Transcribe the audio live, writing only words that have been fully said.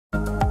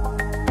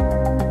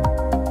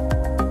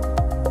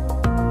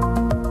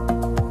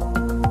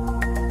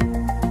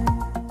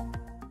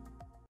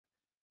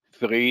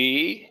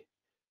3,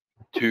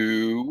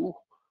 2,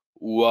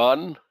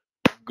 1,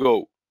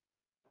 go.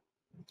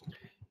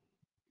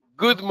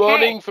 Good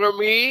morning from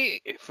me,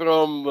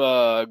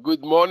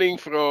 good morning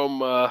from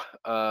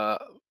the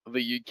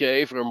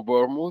UK, from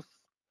Bournemouth.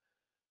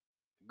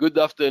 Good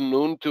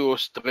afternoon to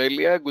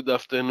Australia. Good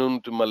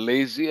afternoon to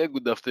Malaysia.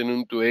 Good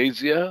afternoon to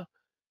Asia.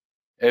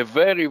 A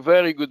very,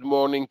 very good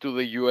morning to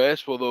the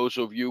US for those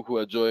of you who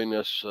are joining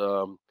us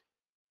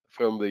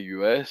from the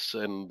US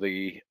and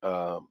the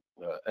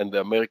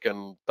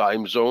American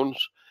time zones.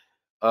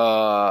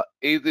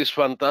 It is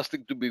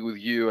fantastic to be with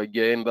you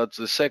again. That's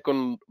the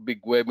second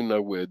big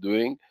webinar we're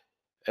doing.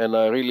 And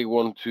I really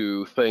want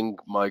to thank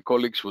my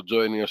colleagues for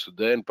joining us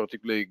today, and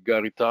particularly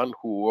Gary Tan,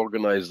 who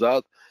organized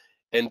that,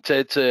 and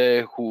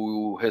Tete,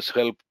 who has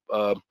helped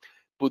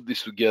put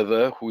this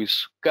together, who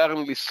is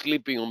currently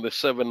sleeping on the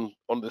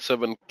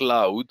seven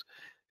cloud.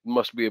 It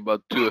must be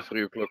about 2 or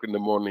 3 o'clock in the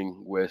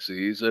morning where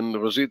she is, and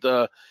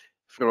Rosita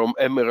from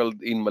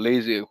Emerald in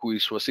Malaysia, who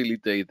is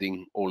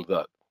facilitating all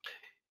that.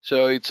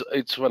 So it's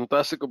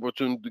fantastic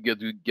opportunity to get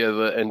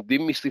together and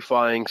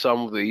demystifying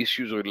some of the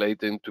issues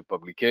relating to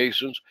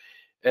publications.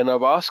 And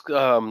I've asked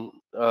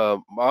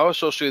our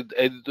associate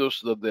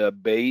editors that they are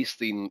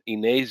based in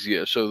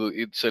Asia, so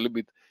it's a little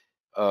bit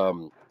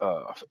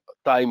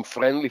time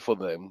friendly for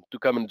them to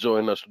come and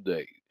join us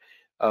today.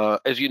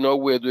 As you know,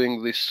 we're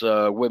doing this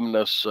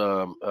webinars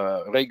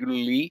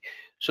regularly.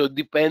 So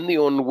depending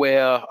on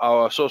where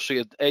our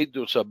associate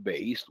editors are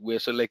based, we're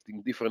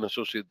selecting different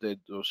associate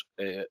editors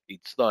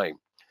each time.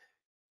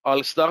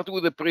 I'll start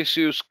with the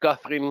precious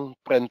Catherine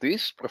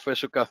Prentice,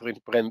 Professor Catherine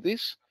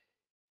Prentice,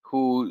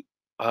 who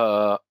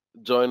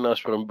joined us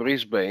from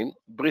Brisbane.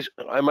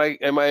 Am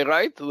I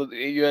right?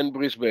 You're in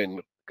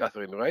Brisbane,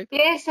 Catherine, right?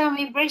 Yes, I'm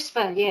in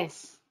Brisbane,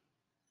 yes.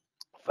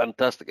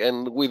 Fantastic.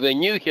 And with a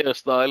new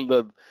hairstyle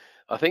that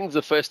I think it's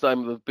the first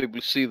time that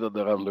people see that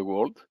around the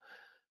world.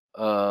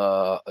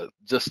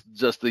 Just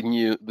the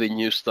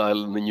new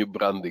style and the new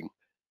branding.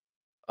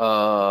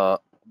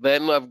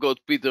 Then I've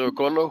got Peter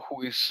O'Connor,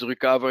 who is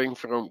recovering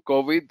from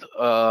COVID,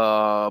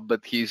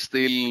 but he's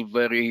still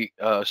very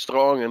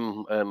strong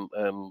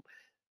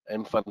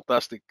and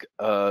fantastic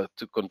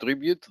to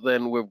contribute.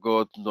 Then we've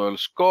got Noel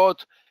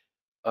Scott,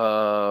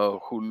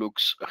 who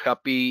looks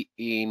happy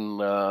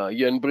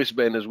you're in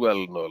Brisbane as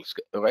well, Noel,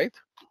 right?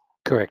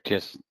 Correct,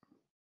 yes.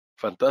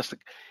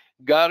 Fantastic.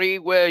 Gary,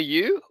 where are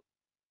you?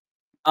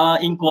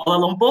 In Kuala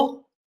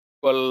Lumpur.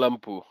 Kuala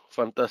Lumpur,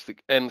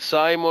 fantastic. And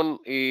Simon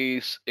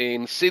is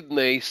in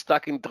Sydney,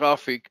 stuck in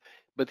traffic,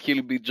 but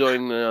he'll be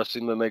joining us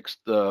in the next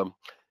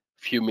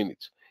few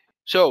minutes.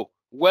 So,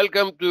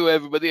 welcome to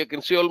everybody. I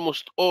can see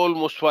almost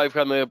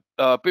 500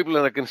 people,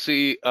 and I can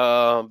see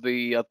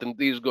the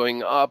attendees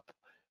going up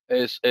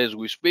as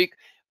we speak.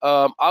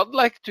 I'd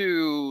like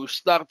to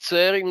start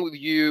sharing with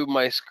you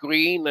my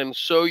screen and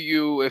show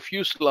you a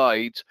few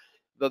slides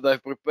that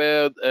I've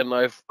prepared and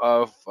I've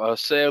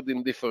shared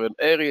in different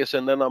areas,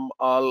 and then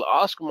I'll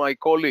ask my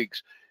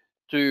colleagues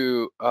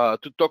to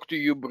talk to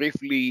you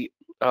briefly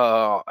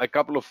about a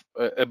couple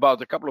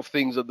of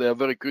things that they are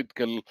very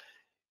critical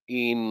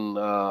in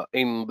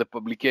the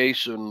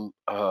publication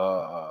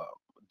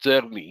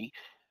journey.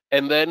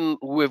 And then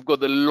we've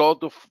got a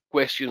lot of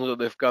questions that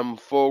have come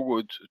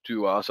forward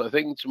to us. I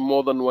think it's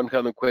more than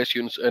 100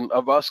 questions, and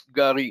I've asked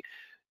Gary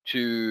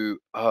to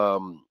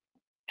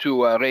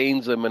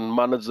arrange them and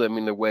manage them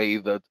in a way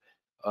that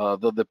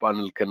that the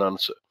panel can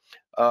answer.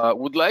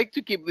 Would like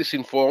to keep this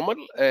informal,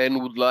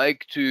 and would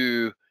like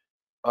to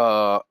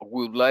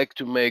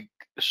make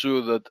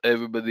sure that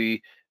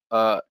everybody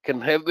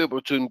can have the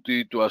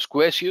opportunity to ask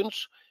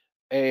questions.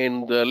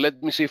 And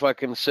let me see if I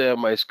can share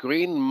my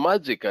screen.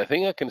 Magic! I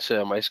think I can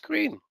share my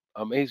screen.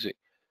 Amazing.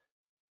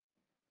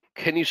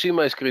 Can you see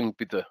my screen,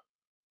 Peter?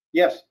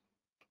 Yes.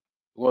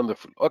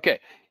 Wonderful.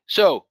 Okay.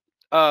 So.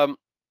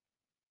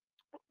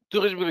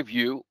 Tourism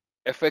Review,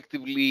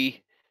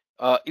 effectively,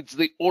 it's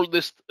the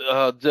oldest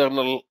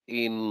journal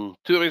in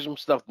tourism,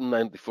 started in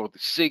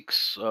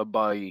 1946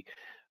 by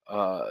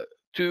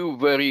two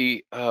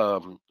very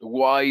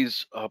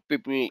wise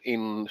people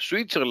in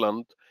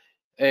Switzerland,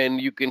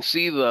 and you can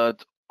see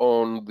that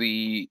on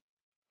the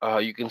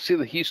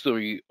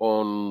history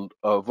on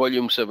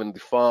volume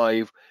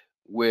 75,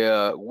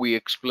 where we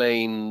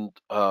explained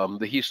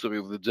the history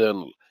of the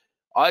journal.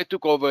 I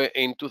took over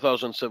in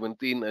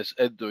 2017 as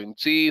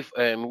editor-in-chief,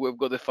 and we've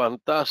got a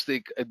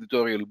fantastic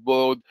editorial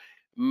board.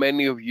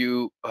 Many of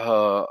you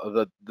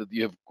that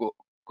you have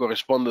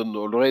corresponded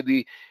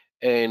already,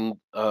 and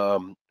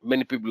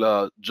many people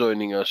are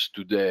joining us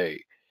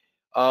today.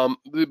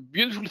 The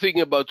beautiful thing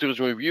about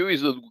Tourism Review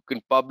is that we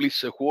can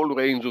publish a whole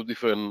range of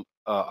different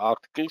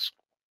articles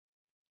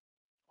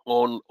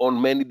on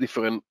many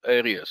different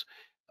areas.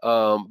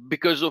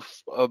 Because of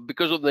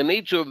the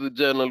nature of the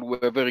journal,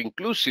 we're very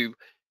inclusive,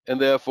 and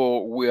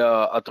therefore we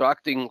are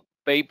attracting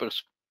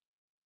papers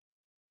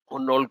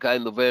on all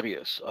kinds of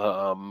areas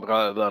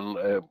rather than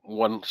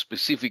one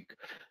specific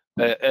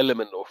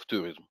element of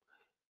tourism.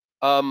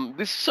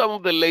 This is some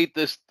of the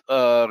latest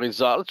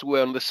results.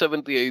 We're on the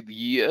 78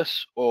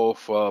 years of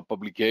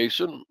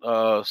publication.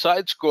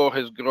 Site score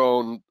has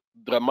grown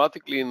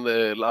dramatically in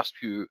the last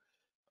few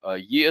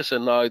years,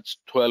 and now it's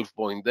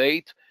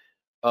 12.8.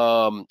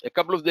 A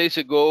couple of days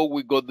ago,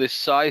 we got the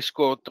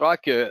score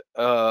tracker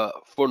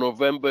for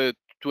November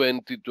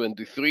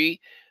 2023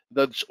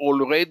 that's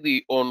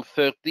already on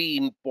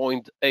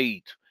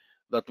 13.8.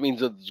 That means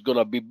that it's going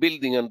to be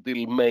building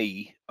until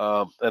May,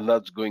 and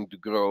that's going to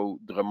grow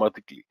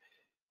dramatically.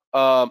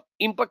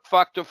 Impact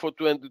factor for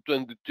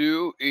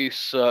 2022 is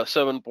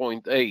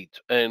 7.8,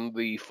 and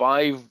the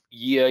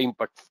 5-year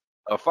impact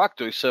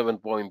factor is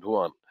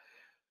 7.1.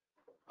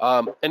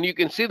 And you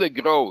can see the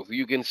growth.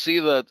 You can see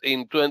that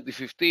in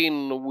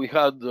 2015 we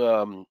had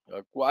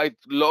quite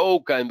low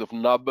kind of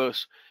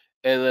numbers,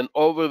 and then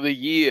over the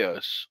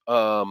years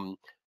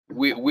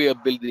we are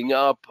building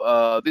up.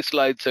 This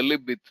slide's a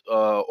little bit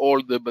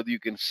older, but you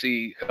can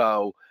see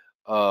how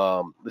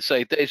the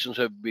citations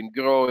have been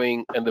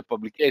growing and the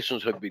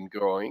publications have been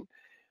growing.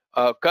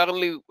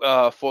 Currently,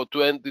 for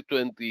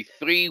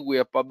 2023, we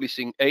are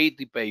publishing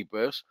 80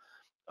 papers.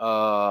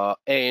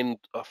 And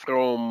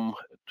from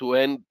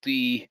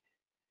 20,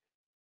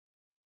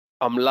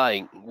 I'm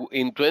lying.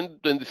 In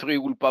 2023,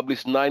 we'll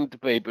publish 90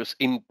 papers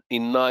in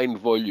 9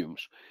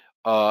 volumes.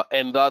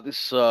 And that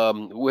is,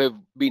 we have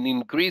been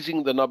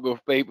increasing the number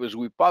of papers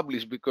we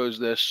publish because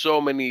there's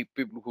so many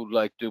people who'd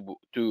like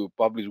to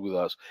publish with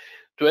us.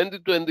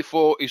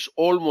 2024 is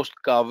almost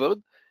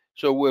covered.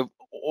 So we've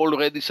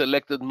already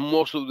selected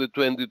most of the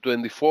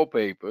 2024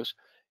 papers.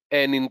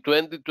 And in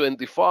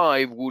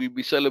 2025, we'll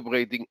be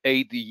celebrating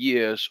 80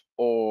 years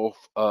of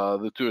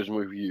the Tourism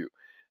Review.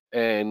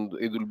 And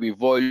it will be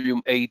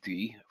volume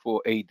 80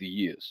 for 80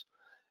 years.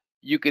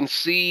 You can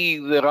see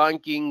the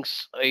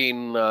rankings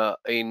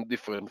in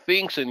different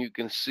things, and you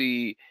can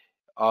see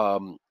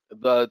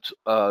that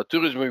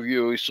Tourism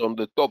Review is on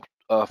the top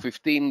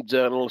 15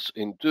 journals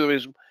in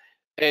tourism.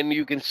 And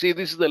you can see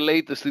this is the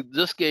latest. It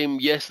just came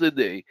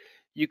yesterday.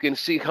 You can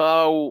see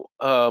how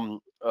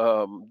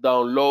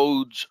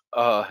downloads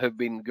have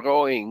been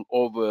growing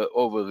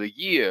over the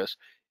years,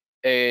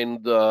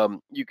 and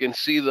you can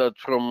see that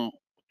from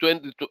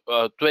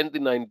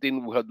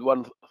 2019 we had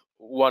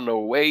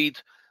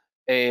 108,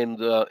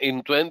 and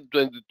in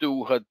 2022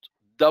 we had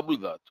double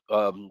that,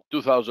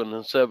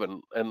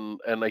 2007,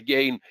 and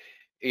again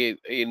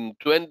in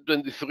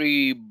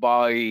 2023,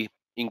 by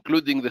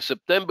including the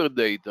September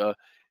data,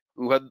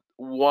 we had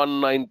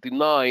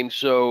 199.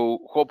 So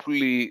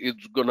hopefully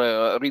it's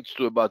gonna reach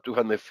to about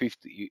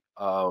 250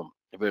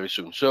 very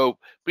soon. So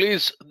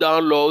please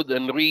download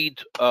and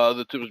read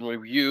the Tourism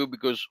Review,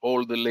 because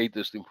all the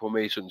latest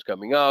information is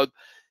coming out.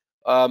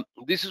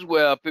 This is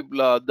where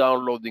people are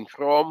downloading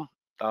from.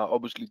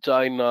 Obviously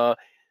China,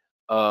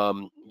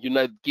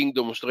 United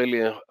Kingdom,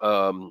 Australia,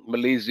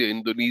 Malaysia,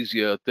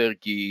 Indonesia,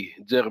 Turkey,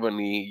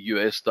 Germany,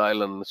 US,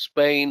 Thailand,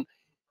 Spain.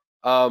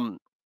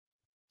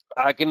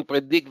 I can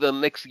predict that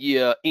next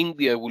year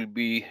India will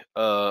be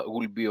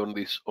on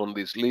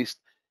this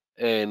list,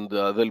 and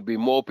there'll be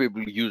more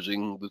people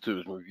using the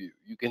Tourism Review.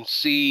 You can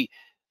see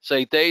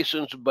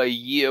citations by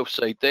year of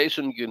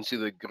citation. You can see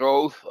the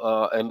growth,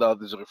 and that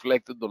is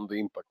reflected on the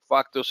impact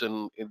factors,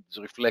 and it's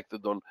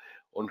reflected on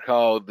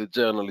how the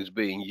journal is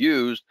being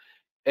used.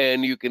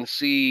 And you can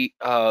see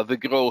the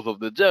growth of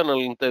the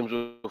journal in terms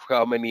of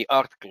how many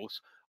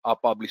articles are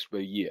published per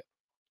year.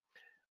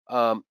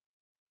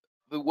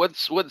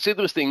 What's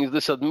interesting is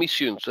the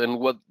submissions, and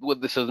what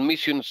the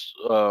submissions,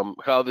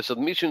 how the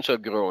submissions are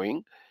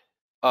growing.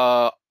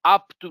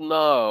 Up to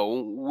now,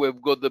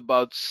 we've got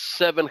about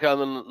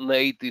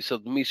 780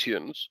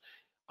 submissions.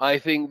 I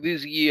think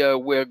this year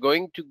we're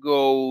going to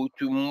go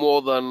to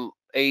more than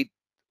 8.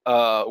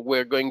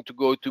 We're going to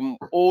go to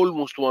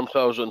almost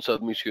 1,000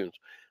 submissions.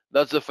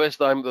 That's the first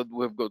time that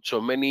we've got so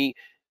many.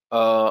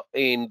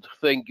 And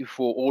thank you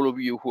for all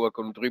of you who are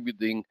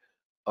contributing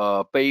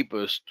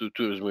papers to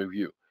Tourism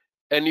Review.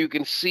 And you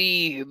can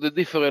see the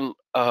different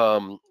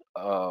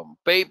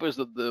papers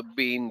that have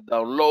been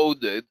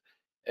downloaded,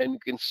 and you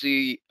can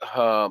see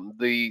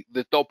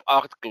the top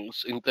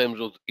articles in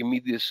terms of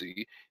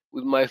immediacy,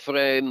 with my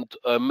friend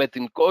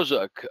Metin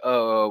Kozak,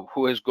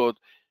 who has got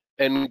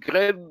an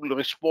incredible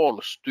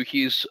response to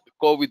his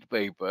COVID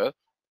paper.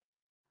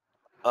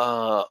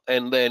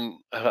 And then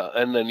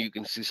you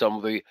can see some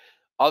of the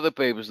other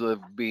papers that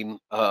have been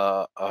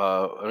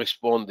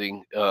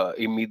responding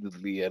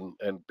immediately,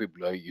 and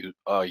people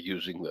are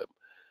using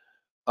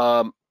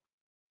them.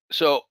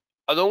 So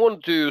I don't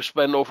want to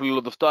spend an awful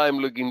lot of time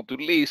looking into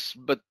lists,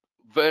 but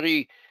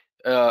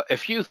a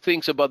few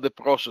things about the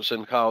process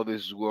and how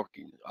this is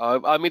working.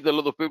 I meet a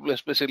lot of people,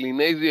 especially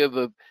in Asia,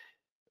 that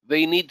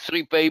they need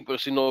 3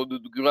 papers in order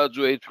to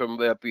graduate from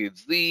their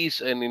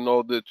PhDs and in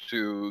order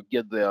to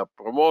get their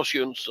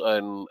promotions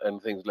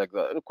and things like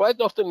that. And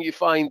quite often you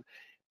find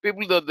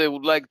people that they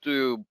would like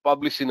to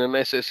publish in an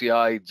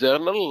SSCI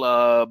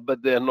journal,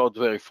 but they're not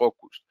very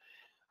focused.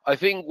 I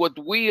think what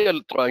we are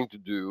trying to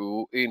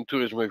do in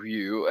Tourism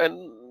Review,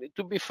 and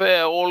to be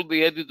fair, all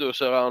the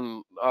editors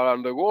around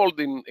the world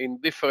in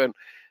different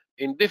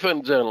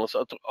journals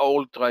are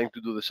all trying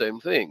to do the same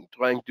thing,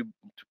 trying to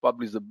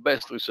publish the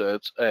best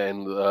research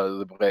and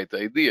the great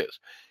ideas.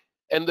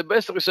 And the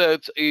best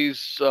research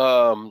is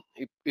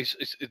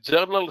it's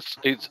journals,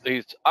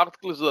 it's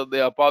articles that they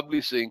are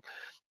publishing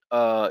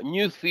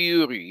new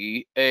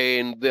theory,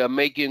 and they are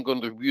making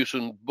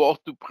contribution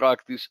both to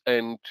practice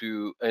and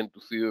to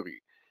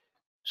theory.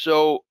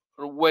 So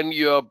when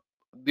you're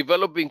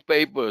developing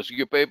papers,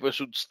 your paper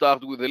should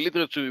start with a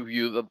literature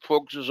review that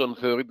focuses on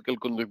theoretical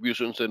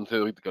contributions and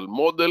theoretical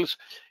models.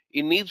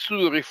 It needs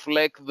to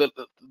reflect the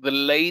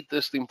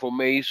latest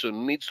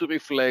information, needs to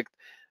reflect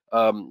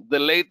the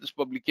latest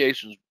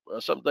publications.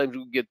 Sometimes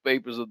we get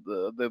papers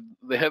that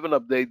they haven't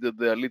updated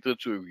their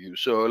literature review.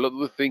 So a lot of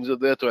the things that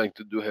they're trying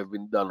to do have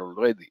been done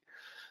already.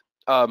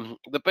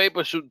 The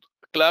paper should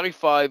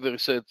clarify the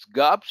research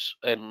gaps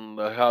and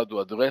how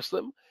to address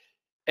them,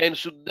 and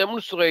should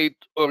demonstrate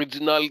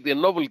originality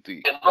and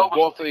novelty,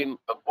 both in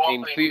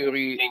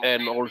theory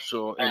and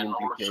also in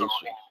implication.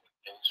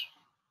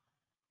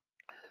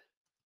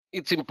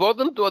 It's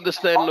important to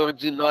understand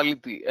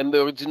originality, and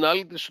the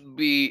originality should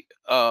be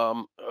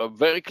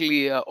very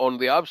clear on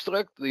the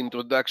abstract, the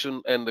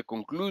introduction, and the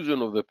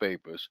conclusion of the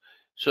papers.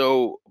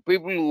 So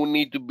people will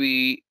need to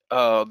be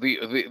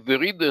the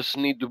readers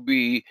need to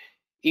be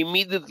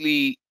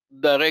immediately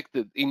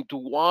directed into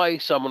why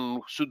someone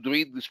should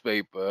read this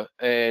paper,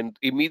 and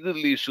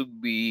immediately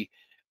should be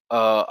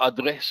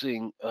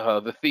addressing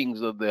the things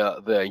that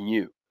they are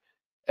new.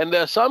 And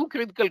there are some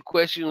critical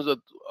questions that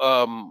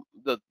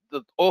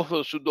that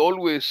authors should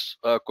always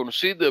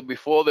consider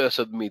before they are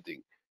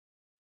submitting.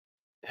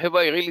 Have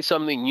I really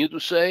something new to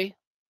say?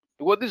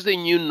 What is the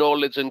new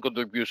knowledge and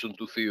contribution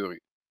to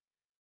theory?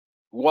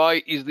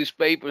 Why is this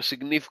paper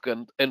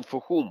significant, and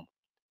for whom?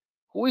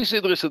 Who is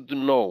interested to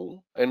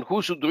know, and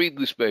who should read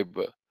this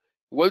paper?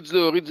 What's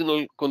the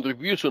original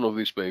contribution of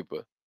this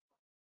paper?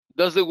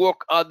 Does the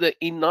work add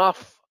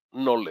enough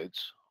knowledge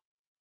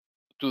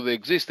to the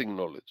existing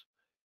knowledge?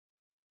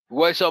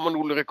 Why someone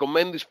will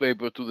recommend this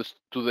paper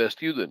to their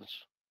students?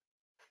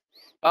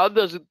 How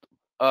does it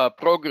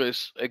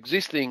progress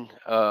existing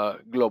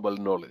global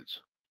knowledge?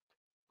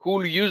 Who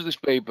will use this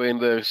paper in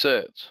their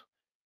research,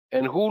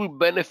 and who will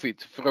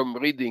benefit from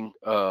reading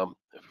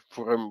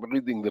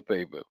the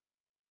paper?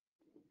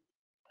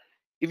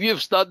 If you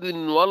have studied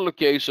in one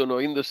location or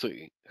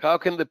industry, how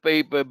can the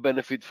paper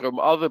benefit from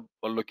other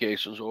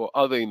locations or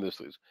other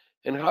industries?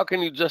 And how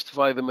can you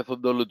justify the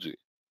methodology?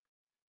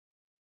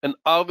 And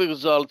are the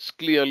results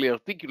clearly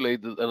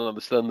articulated and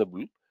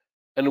understandable?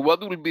 And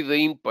what will be the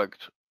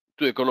impact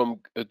to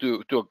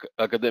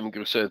academic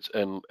research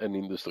and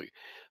industry?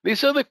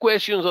 These are the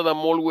questions that I'm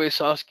always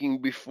asking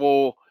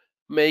before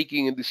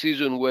making a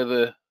decision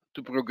whether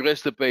to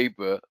progress the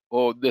paper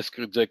or just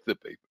reject the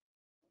paper.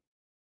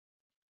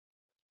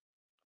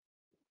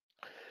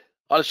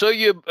 I'll show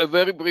you a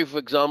very brief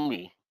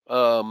example,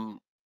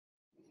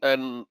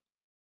 and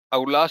I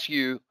will ask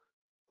you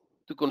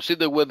to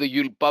consider whether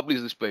you'll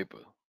publish this paper.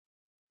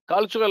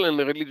 Cultural and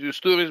religious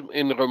tourism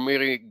in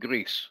Romeri,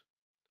 Greece.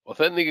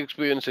 Authentic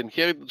experience and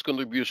heritage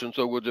contributions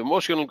towards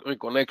emotional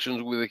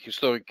reconnections with the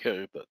historic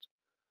heritage.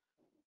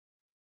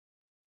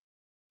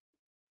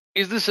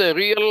 Is this a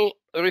real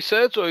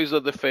research, or is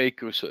that a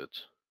fake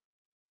research?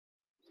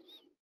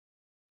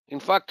 In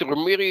fact,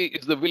 Romeri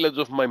is the village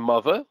of my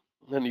mother,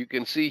 and you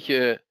can see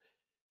here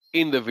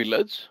in the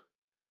village.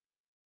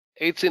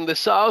 It's in the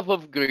south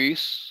of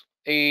Greece,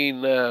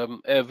 in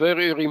a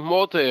very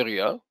remote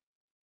area,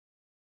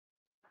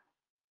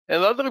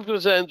 and that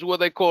represents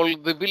what I call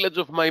the village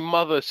of my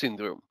mother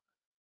syndrome,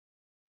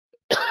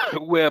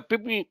 where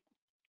people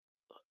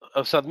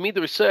submit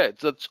research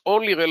that's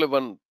only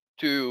relevant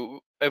to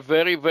a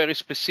very, very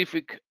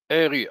specific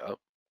area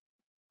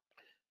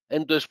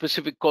and to a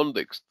specific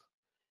context.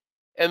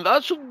 And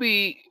that should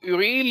be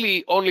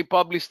really only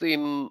published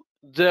in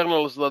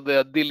journals that they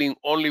are dealing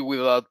only with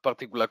that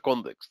particular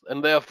context.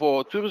 And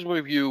therefore, Tourism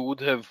Review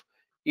would have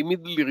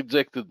immediately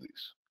rejected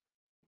this.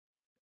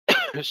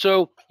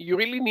 So you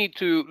really need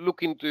to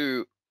look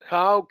into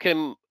how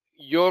can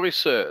your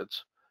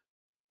research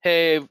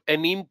have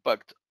an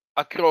impact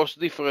across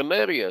different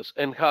areas,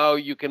 and how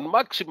you can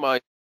maximize.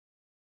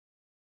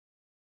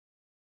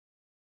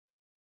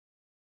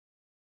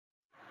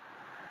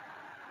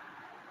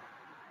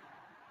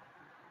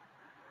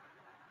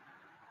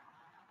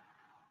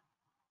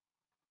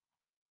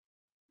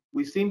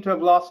 We seem to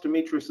have lost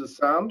Demetrius's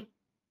sound.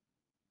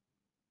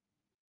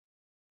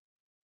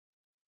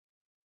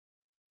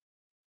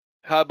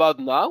 How about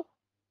now?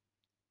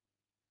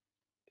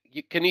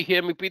 Can you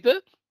hear me,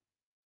 Peter?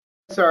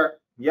 Sir,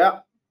 yeah.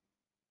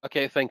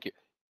 Okay, thank you.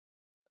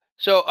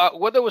 So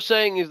what I was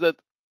saying is that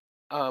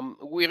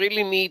we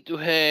really need to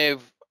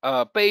have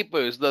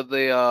papers that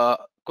they are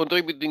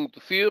contributing to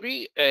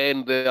theory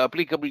and they're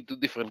applicable to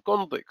different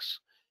contexts.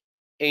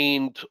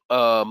 And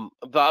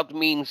that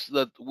means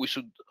that we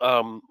should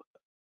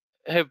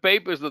have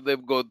papers that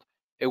they've got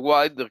a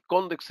wider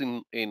context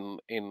in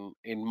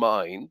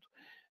mind,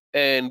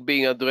 and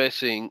being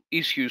addressing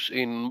issues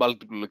in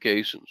multiple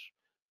locations.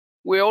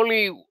 We're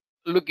only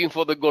looking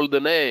for the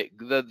golden egg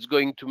that's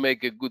going to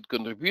make a good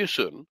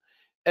contribution.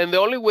 And the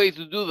only way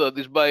to do that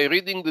is by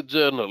reading the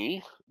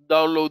journal,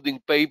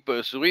 downloading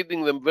papers,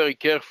 reading them very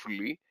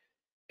carefully,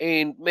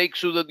 and make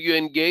sure that you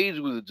engage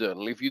with the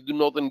journal. If you do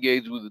not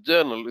engage with the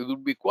journal, it will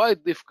be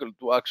quite difficult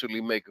to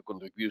actually make a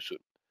contribution.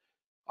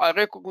 I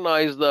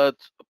recognize that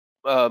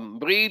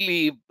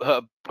really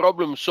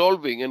problem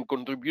solving and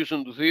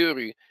contribution to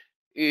theory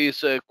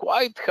is a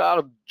quite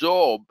hard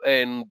job,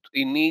 and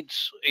it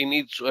needs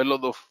a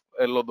lot of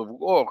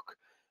work.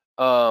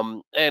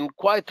 And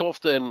quite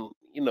often,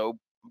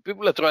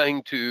 people are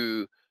trying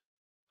to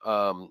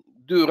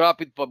do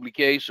rapid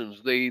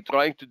publications. They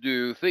trying to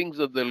do things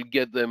that they'll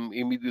get them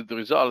immediate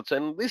results,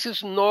 and this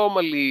is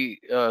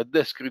normally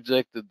desk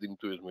rejected in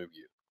tourism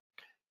review.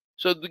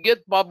 So to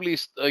get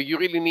published, you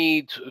really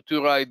need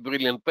to write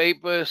brilliant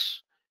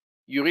papers.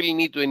 You really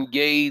need to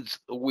engage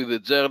with the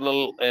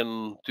journal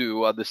and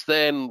to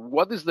understand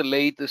what is the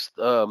latest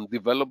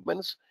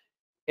developments.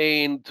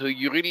 And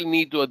you really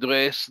need to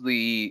address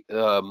the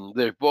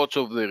reports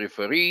of the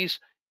referees,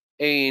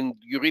 and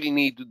you really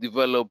need to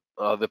develop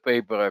the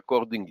paper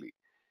accordingly.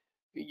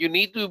 You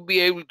need to be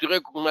able to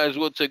recognize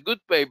what's a good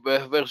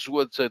paper versus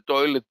what's a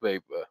toilet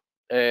paper.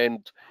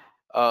 And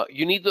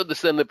you need to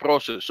understand the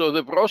process. So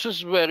the process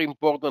is very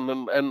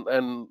important,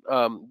 and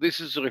this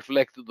is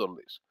reflected on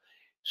this.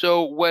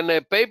 So when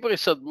a paper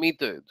is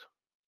submitted,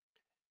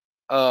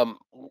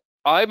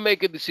 I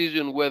make a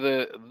decision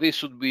whether this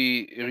should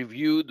be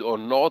reviewed or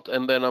not,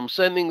 and then I'm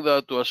sending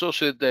that to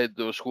associate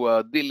editors who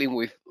are dealing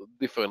with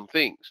different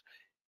things.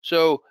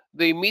 So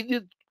the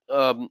immediate,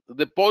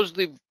 the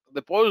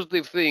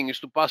positive thing is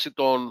to pass it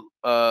on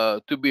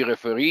to be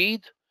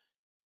refereed,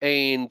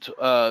 and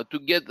to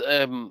get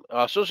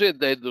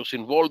associate editors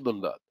involved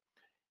on that.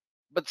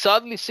 But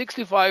sadly,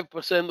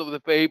 65% of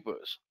the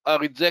papers are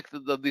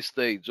rejected at this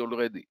stage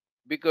already,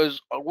 because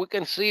we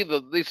can see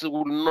that this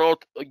will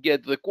not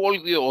get the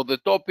quality or the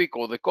topic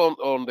or the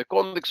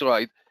context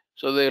right,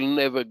 so they're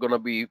never going to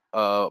be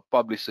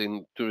published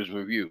in Tourism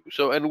Review.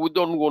 So, and we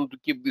don't want to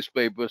keep these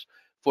papers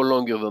for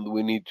longer than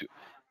we need to.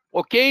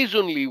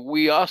 Occasionally,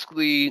 we ask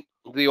the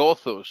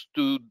authors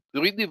to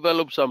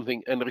redevelop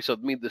something and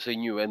resubmit as a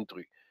new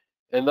entry.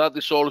 And that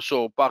is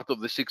also part of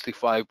the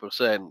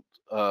 65%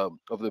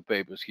 of the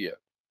papers here.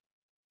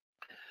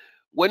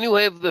 When you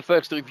have the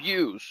first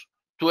reviews,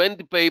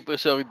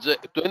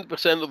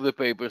 20% of the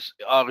papers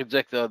are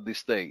rejected at this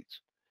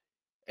stage.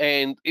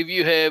 And if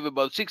you have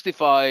about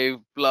 65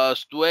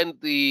 plus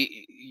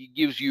 20, it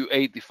gives you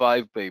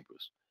 85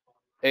 papers.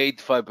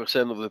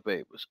 85% of the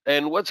papers.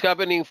 And what's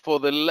happening for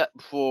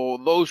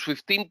those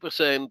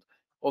 15%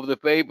 of the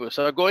papers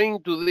are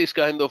going to this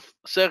kind of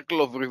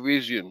circle of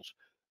revisions,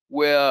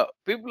 where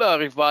people are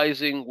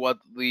revising what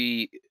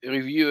the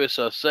reviewers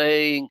are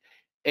saying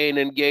and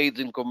engage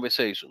in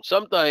conversation.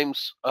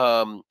 Sometimes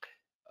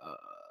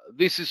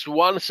this is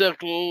one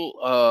circle.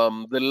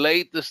 The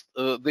latest,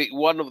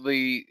 one of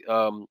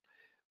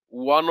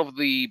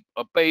the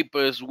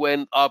papers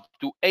went up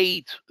to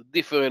 8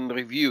 different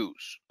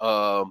reviews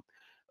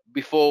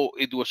before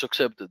it was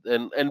accepted,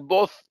 and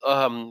both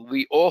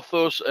the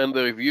authors and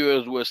the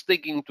reviewers were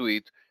sticking to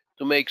it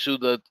to make sure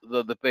that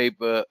the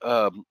paper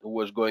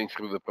was going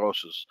through the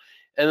process.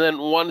 And then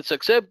once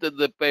accepted,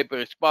 the paper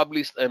is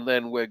published, and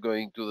then we're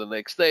going to the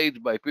next stage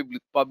by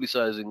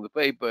publicizing the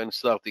paper and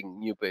starting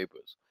new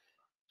papers.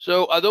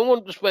 So I don't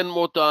want to spend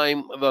more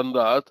time than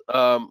that,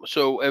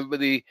 so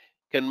everybody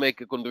can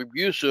make a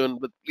contribution,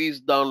 but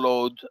please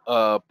download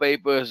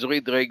papers,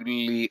 read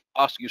regularly,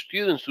 ask your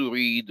students to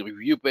read,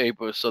 review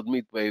papers,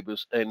 submit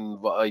papers, and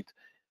invite.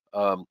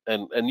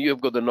 And you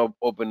have got an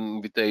open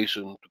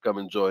invitation to come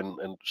and join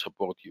and to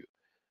support you.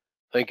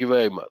 Thank you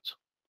very much.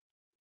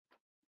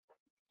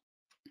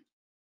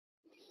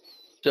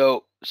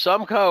 So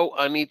somehow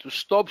I need to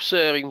stop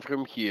sharing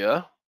from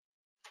here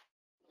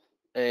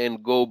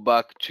and go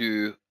back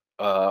to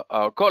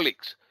our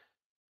colleagues.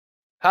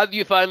 How do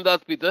you find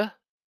that, Peter?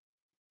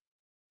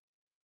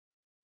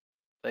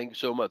 Thank you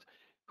so much.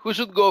 Who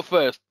should go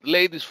first?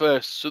 Ladies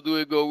first. Should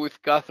we go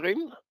with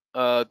Catherine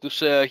to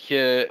share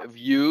her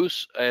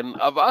views? And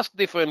I've asked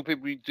different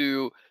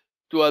people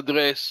to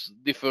address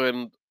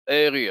different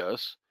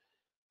areas.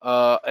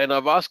 And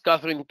I've asked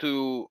Catherine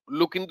to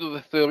look into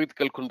the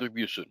theoretical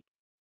contribution.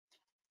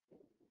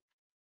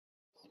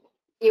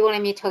 You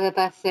wanted me to talk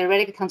about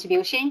theoretical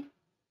contribution?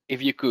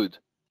 If you could.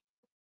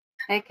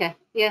 Okay,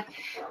 yeah.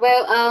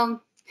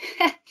 Well,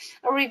 I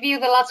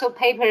reviewed lots of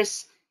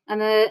papers,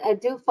 and I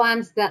do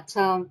find that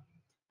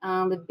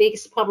the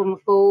biggest problem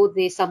for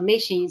the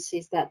submissions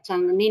is that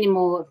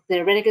minimal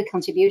theoretical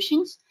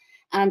contributions,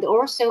 and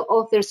also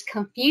authors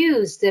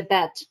confused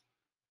about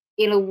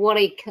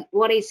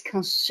what is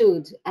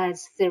construed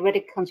as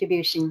theoretical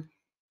contribution.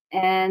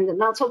 And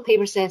lots of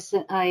papers as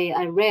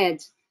I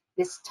read,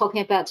 this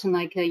talking about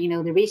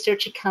the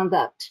research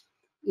conduct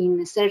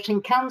in a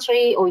certain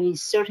country or in a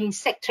certain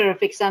sector.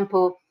 For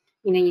example,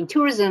 in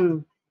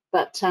tourism,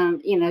 but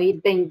you know,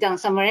 it's been done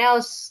somewhere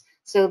else,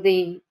 so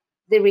they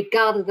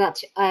regard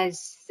that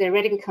as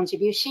theoretical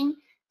contribution.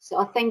 So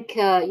I think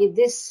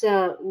these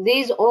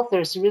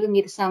authors really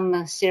need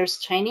some serious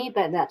training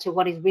about that.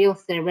 What is real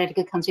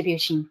theoretical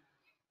contribution?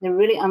 They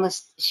really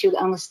should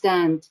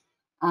understand,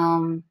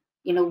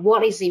 you know,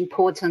 what is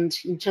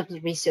important in terms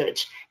of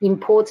research.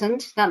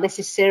 Important, not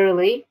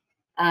necessarily.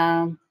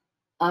 What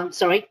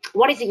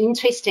is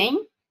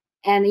interesting,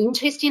 and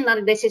interesting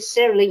not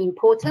necessarily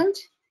important,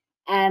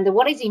 and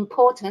what is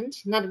important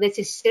not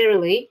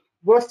necessarily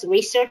worth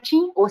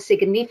researching or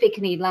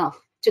significant enough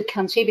to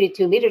contribute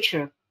to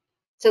literature.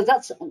 So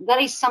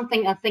that is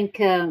something I think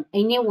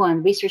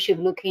anyone researcher should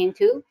look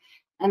into.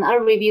 And I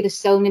reviewed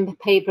so many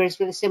papers.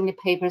 With so many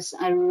papers,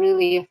 I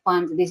really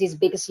find this is the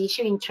biggest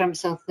issue in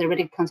terms of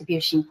theoretical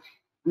contribution.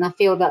 And I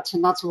feel that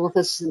lots of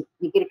authors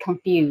get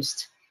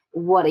confused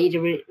what it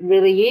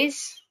really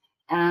is.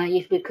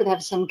 If we could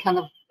have some kind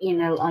of, you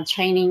know,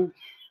 training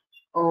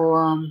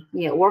or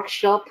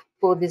workshop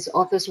for these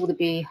authors would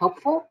be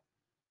helpful.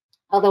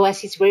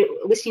 Otherwise, it's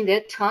wasting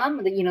their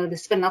time. You know, they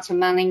spend lots of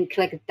money,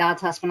 collect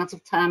data, spend lots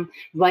of time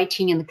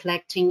writing and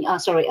collecting.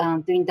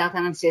 Doing data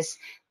analysis,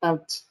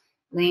 but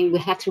then we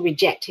have to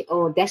reject,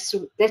 or that's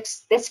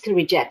to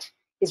reject.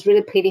 It's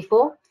really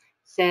pitiful.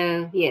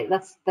 So yeah,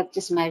 that's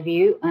just my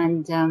view.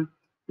 And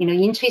you know,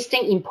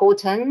 interesting,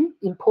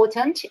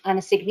 important,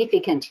 and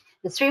significant.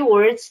 The three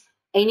words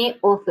any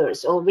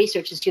authors or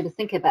researchers should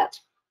think about.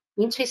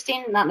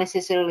 Interesting, not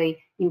necessarily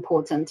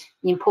important.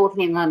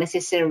 Important, not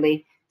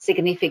necessarily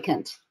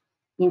significant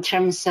in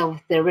terms of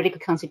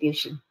theoretical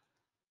contribution.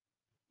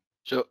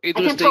 So I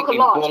can interesting, talk a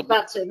lot, important,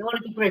 but I want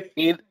to be brief.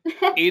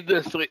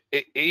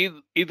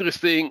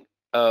 interesting,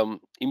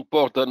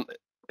 important,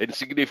 and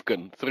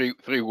significant.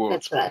 Three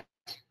words. That's right.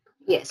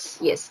 Yes,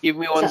 yes. Give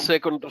me 1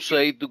 second to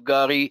say to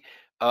Gary,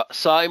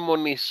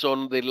 Simon is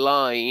on the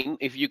line.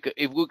 If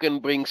we can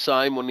bring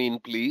Simon in,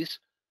 please,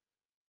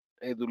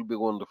 it will be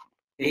wonderful.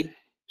 Okay.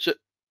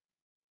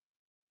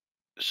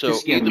 So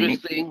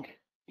interesting.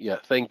 Yeah,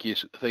 thank you,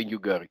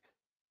 Gary.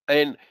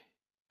 And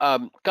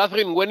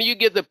Catherine, when you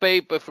get the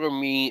paper from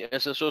me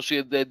as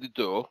associate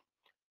editor,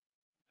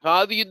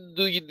 how do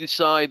you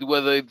decide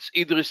whether it's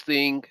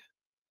interesting,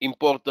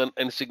 important,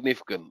 and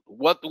significant?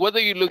 What are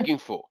you looking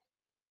for?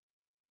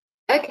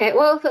 Okay,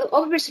 well,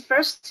 obviously,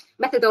 first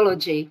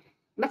methodology.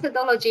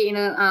 You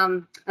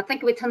know, I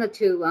think we tended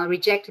to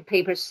reject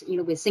papers, you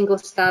know, with single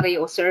study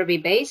or survey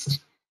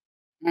based.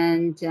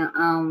 And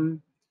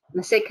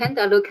the second,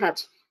 I look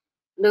at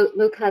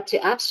the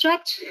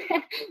abstract.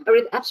 I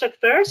read abstract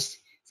first.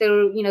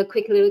 So, you know,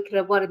 quickly look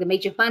at what are the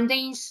major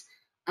findings,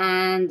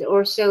 and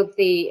also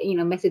the, you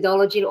know,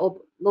 methodology.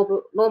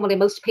 Normally,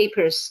 most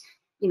papers,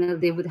 you know,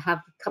 they would have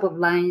a couple of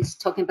lines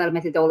talking about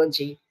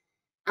methodology.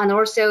 And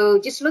also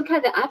just look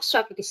at the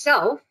abstract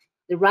itself,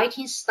 the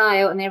writing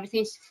style and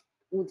everything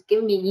would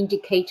give me an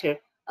indicator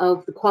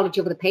of the quality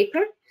of the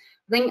paper.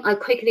 Then I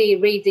quickly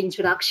read the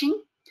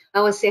introduction.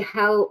 I will say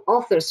how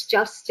authors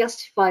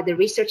justify the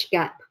research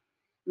gap,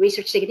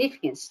 research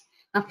significance.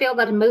 I feel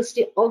that most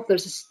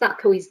authors are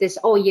stuck with this,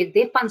 oh yeah,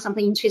 they find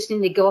something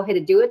interesting, they go ahead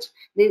and do it.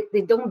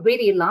 They don't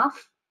really love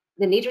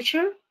the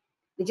literature.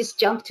 They just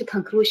jump to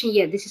conclusion,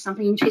 yeah, this is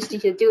something interesting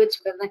to do it.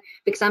 But, for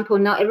example,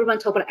 now everyone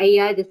talk about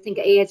AI, they think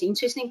AI is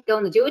interesting, go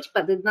and do it,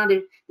 but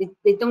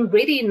they don't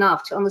really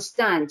enough to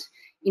understand,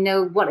 you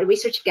know, what a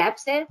research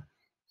gaps there.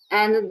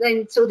 And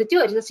then so they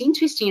do it, that's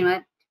interesting,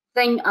 right?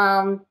 Then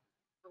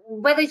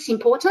whether it's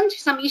important,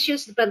 some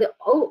issues, but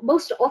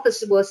most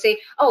authors will say,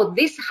 oh,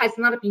 this has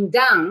not been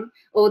done,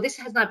 or this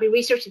has not been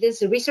researched,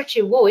 there's a research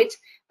void,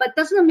 but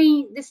doesn't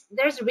mean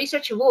there's a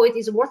research void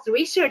is worth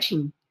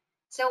researching.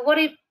 So what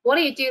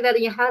do you do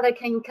that how that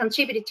can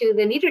contribute to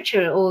the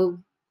literature, or,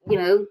 you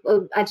know,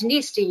 or at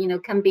least, you know,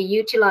 can be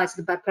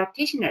utilized by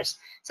practitioners?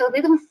 So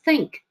they don't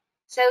think.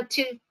 So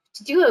to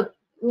do a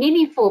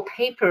meaningful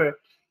paper,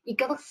 you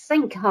gotta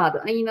think hard.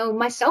 And, you know,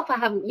 myself, I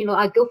have, you know,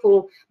 I go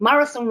for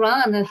marathon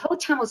run, and the whole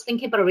time I was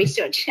thinking about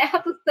research. I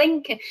have to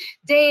think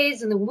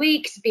days and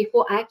weeks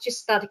before I actually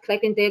started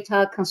collecting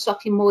data,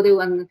 constructing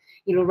model, and,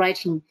 you know,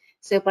 writing.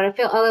 So, but I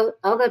feel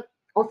other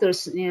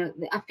authors, you know,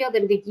 I feel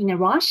that they're in a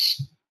rush.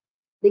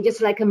 They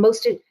just like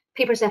most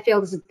papers, I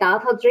feel is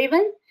data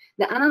driven.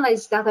 They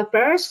analyze data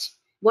first,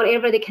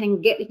 whatever they can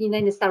get, you know,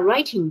 and they start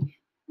writing.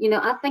 You know,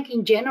 I think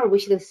in general we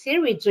should be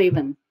theory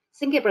driven.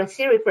 Think about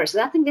theory first.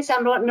 I think this I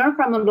learned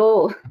from a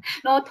law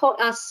taught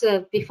us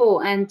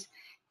before, and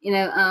you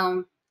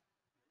know,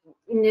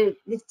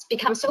 it's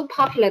become so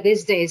popular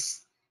these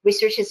days.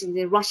 Researchers in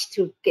the rush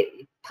to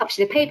publish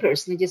their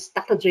papers, and just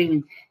data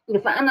driven. You know,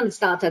 for analyze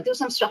data, do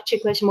some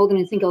structured question model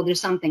and think, oh,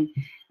 there's something,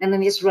 and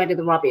then just write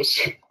the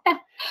rubbish,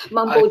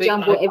 mumbo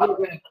jumbo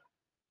everywhere.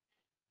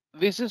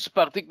 This is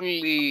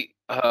particularly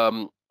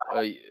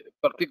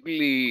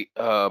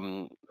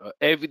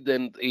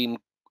evident in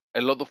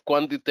a lot of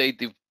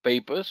quantitative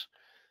papers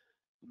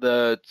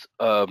that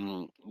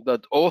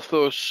that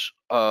authors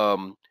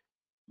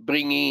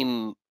bring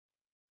in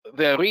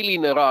they're really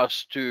in a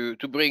rush to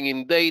bring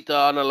in data,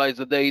 analyze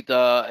the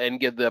data, and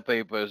get their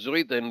papers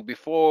written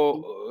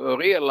before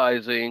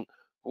realizing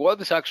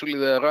what is actually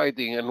they're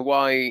writing and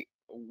why,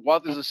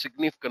 what is the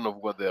significance of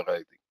what they're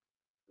writing.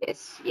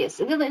 Yes.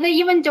 They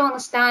even don't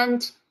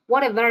understand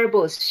what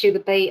variables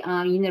should be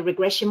in a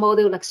regression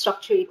model, like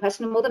structure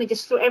equation model. They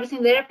just throw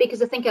everything there because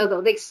they think,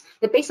 oh,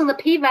 they're based on the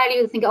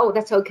p-value. They think, oh,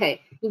 that's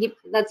okay.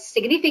 That's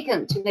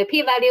significant. The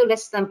p-value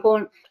less than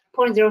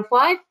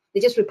 0.05, they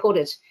just report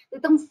it. They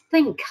don't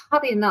think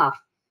hard enough.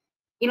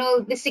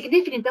 The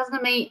significant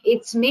doesn't mean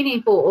it's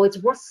meaningful or it's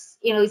worth,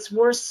 it's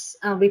worth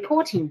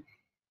reporting.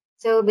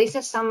 So this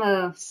is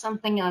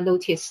something I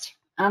noticed.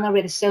 And I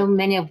read so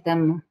many of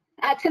them.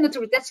 I tend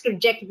to just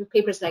reject the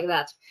papers like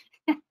that.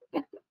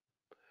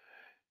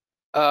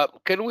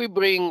 Can we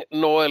bring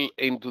Noel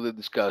into the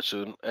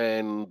discussion?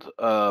 And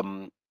I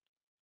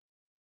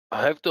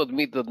have to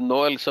admit that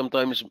Noel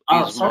sometimes is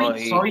sorry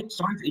to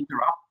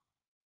interrupt.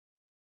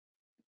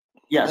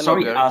 Yeah,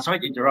 Hello, sorry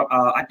to interrupt.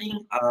 I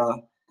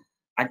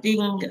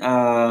think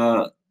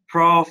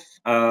Prof.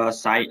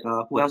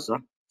 Who else?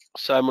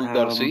 Simon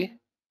Darcy.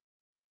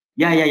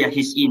 Yeah,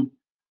 he's in.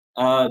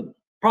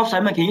 Prof.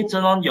 Simon, can you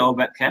turn on your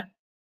webcam?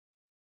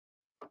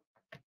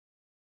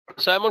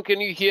 Simon,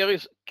 can you hear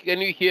us? Can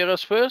you hear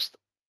us first?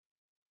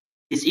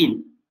 He's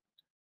in.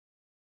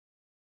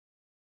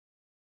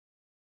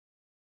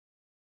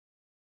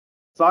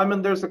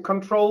 Simon, there's a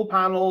control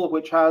panel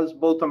which has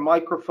both a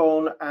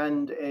microphone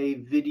and a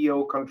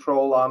video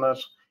control on it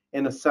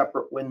in a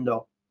separate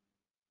window.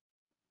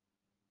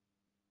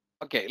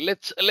 Okay,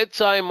 let's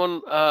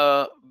Simon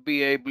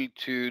be able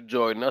to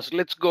join us.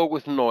 Let's go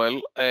with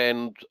Noel,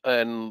 and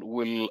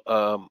we'll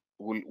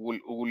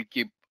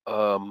keep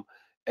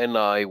an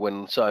eye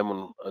when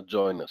Simon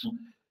join us.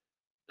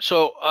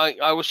 So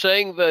I was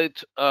saying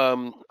that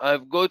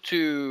I've got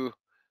to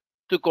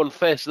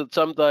confess that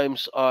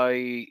sometimes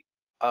I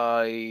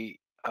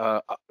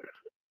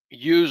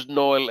use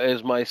Noel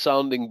as my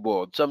sounding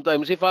board.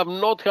 Sometimes if I'm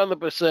not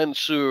 100%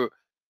 sure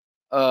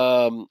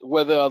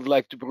whether I'd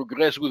like to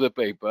progress with a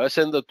paper, I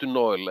send it to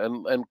Noel,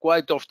 and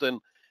quite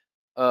often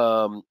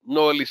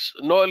Noel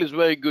is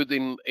very good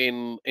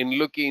in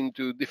looking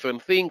into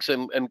different things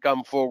and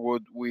come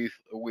forward with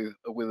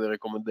a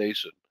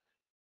recommendation.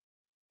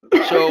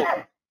 So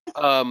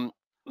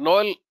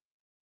Noel,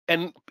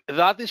 and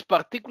that is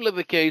particularly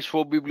the case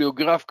for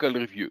bibliographical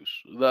reviews.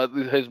 That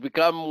has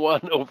become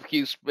one of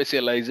his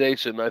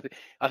specialization.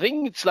 I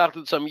think it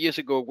started some years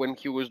ago when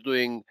he was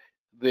doing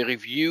the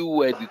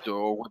review editor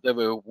or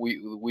whatever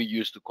we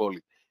used to call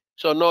it.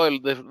 So Noel,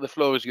 the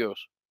floor is yours.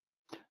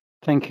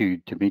 Thank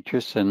you,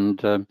 Demetrius, and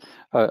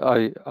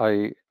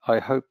I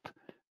hope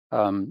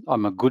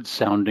I'm a good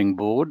sounding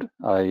board.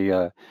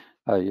 I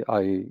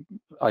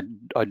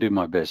do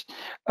my best.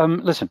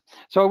 Listen,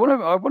 so I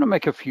want to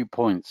make a few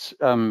points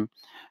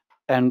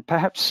and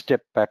perhaps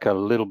step back a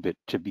little bit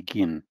to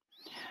begin.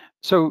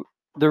 So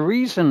the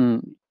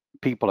reason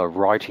people are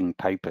writing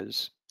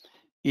papers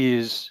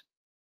is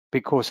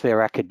because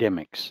they're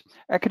academics.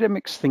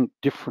 Academics think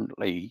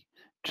differently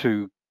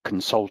to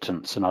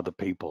consultants and other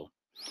people.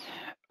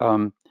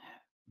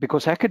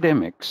 Because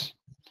academics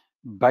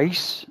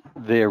base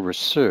their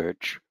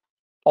research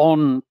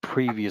on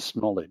previous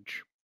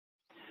knowledge.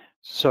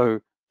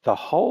 So the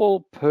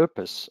whole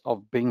purpose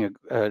of being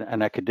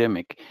an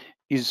academic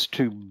is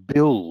to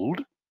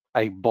build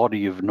a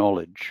body of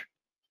knowledge.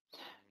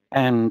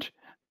 And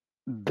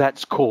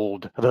that's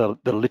called the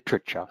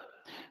literature.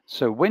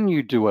 So when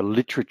you do a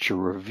literature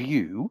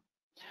review,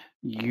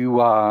 you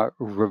are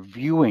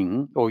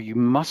reviewing, or you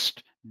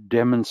must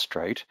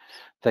demonstrate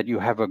that you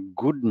have a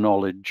good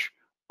knowledge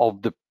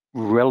of the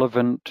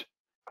relevant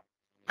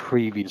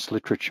previous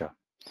literature.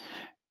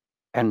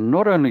 And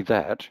not only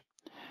that,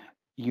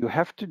 you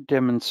have to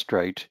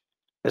demonstrate,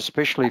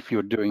 especially if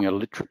you're doing a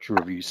literature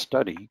review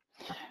study,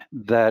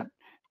 that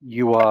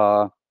you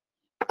are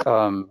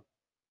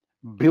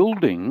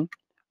building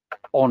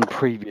on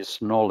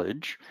previous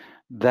knowledge,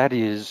 that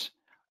is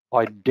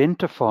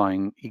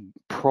identifying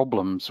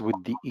problems with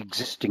the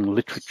existing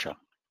literature.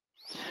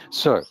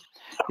 So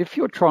if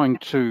you're trying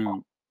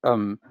to,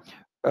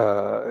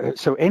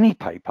 so any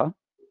paper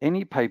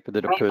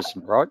that a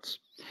person writes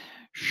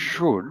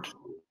should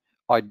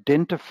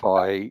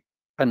identify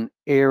an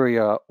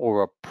area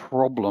or a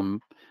problem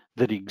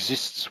that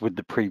exists with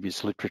the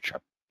previous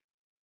literature.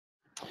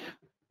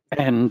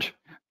 And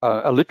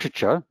a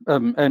literature,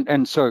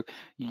 and so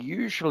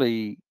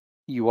usually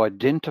you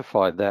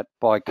identify that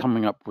by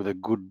coming up with a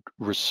good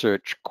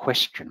research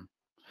question.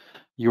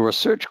 Your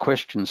research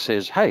question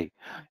says, hey,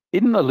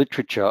 in the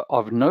literature,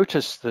 I've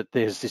noticed that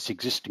there's this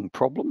existing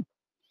problem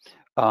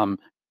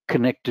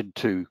connected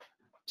to,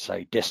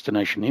 say,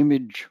 destination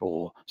image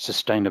or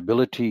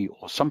sustainability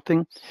or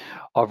something.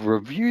 I've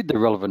reviewed the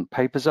relevant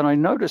papers and I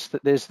noticed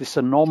that there's this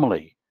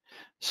anomaly.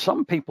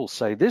 Some people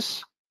say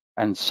this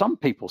and some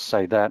people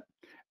say that,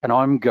 and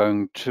I'm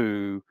going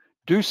to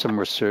do some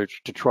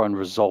research to try and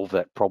resolve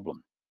that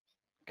problem.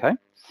 Okay,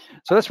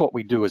 so that's what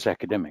we do as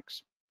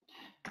academics.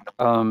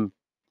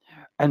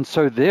 And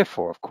so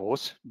therefore, of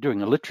course,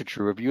 doing a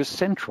literature review is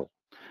central.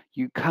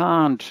 You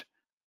can't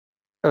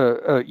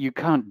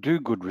do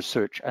good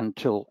research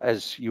until,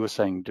 as you were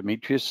saying,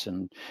 Demetrius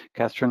and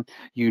Catherine,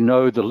 you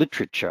know the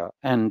literature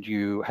and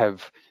you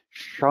have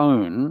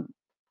shown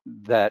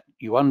that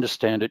you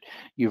understand it,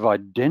 you've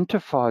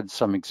identified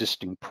some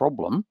existing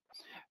problem,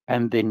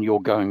 and then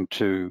you're going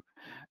to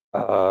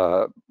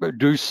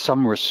do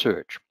some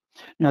research.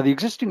 Now, the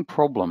existing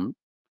problem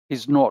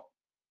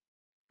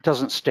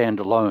doesn't stand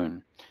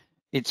alone.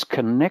 It's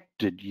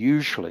connected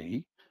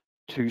usually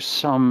to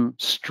some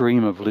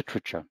stream of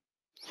literature.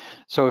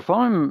 So if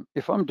I'm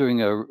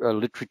doing a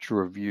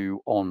literature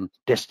review on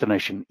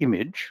destination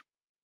image,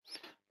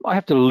 I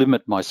have to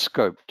limit my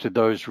scope to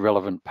those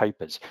relevant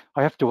papers.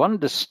 I have to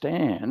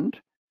understand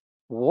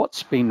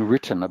what's been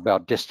written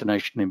about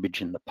destination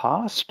image in the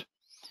past,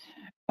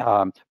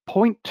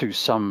 point to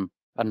some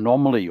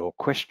anomaly or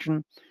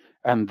question,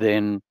 and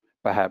then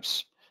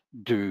perhaps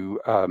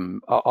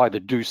either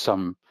do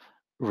some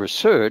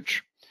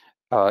research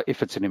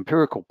if it's an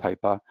empirical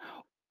paper,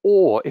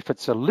 or if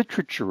it's a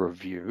literature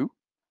review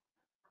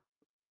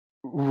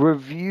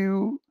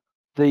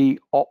the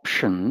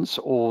options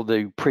or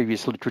the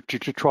previous literature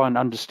to try and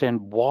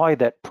understand why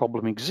that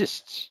problem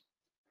exists.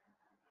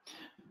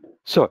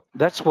 So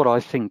that's what I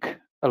think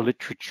a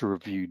literature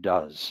review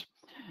does.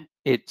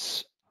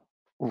 It's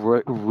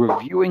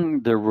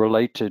reviewing the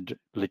related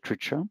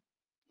literature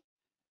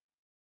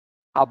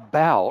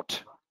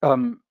about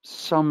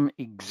some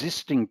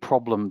existing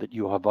problem that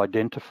you have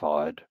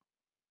identified,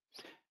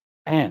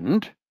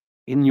 and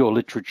in your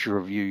literature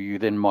review, you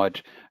then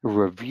might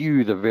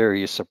review the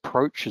various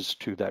approaches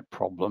to that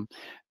problem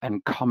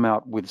and come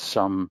out with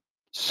some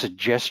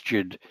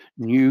suggested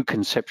new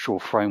conceptual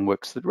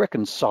frameworks that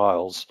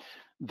reconciles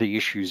the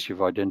issues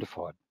you've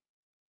identified.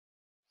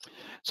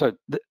 So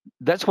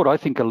that's what I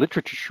think a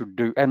literature should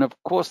do. And of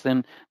course,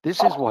 then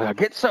this is why I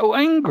get so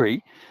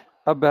angry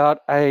about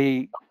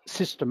a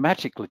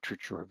systematic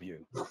literature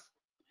review.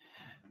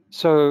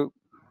 So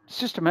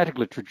systematic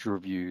literature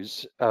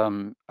reviews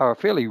are a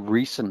fairly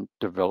recent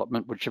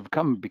development, which have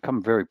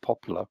become very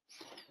popular.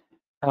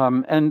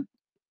 And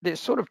they're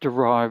sort of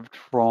derived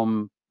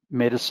from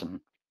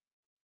medicine.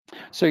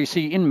 So you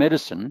see, in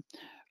medicine,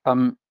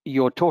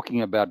 you're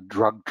talking about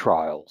drug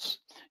trials.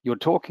 You're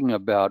talking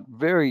about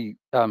very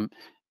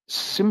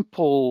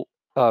simple,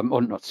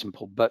 or not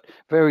simple, but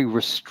very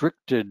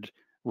restricted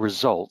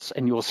results.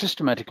 And your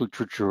systematic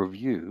literature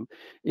review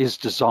is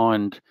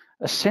designed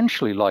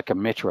essentially like a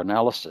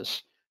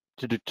meta-analysis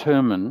to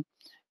determine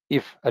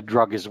if a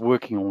drug is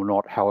working or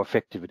not, how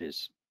effective it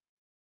is.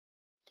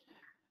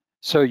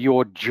 So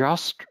you're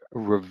just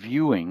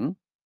reviewing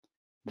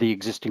the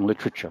existing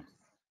literature.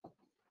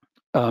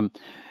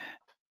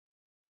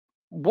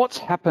 What's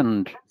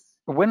happened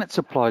when it's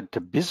applied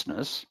to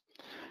business,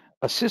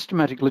 a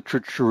systematic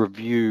literature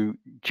review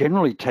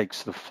generally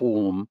takes the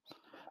form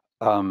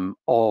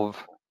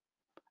of,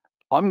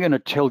 I'm going to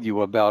tell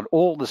you about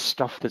all the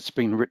stuff that's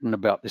been written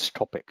about this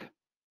topic,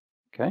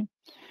 okay?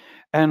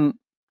 And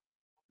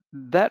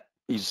that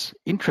is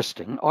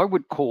interesting. I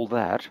would call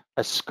that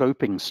a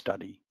scoping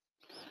study.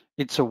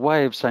 It's a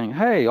way of saying,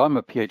 hey, I'm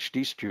a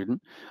PhD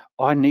student.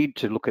 I need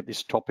to look at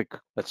this topic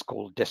that's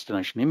called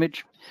destination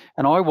image.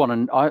 And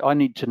I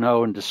need to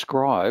know and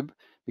describe,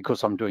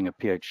 because I'm doing a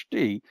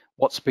PhD,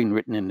 what's been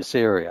written in this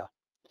area.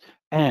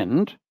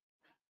 And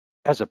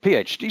as a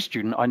PhD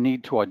student, I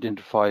need to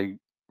identify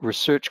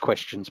research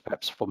questions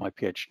perhaps for my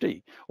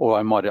PhD, or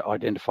I might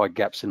identify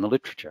gaps in the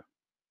literature.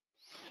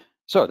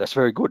 So that's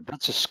very good.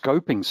 That's a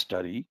scoping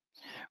study,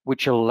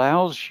 which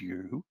allows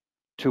you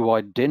to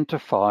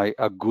identify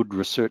a good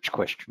research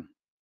question.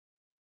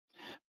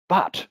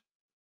 But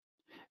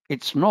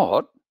it's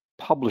not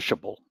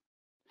publishable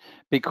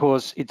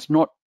because it's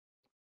not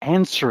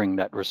answering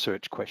that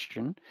research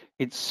question,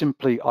 it's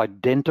simply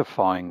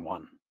identifying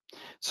one.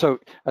 So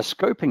a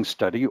scoping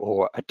study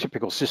or a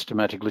typical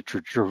systematic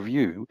literature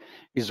review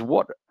is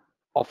what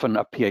often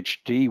a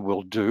PhD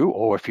will do,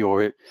 or if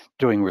you're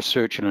doing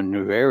research in a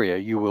new area,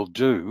 you will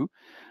do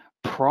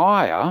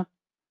prior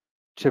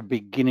to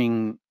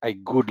beginning a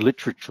good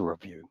literature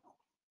review,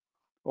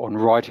 on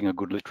writing a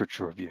good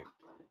literature review.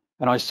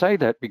 And I say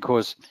that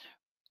because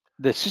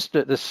the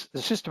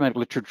systematic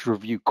literature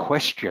review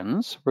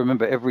questions,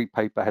 remember every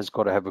paper has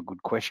got to have a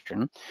good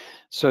question.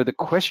 So the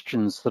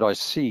questions that I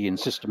see in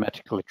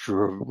systematic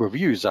literature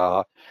reviews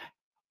are,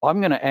 I'm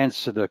going to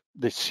answer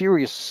the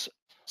serious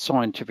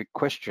scientific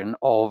question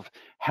of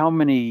how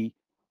many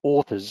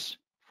authors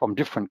from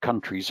different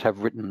countries have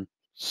written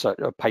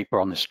a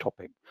paper on this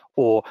topic.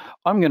 Or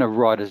I'm going to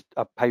write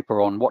a paper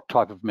on what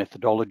type of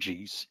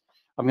methodologies.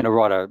 I'm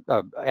going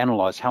to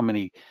analyze how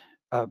many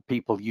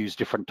people use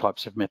different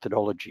types of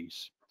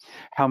methodologies,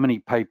 how many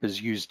papers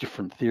use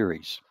different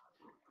theories.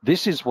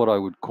 This is what I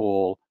would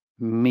call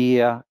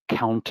mere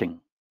counting.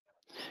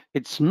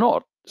 It's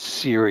not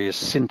serious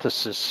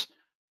synthesis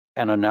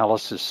and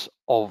analysis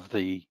of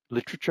the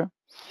literature.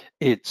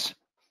 It's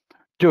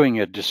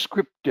doing a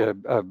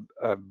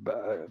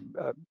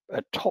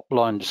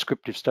top-line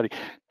descriptive study,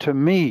 to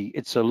me,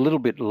 it's a little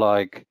bit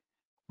like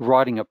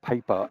writing a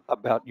paper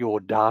about your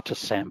data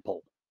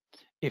sample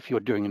if you're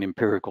doing an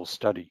empirical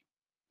study.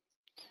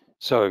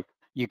 So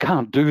you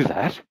can't do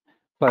that,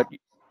 but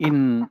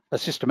in a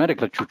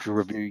systematic literature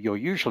review, you're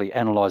usually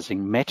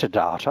analysing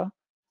metadata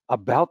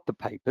about the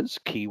papers,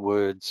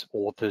 keywords,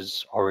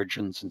 authors,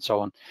 origins, and so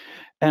on,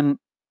 and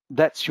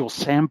that's your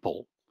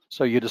sample.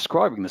 So you're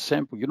describing the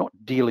sample. You're not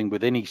dealing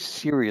with any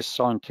serious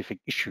scientific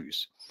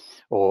issues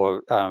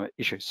or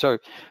issues. So,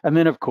 and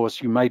then of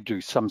course you may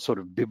do some sort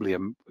of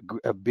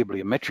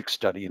bibliometric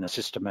study in a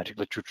systematic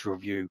literature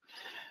review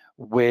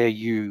where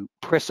you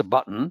press a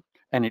button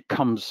and it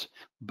comes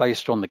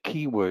based on the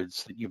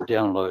keywords that you've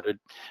downloaded,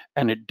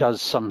 and it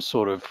does some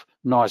sort of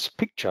nice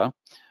picture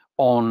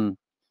on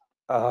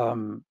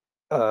some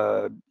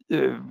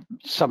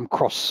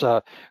cross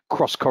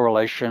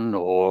correlation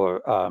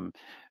or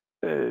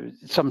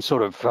some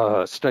sort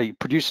of study,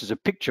 produces a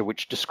picture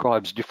which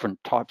describes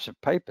different types of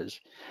papers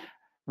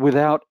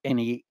without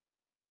any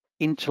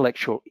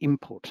intellectual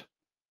input.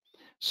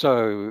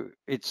 So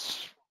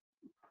it's...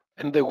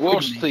 And the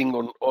worst thing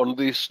on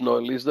this,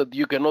 Noel, is that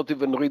you cannot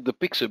even read the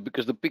picture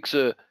because the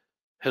picture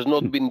has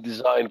not been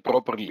designed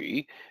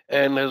properly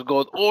and has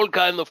got all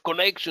kind of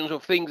connections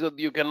of things that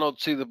you cannot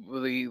see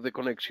the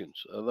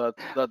connections.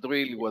 That's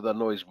really what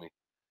annoys me.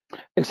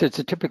 It's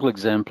a typical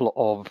example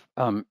of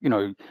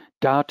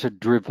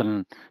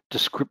data-driven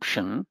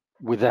description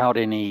without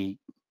any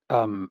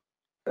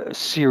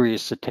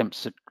serious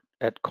attempts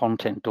at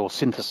content or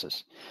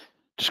synthesis,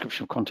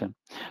 description of content.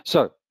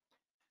 So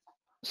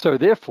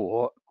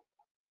therefore,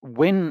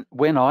 when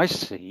I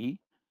see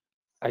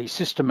a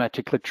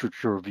systematic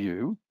literature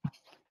review,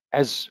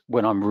 as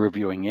when I'm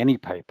reviewing any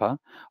paper,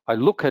 I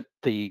look at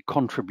the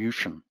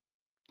contribution,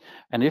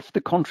 and if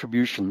the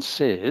contribution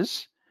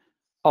says,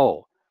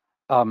 "Oh,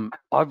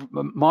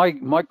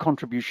 my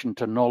contribution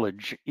to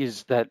knowledge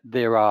is that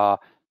there are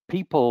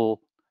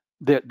people,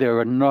 there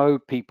are no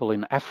people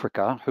in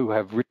Africa who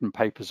have written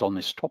papers on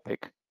this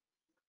topic,"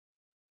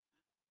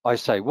 I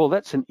say, well,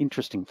 that's an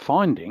interesting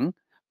finding,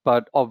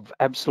 but of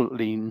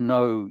absolutely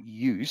no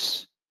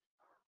use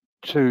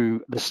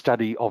to the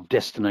study of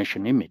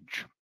destination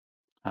image.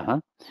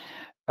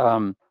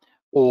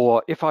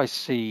 Or if I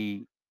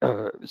see,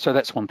 so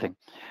that's one thing.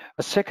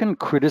 A second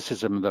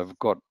criticism that I've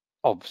got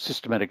of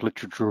systematic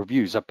literature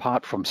reviews,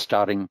 apart from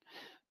starting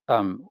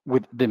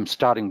with them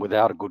starting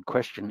without a good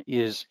question,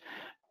 is,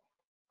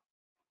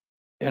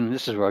 and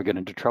this is where I get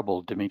into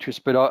trouble, Demetrius,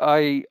 but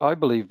I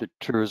believe that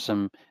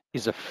tourism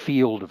is a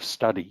field of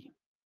study.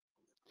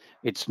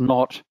 It's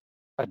not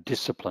a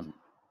discipline.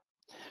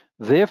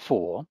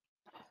 Therefore,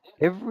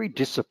 every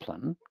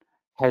discipline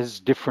has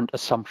different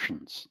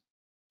assumptions.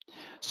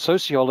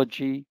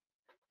 Sociology,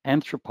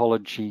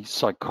 anthropology,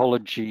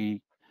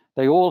 psychology,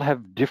 they all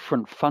have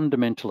different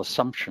fundamental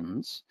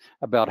assumptions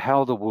about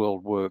how the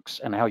world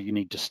works and how you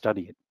need to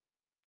study it.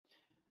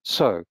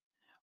 So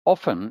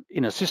often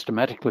in a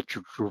systematic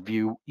literature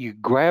review, you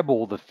grab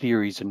all the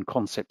theories and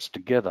concepts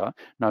together,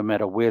 no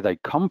matter where they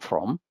come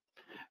from,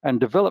 and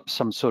develop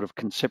some sort of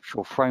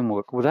conceptual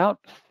framework without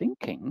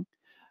thinking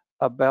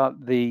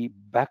about the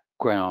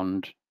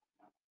background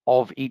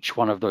of each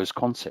one of those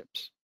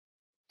concepts.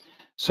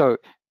 So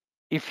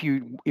if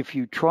you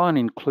try and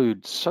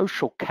include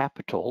social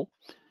capital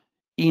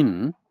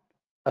in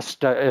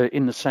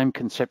in the same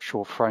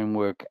conceptual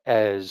framework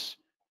as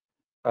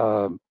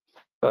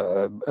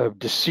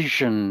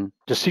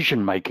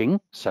decision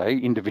making, say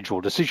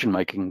individual decision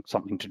making,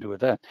 something to do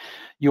with that,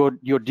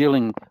 you're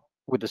dealing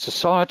with a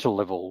societal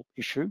level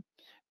issue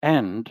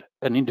and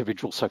an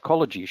individual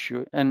psychology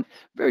issue, and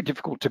very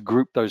difficult to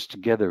group those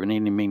together in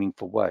any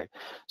meaningful way.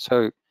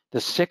 So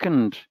the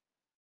second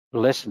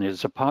lesson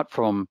is, apart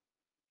from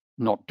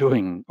not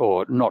doing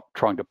or not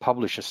trying to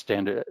publish a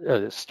standard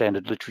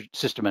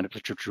systematic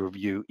literature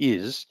review,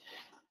 is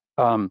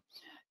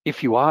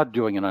if you are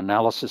doing an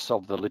analysis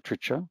of the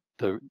literature,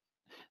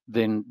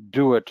 then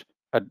do it,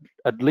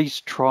 at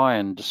least try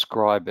and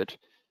describe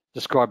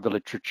the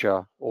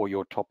literature or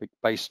your topic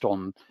based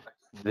on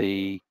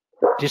the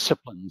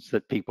disciplines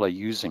that people are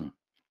using.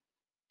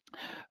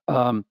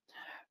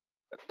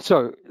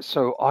 So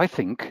I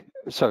think,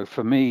 so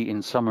for me,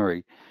 in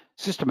summary,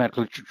 systematic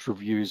literature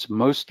reviews,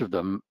 most of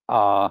them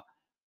are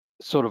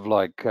sort of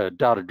like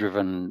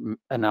data-driven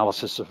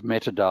analysis of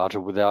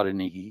metadata without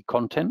any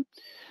content,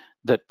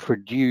 that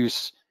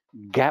produce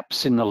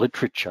gaps in the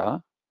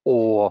literature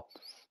or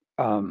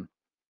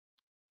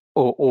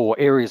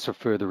areas for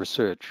further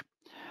research.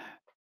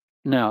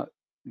 Now,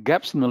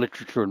 gaps in the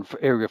literature and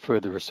area of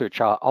further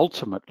research are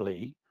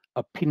ultimately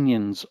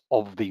opinions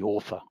of the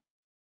author.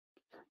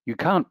 You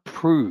can't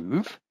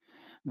prove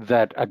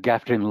that a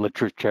gap in the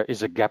literature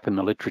is a gap in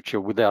the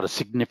literature without a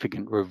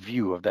significant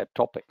review of that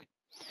topic.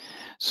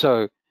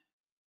 So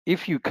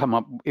if your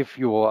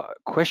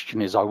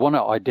question is, I want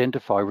to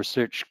identify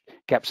research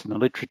gaps in the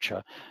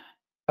literature,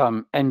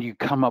 and you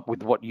come up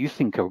with what you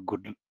think are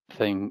good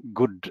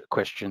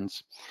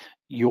questions,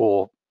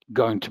 you're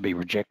going to be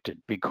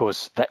rejected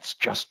because that's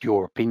just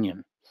your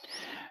opinion.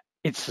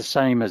 It's the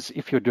same as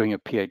if you're doing a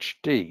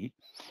PhD,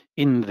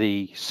 in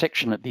the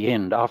section at the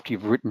end, after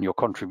you've written your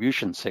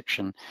contribution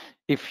section,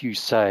 if you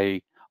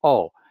say,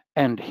 oh,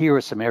 and here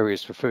are some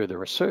areas for further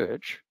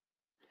research,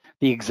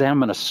 the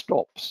examiner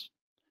stops.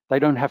 They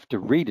don't have to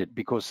read it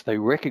because they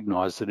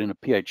recognize that in a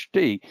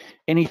PhD,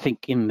 anything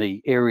in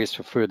the areas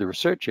for further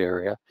research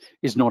area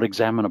is not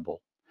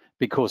examinable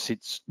because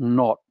it's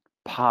not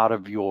part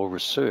of your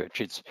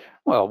research. It's,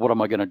 well, what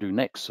am I going to do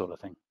next sort of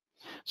thing.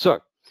 So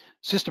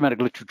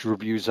systematic literature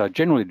reviews are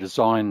generally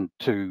designed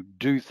to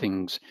do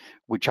things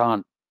which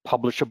aren't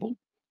publishable.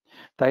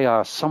 They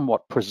are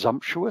somewhat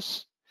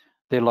presumptuous.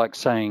 They're like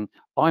saying,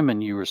 I'm a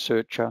new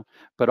researcher,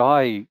 but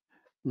I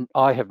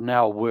have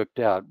now worked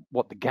out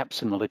what the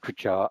gaps in the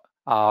literature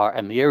are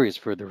and the areas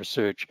for the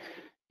research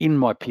in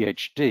my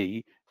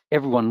PhD.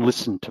 Everyone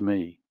listen to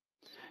me.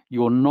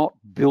 You're not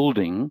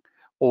building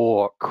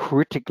or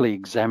critically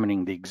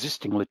examining the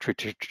existing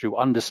literature to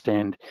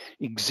understand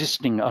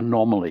existing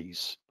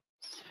anomalies.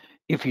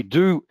 If you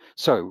do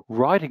so,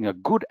 writing a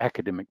good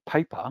academic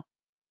paper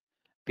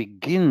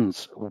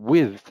begins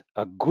with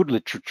a good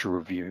literature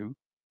review,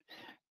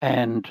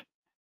 and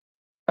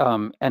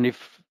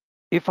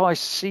if I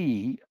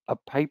see a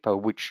paper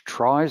which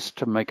tries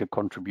to make a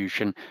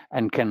contribution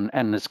and can,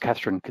 and as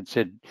Catherine had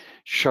said,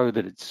 show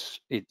that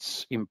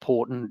it's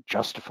important,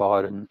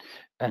 justified,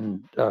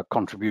 and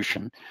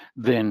contribution,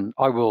 then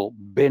I will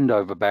bend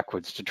over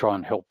backwards to try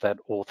and help that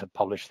author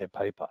publish their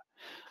paper.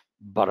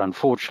 But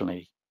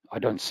unfortunately, I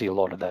don't see a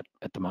lot of that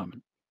at the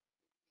moment.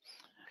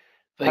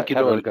 Thank you,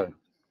 How do I Noel. go?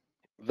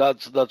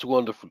 That's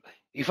wonderful.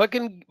 If I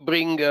can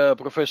bring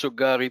Professor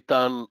Gary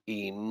Tan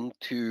in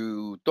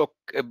to talk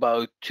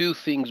about two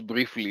things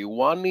briefly.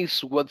 One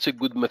is what's a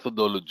good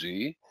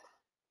methodology,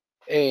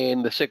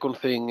 and the second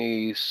thing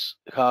is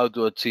how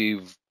to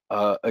achieve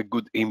a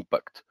good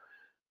impact.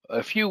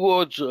 A few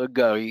words,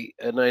 Gary,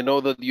 and I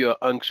know that you are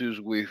anxious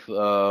with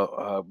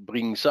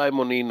bringing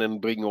Simon in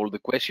and bring all the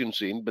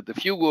questions in, but a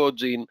few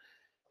words in,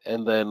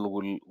 and then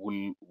we'll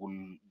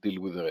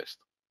deal with the rest.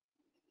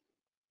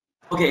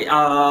 Okay,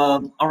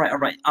 all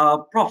right.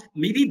 Prof,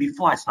 maybe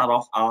before I start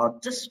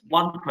off, just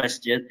one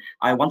question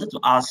I wanted to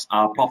ask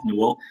Prof.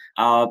 Noel.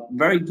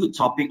 Very good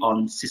topic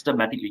on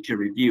systematic literature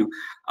review.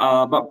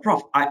 But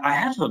Prof, I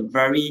have a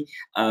very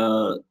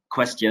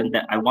question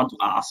that I want to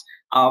ask.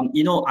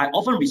 You know, I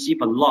often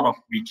receive a lot of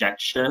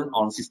rejection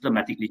on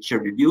systematic literature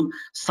review,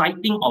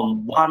 citing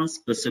on one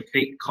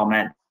specific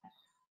comment.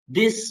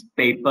 This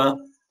paper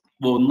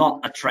will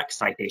not attract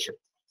citation.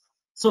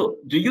 So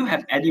do you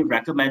have any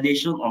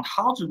recommendation on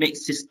how to make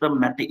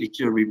systematic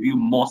literature review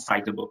more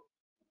citable?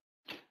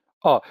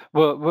 Oh,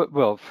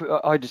 well,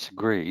 I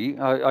disagree.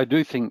 I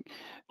do think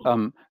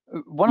one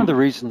of the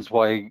reasons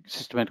why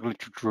systematic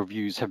literature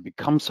reviews have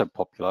become so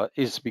popular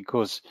is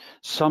because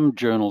some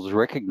journals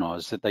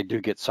recognize that they do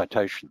get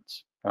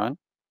citations, right?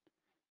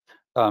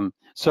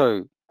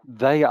 So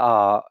they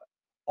are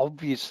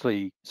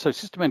obviously, so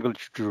systematic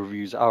literature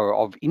reviews are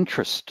of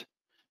interest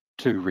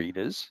to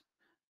readers,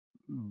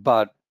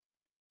 but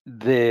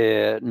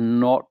they're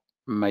not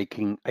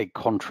making a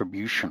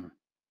contribution.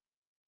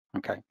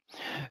 Okay,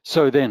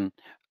 so then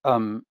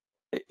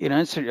in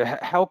answer,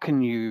 how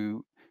can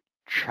you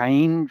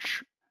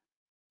change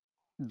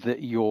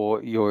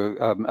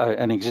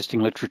an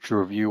existing literature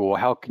review, or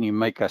how can you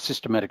make a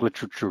systematic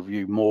literature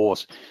review more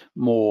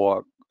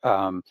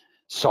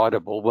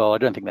citable? Well, I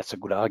don't think that's a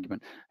good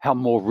argument. How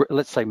more,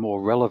 let's say,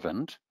 more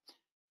relevant?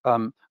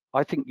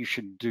 I think you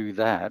should do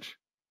that.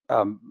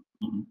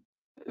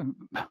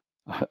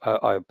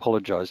 I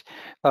apologize.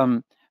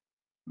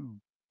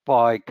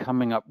 By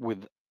coming up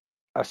with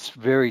a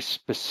very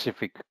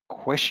specific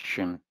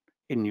question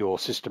in your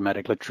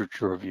systematic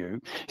literature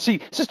review.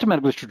 See,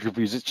 systematic literature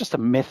reviews, it's just a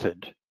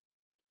method.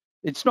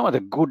 It's neither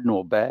good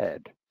nor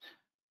bad.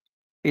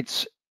 The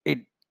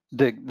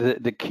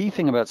key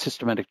thing about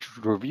systematic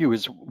literature review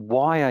is,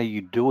 why are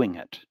you doing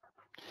it?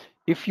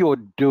 If you're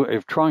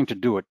trying to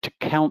do it to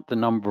count the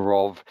number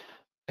of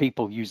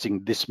people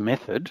using this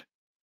method,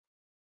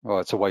 well,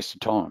 it's a waste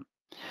of time.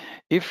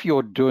 If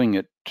you're doing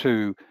it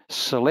to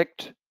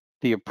select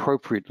the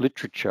appropriate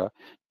literature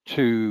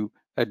to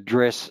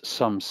address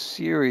some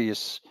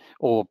serious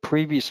or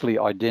previously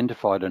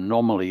identified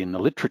anomaly in the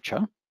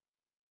literature,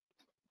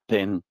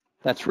 then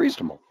that's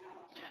reasonable.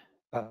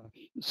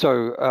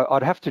 So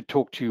I'd have to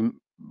talk to you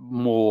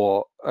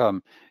more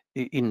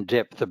in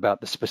depth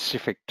about the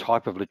specific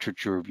type of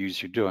literature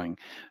reviews you're doing,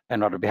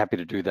 and I'd be happy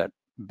to do that.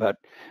 But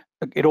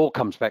it all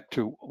comes back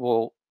to,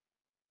 well,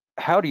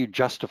 how do you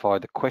justify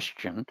the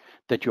question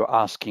that you're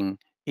asking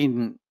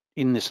in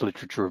this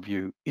literature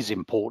review is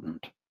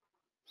important?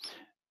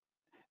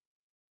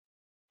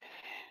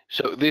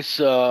 So this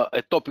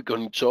a topic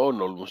on its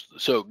own almost.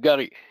 So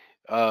Gary,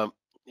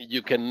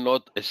 you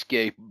cannot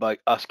escape by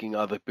asking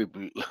other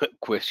people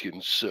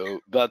questions. So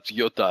that's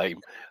your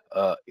time.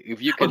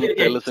 If you can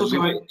tell us a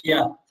little.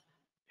 Yeah.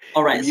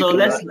 All right, And you so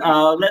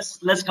can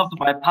let's come to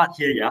my part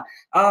here.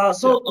 Yeah.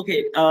 So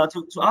okay.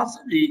 To answer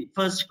the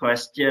first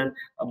question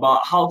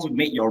about how to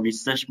make your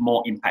research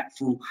more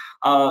impactful,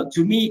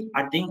 to me,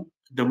 I think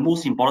the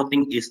most important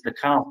thing is the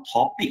kind of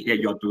topic that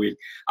you're doing.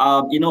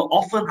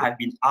 Often I've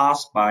been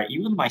asked by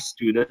even my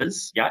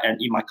students, yeah,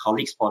 and in my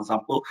colleagues, for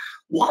example,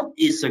 what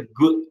is a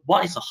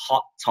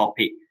hot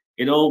topic?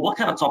 What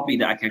kind of topic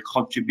that I can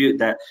contribute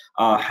that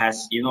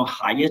has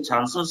higher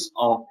chances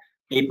of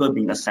paper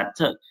being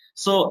accepted.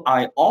 So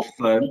I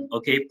often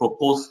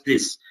propose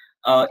this.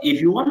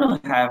 If you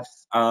want to have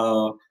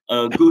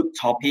a good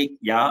topic,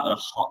 yeah, a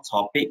hot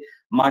topic,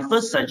 my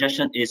first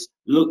suggestion is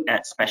look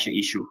at special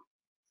issue.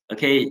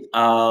 Okay,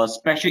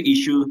 special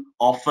issue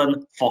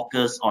often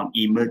focus on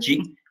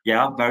emerging,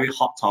 yeah, very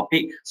hot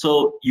topic.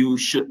 So you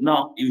should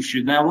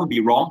never be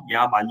wrong,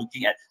 yeah, by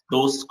looking at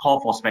those call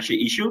for special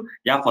issue.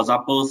 Yeah, for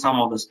example, some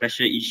of the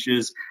special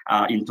issues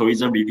in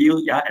tourism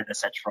review, yeah, and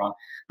etc.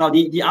 Now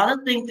the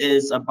other thing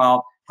is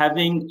about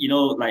having,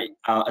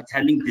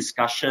 attending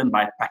discussion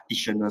by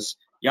practitioners,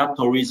 yeah,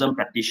 tourism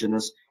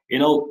practitioners.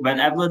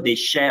 Whenever they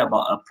share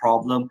about a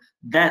problem,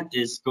 that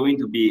is going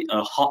to be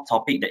a hot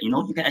topic that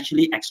you can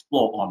actually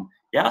explore on.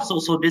 Yeah,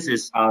 so this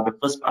is the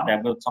first part that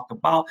I'm going to talk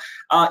about.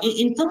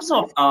 In terms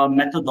of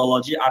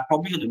methodology, I'm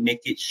probably going to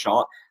make it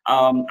short.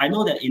 I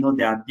know that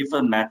there are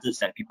different methods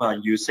that people are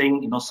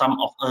using.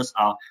 Some of us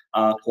are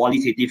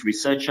qualitative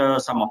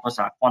researchers, some of us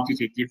are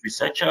quantitative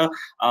researcher,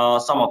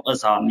 some of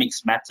us are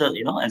mixed method,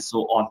 and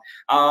so on.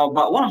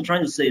 But what I'm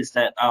trying to say is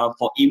that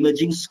for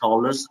emerging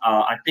scholars,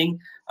 I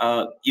think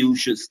you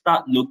should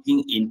start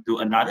looking into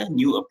another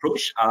new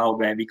approach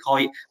where we call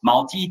it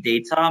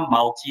multi-data,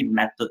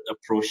 multi-method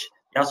approach.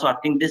 Yeah, so I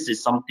think this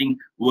is something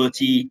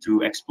worthy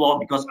to explore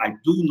because I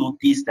do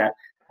notice that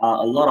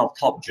a lot of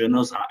top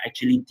journals are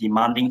actually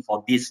demanding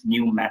for this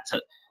new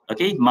method.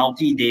 Okay,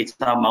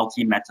 multi-data,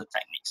 multi-method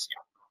techniques.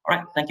 Yeah. All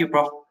right, thank you,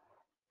 Prof.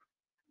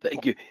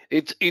 Thank you.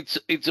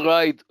 It's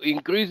right.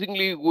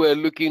 Increasingly, we're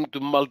looking to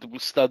multiple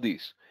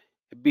studies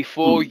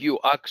before you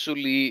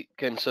actually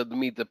can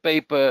submit a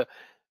paper.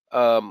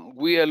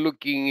 We are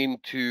looking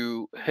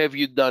into, have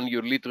you done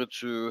your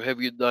literature? Have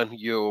you done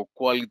your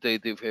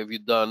qualitative? Have you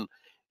done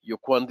your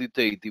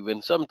quantitative?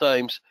 And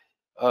sometimes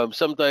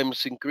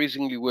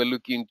increasingly we're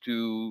looking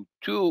to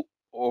 2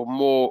 or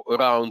more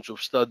rounds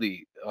of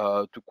study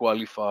to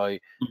qualify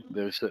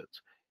the research.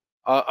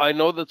 I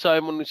know that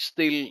Simon is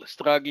still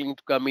struggling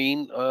to come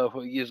in.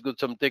 He has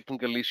got some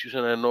technical issues,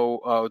 and I know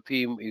our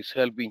team is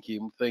helping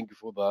him. Thank you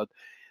for that.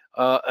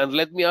 And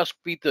let me ask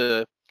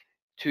Peter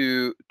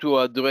to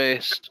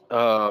address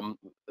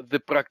the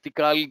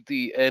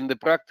practicality and the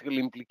practical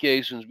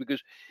implications,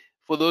 because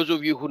for those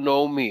of you who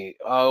know me,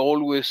 I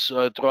always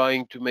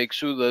trying to make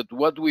sure that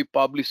what we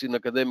publish in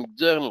academic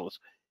journals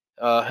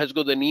has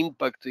got an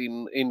impact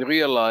in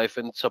real life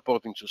and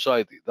supporting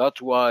society.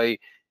 That's why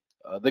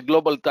the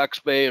global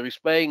taxpayer is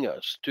paying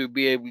us to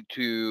be able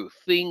to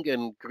think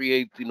and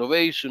create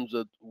innovations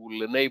that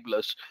will enable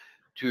us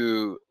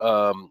to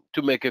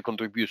make a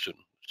contribution.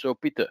 So,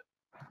 Peter.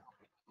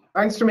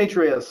 Thanks,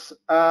 Demetrius.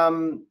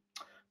 Kind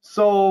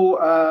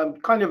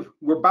of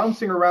we're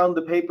bouncing around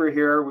the paper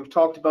here. We've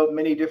talked about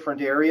many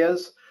different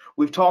areas.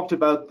 We've talked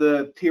about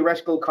the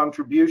theoretical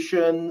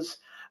contributions.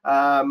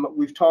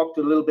 We've talked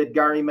a little bit,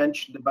 Gary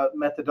mentioned about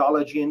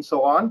methodology and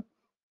so on.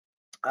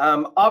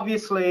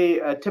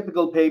 Obviously,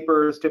 typical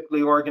paper is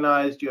typically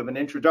organized. You have an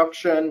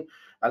introduction,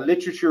 a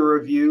literature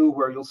review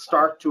where you'll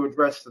start to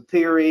address the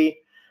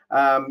theory.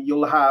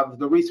 You'll have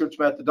the research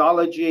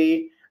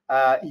methodology.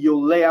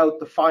 You'll lay out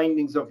the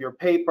findings of your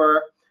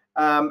paper.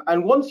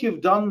 And once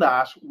you've done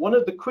that, one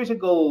of the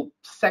critical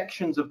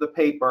sections of the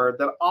paper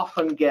that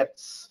often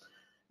gets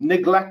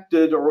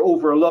neglected or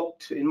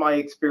overlooked, in my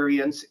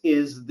experience,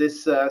 is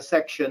this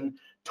section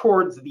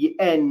towards the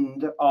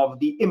end of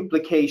the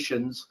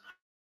implications,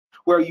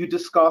 where you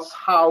discuss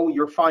how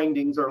your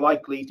findings are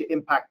likely to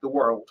impact the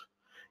world.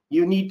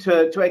 You need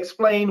to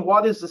explain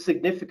what is the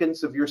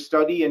significance of your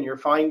study and your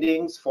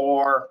findings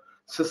for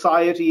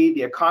society,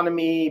 the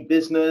economy,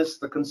 business,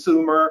 the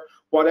consumer,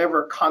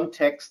 whatever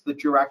context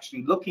that you're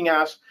actually looking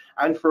at,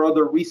 and for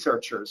other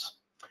researchers.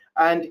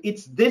 And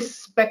it's this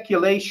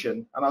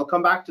speculation, and I'll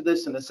come back to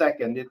this in a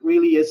second, it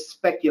really is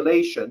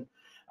speculation,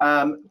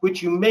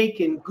 which you make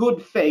in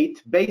good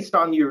faith based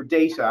on your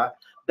data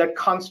that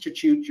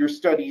constitute your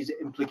study's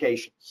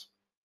implications.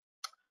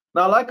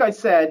 Now, like I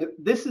said,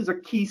 this is a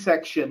key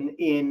section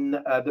in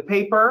the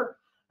paper,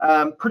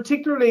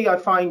 particularly I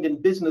find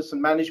in business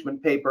and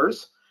management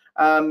papers.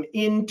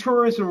 In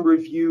tourism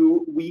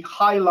review, we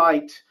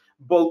highlight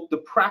both the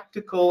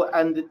practical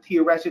and the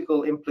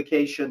theoretical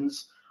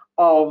implications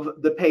of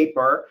the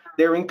paper.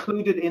 They're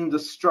included in the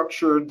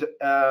structured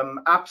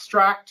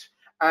abstract,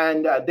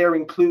 and they're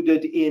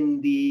included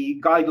in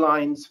the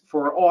guidelines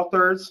for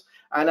authors.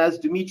 And as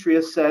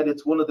Demetrius said,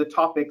 it's one of the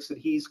topics that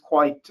he's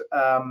quite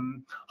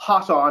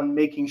hot on,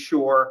 making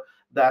sure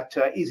that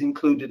is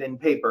included in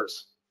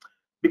papers.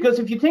 Because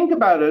if you think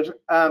about it,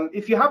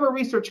 if you have a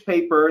research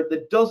paper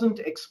that doesn't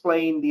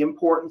explain the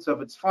importance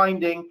of its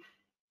finding,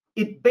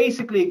 it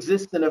basically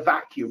exists in a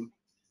vacuum.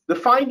 The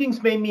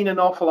findings may mean an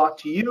awful lot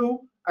to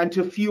you and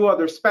to a few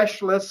other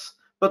specialists,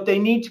 but they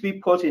need to be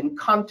put in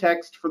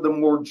context for the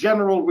more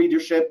general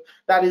readership,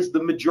 that is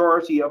the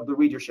majority of the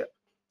readership.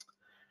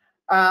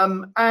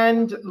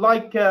 And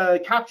like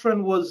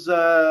Catherine was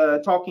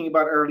talking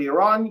about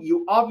earlier on,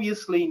 you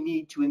obviously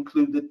need to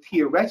include the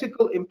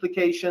theoretical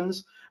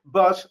implications,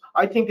 but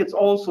I think it's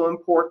also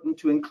important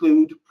to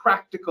include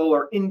practical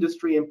or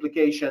industry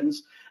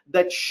implications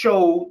that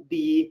show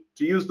the,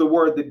 to use the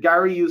word that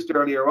Gary used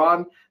earlier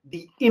on,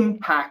 the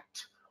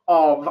impact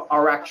of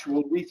our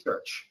actual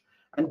research.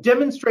 And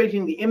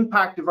demonstrating the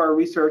impact of our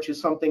research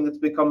is something that's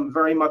become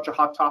very much a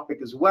hot topic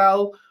as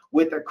well,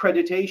 with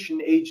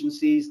accreditation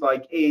agencies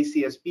like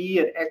AACSB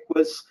and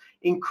EQUIS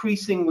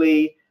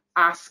increasingly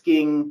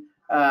asking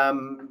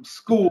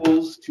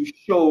schools to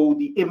show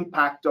the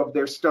impact of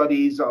their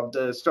studies, of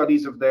the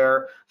studies of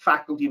their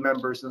faculty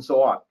members, and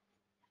so on.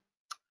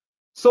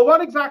 So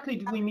what exactly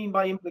do we mean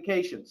by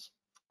implications?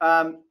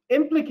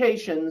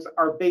 Implications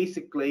are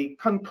basically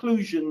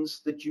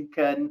conclusions that you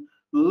can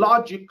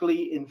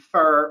logically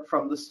infer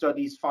from the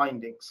study's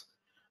findings.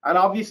 And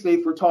obviously,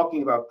 if we're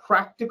talking about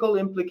practical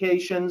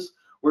implications,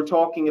 we're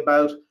talking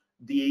about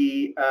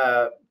the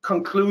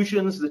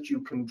conclusions that you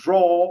can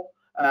draw,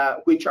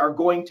 which are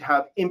going to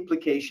have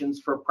implications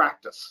for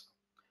practice.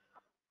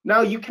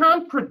 Now, you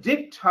can't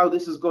predict how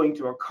this is going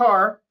to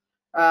occur.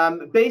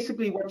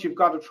 Basically, what you've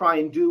got to try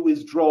and do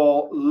is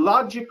draw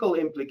logical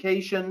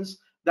implications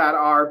that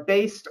are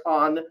based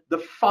on the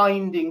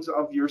findings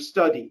of your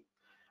study.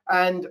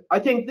 And I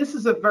think this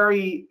is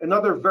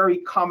another very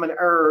common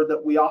error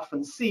that we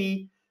often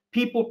see.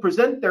 People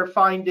present their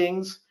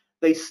findings,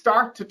 they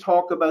start to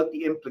talk about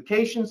the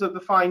implications of the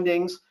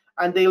findings,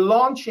 and they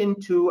launch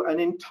into an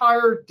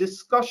entire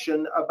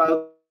discussion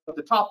about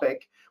the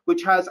topic,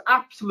 which has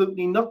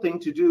absolutely nothing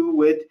to do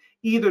with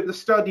either the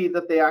study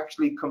that they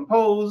actually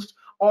composed,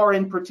 or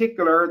in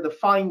particular, the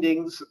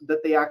findings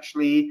that they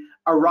actually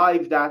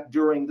arrived at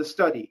during the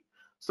study.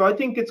 So I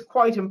think it's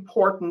quite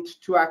important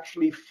to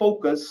actually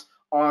focus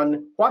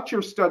on what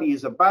your study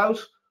is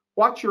about,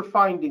 what your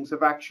findings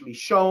have actually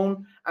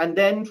shown, and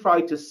then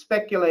try to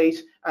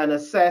speculate and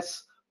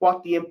assess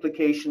what the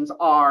implications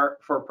are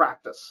for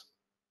practice.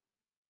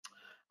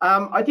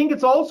 I think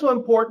it's also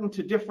important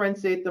to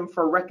differentiate them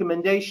for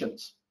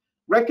recommendations.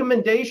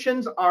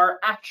 Recommendations are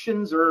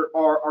actions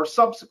or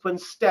subsequent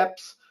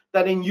steps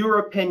that, in your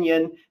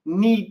opinion,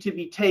 need to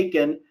be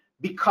taken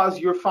because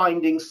your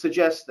findings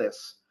suggest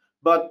this.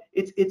 But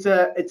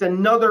it's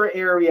another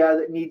area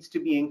that needs to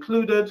be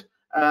included.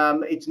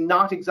 It's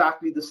not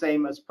exactly the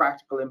same as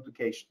practical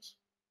implications.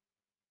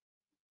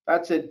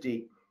 That's it,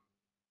 Dee.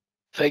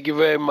 Thank you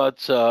very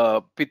much,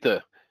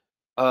 Peter.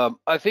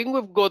 I think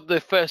we've got the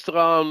first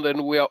round,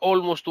 and we are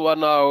almost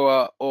 1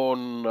 hour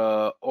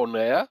on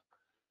air,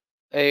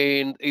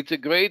 and it's a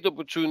great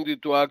opportunity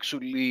to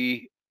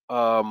actually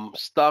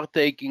start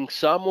taking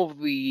some of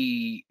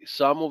the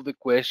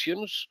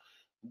questions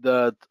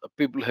that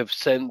people have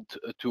sent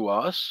to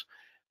us,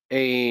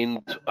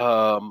 and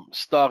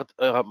start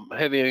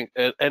having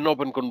an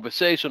open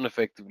conversation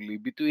effectively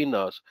between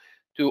us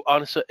to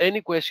answer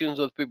any questions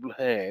that people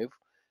have.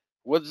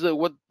 What's the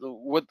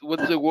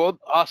word?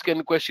 Ask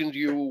any questions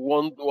you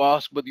want to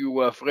ask, but you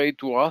were afraid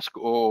to ask,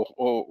 or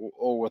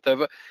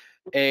whatever,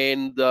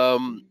 and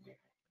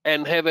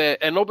have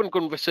an open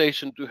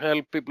conversation to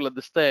help people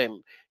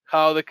understand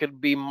how they can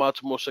be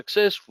much more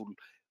successful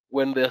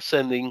when they're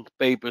sending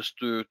papers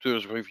to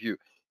review.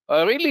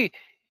 Really,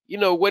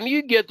 when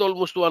you get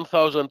almost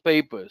 1,000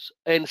 papers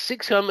and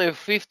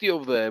 650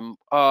 of them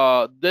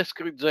are desk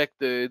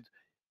rejected,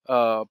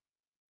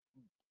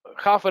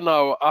 half an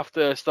hour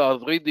after I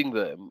start reading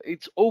them,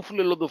 it's awfully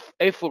a lot of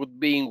effort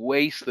being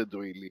wasted,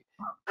 really.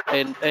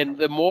 And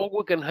the more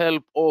we can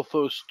help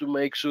authors to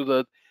make sure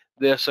that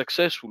they're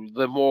successful,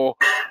 the more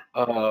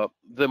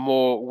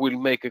we'll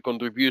make a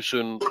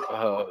contribution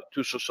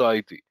to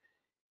society.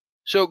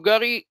 So,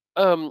 Gary,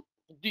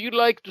 do you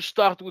like to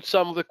start with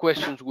some of the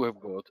questions we have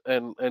got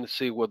and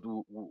see what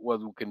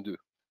we can do?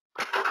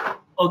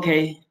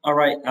 Okay, all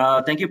right.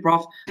 Thank you,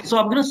 Prof. So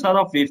I'm going to start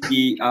off with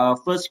the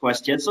first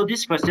question. So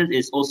this question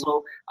is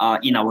also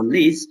in our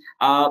list.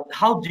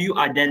 How do you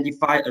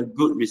identify a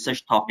good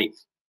research topic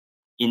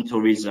in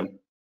tourism?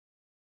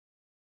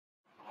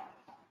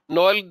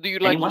 Noel, do you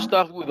like to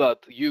start with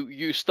that?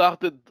 You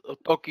started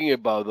talking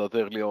about that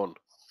early on.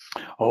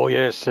 Oh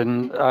yes,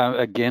 and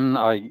again,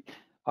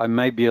 I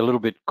may be a little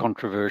bit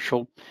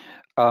controversial.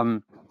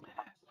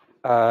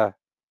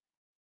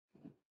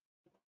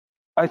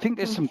 I think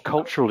there's some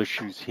cultural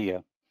issues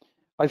here.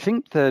 I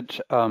think that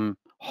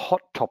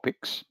hot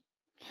topics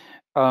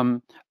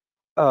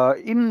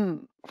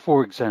in,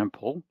 for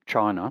example,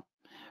 China,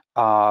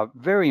 are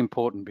very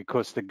important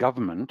because the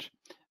government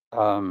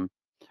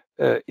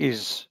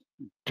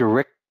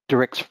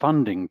directs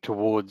funding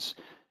towards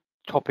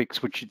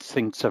topics which it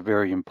thinks are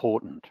very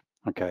important.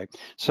 Okay,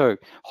 so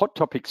hot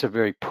topics are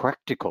very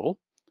practical,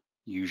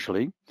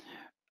 usually,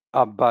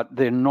 but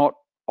they're not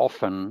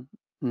often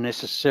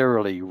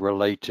necessarily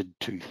related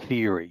to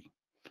theory.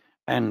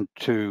 and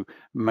to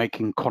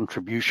making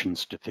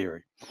contributions to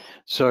theory.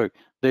 So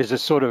there's a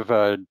sort of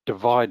a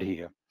divide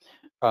here.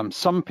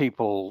 Some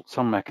people,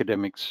 some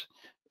academics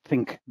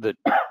think that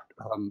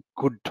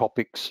good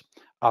topics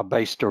are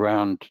based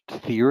around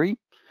theory,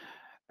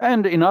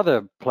 and in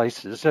other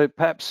places,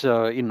 perhaps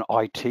in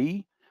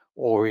IT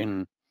or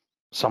in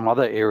some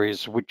other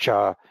areas which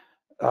are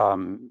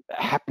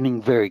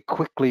happening very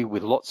quickly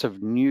with lots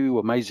of new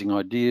amazing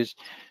ideas,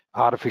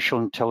 artificial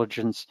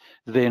intelligence,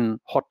 then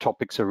hot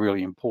topics are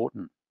really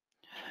important.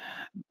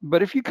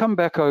 But if you come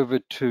back over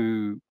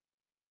to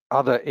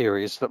other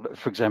areas, that,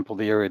 for example,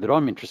 the area that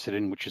I'm interested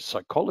in, which is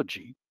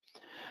psychology,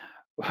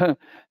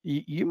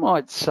 you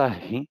might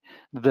say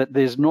that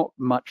there's not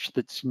much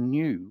that's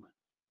new,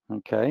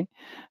 okay?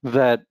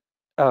 That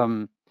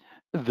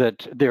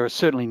that there are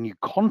certainly new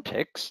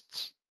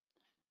contexts.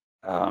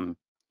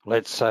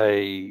 Let's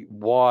say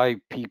why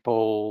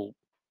people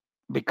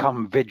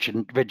become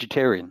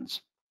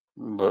vegetarians.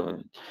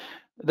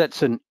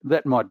 That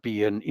might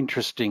be an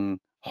interesting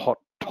hot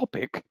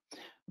topic,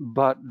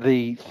 but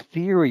the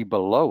theory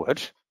below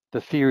it,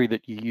 the theory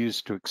that you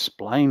use to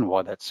explain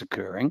why that's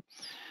occurring,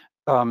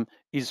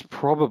 is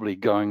probably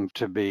going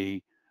to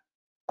be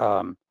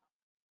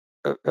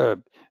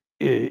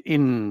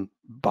in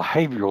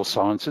behavioral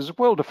sciences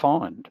well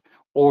defined,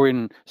 or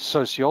in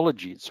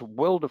sociology it's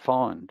well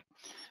defined,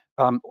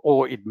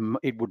 or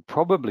it would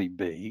probably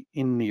be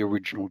in the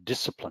original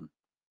discipline.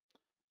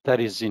 That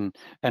is in,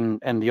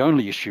 and the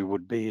only issue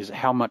would be is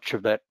how much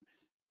of that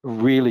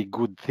really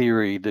good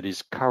theory that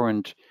is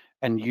current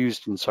and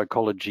used in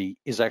psychology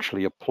is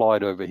actually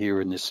applied over here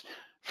in this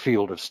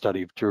field of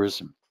study of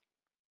tourism.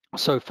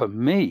 So for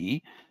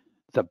me,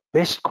 the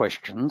best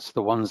questions,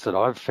 the ones that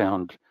I've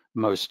found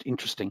most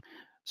interesting,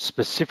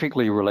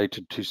 specifically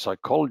related to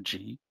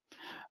psychology,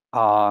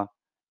 are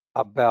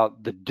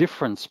about the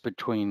difference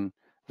between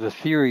the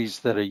theories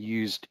that are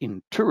used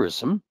in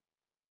tourism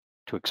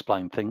to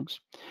explain things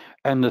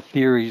and the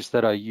theories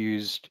that are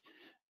used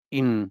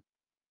in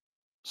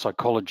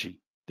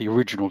psychology, the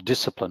original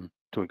discipline,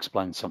 to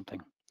explain something.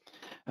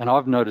 And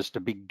I've noticed a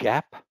big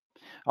gap.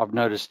 I've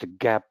noticed a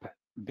gap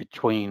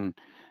between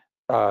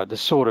the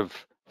sort of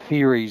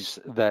theories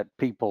that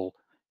people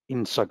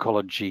in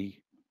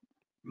psychology,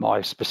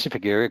 my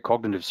specific area,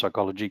 cognitive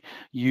psychology,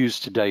 use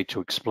today to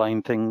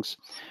explain things,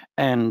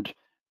 and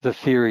the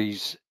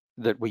theories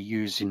that we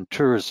use in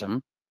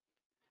tourism,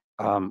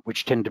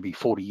 which tend to be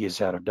 40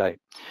 years out of date.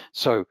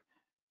 So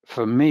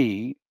for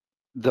me,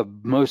 the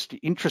most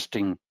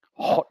interesting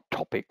hot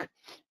topic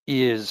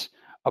is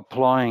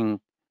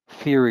applying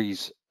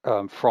theories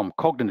from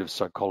cognitive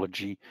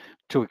psychology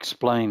to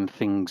explain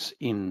things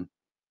in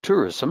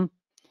tourism,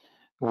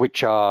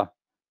 which are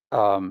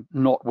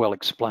not well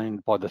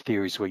explained by the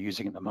theories we're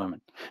using at the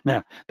moment.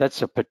 Now,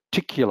 that's a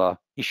particular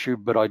issue,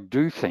 but I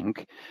do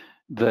think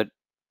that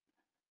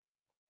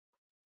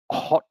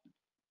hot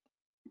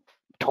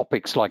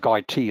topics like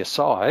IT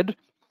aside,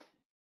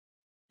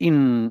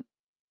 in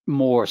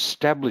more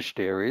established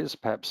areas,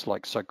 perhaps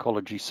like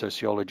psychology,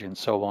 sociology, and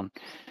so on,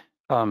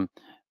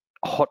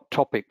 hot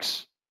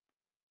topics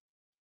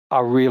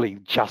are really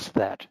just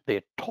that.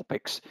 They're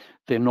topics.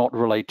 They're not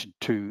related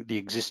to the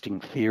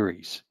existing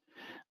theories.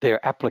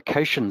 They're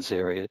applications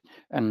area,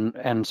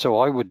 and so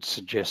I would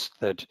suggest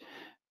that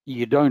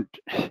you're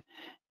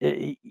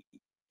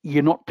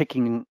not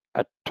picking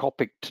a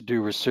topic to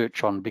do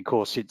research on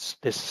because it's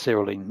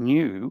necessarily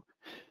new.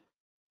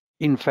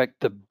 In fact,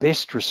 the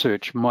best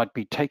research might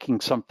be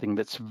taking something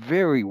that's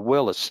very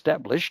well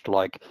established,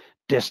 like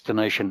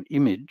destination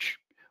image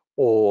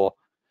or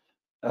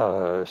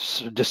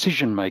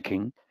decision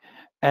making,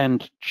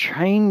 and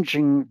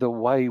changing the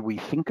way we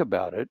think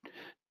about it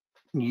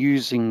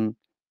using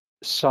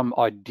some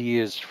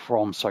ideas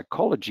from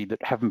psychology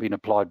that haven't been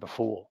applied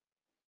before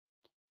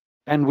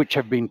and which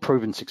have been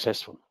proven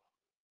successful.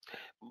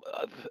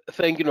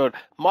 Thank you, Noel.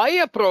 My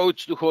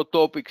approach to hot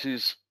topics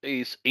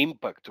is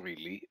impact,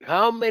 really.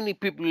 How many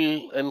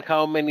people and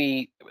how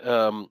many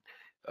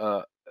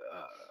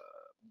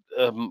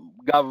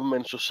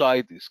government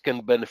societies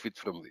can benefit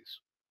from this?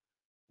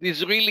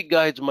 This really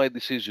guides my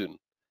decision.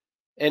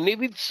 And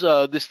if it's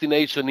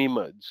destination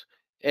image,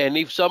 and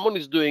if someone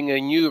is doing a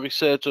new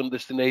research on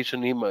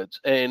destination image,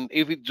 and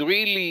if it's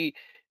really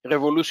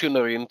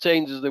revolutionary and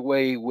changes the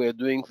way we're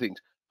doing things,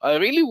 I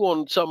really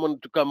want someone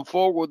to come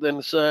forward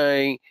and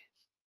say,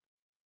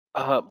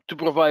 to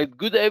provide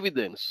good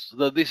evidence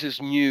that this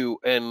is new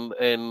and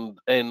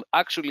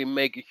actually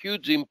make a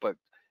huge impact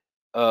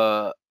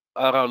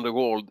around the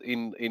world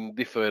in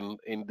different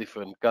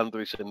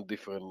countries and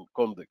different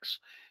contexts.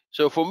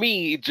 So for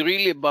me, it's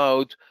really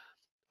about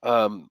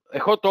a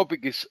hot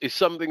topic is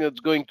something that's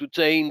going to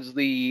change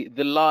the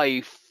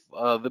life,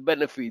 the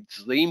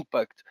benefits, the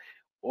impact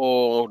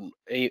on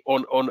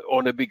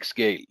a big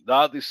scale.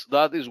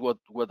 That is what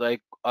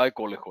I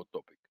call a hot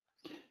topic.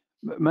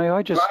 May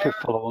I just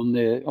follow on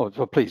there? Oh,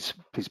 please,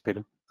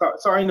 Peter.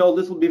 Sorry, Noel,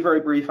 this will be very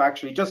brief,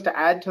 actually. Just to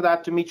add to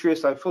that,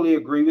 Demetrius, I fully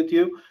agree with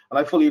you, and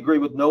I fully agree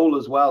with Noel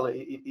as well.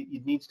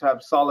 It needs to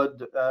have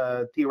solid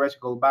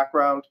theoretical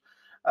background.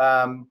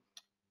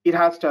 it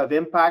has to have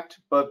impact.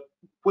 But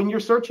when you're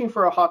searching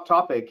for a hot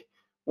topic,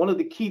 one of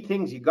the key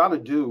things you got to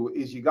do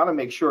is you got to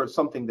make sure it's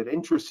something that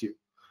interests you,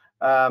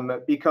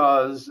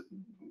 because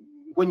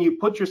when you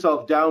put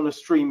yourself down a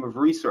stream of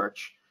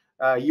research,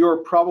 you're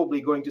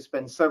probably going to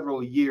spend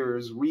several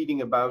years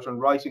reading about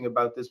and writing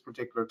about this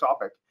particular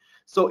topic.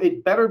 So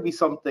it better be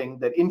something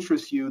that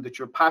interests you, that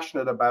you're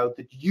passionate about,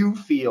 that you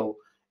feel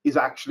is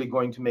actually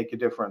going to make a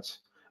difference,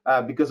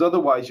 because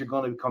otherwise you're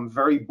going to become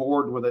very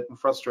bored with it and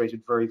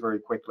frustrated very, very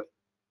quickly.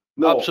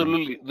 No.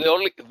 Absolutely.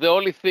 The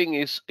only thing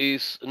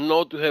is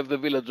not to have the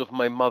village of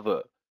my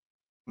mother,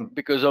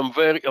 because I'm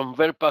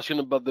very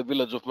passionate about the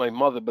village of my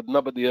mother, but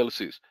nobody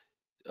else is,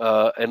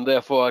 and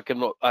therefore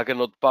I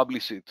cannot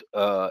publish it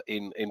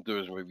in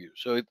Tourism Review.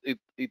 So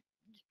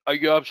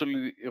you're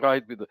absolutely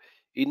right with it.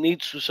 It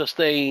needs to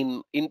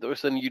sustain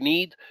interest, and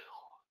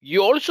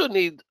you also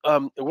need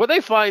what I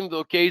find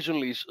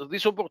occasionally is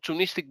this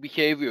opportunistic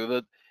behavior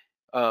that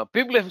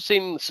people have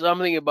seen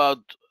something about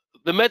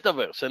the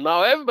metaverse, and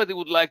now everybody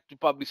would like to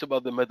publish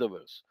about the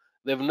metaverse.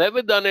 They've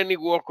never done any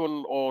work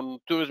on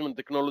tourism and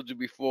technology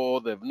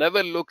before. They've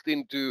never looked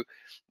into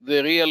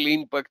the real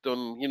impact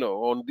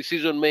on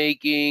decision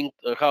making,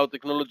 how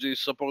technology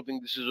is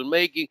supporting decision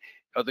making,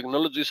 how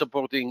technology is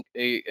supporting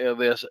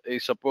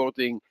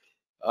supporting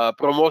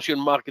promotion,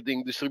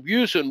 marketing,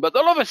 distribution. But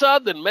all of a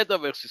sudden,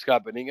 metaverse is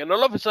happening, and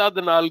all of a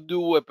sudden, I'll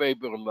do a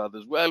paper on that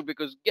as well,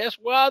 because guess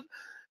what?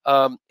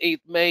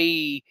 It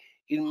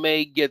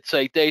may get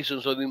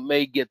citations, or it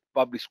may get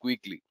published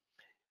quickly.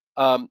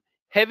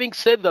 Having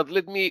said that,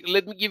 let me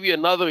give you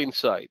another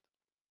insight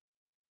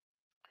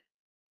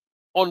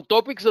on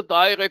topics that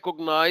I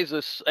recognize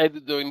as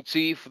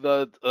editor-in-chief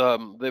that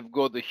they've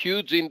got a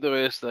huge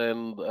interest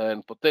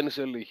and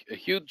potentially a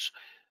huge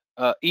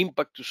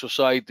impact to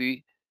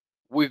society.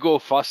 We go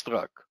fast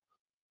track.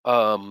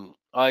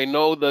 I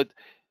know that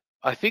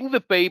I think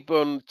the paper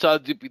on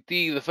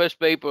ChatGPT, the first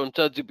paper on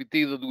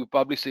ChatGPT that we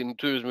published in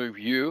Tourism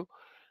Review,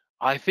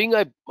 I think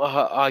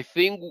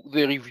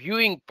the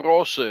reviewing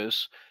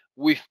process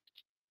with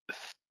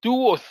 2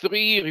 or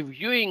 3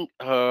 reviewing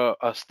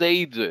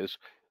stages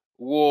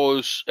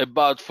was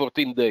about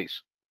 14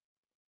 days.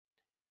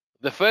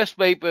 The first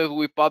paper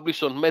we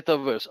published on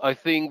metaverse, I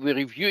think the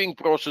reviewing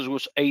process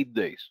was 8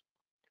 days.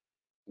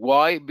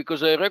 Why?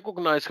 Because I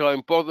recognize how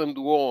important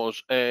it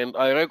was, and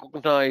I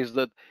recognize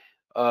that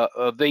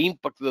the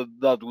impact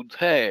that would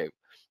have.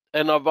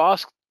 And I've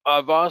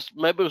asked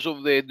members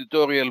of the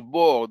editorial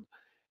board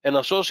and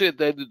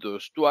associate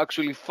editors to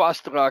actually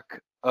fast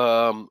track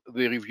the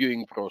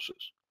reviewing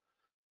process.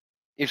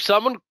 If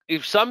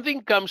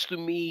something comes to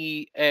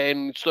me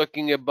and it's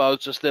talking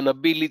about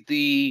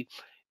sustainability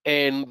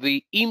and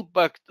the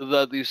impact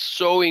that is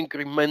so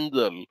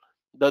incremental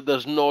that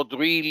does not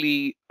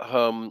really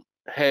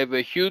have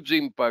a huge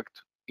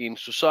impact in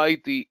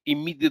society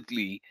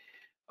immediately,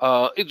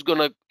 it's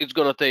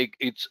gonna take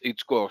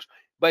its course.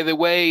 By the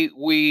way,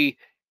 we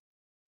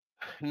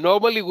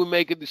normally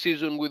make a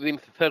decision within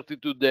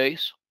 32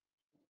 days,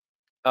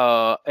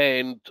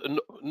 and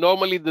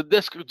normally the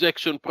desk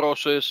rejection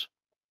process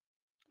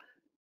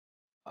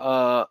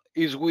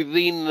is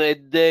within a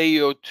day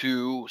or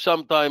two.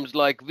 Sometimes,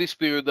 like this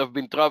period, I've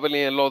been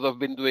traveling a lot. I've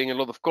been doing a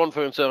lot of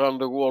conferences around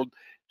the world,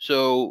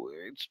 so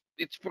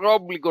it's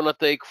probably gonna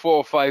take 4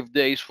 or 5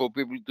 days for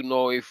people to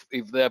know if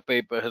their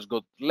paper has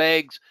got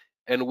legs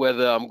and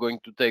whether I'm going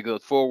to take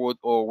that forward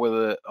or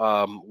whether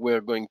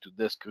we're going to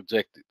desk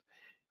reject it.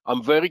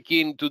 I'm very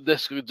keen to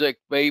desk reject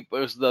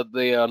papers that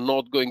they are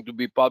not going to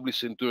be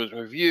published in Tourism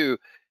Review,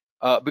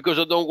 because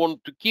I don't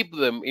want to keep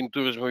them in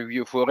Tourism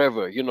Review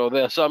forever.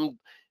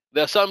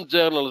 There are some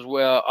journals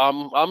where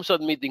I'm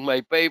submitting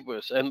my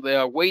papers and they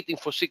are waiting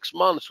for 6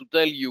 months to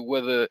tell you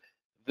whether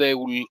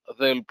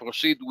they'll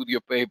proceed with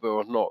your paper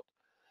or not.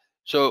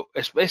 So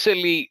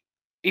especially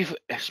if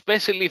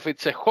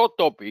it's a hot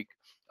topic,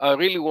 I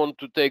really want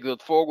to take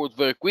that forward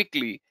very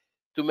quickly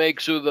to make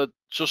sure that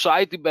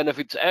society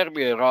benefits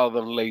earlier rather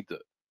than later.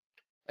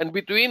 And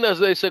between us,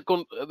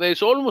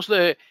 there's almost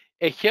a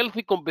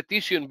healthy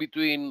competition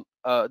between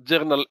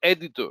journal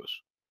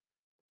editors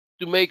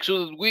to make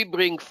sure that we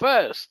bring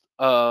first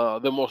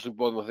the most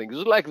important thing.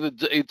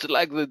 It's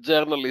like the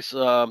journalists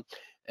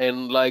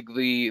and like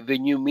the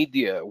new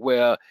media,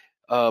 where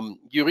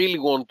you really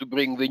want to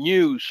bring the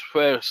news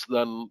first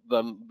than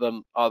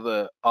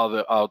other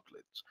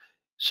outlets.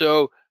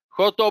 So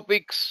hot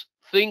topics,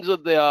 things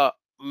that they are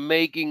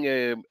making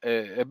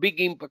a big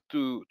impact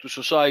to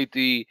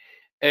society.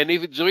 And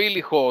if it's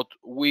really hot,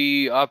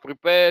 we are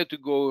prepared to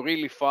go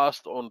really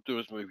fast on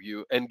Tourism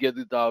Review and get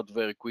it out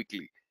very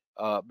quickly,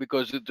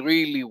 because it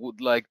really would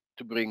like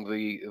to bring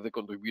the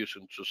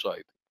contribution to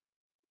society.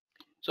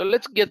 So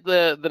let's get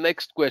the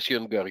next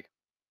question, Gary.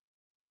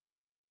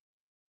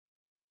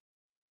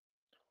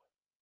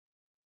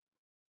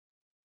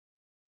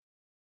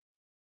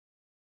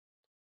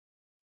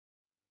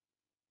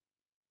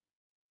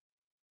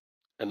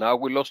 And now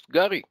we lost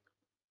Gary.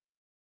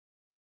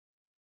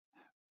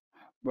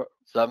 But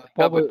Something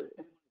what happened.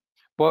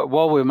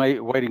 while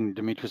we're waiting,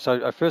 Demetrius,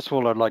 first of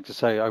all, I'd like to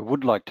say I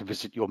would like to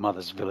visit your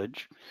mother's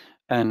village,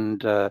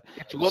 and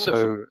It's wonderful.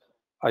 so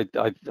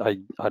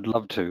I'd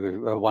love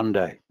to one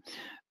day.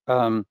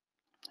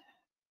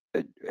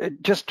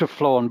 Just to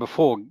flow on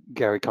before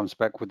Gary comes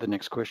back with the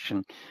next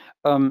question,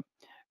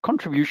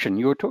 contribution.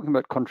 You were talking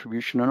about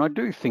contribution, and I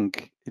do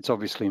think it's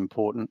obviously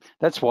important.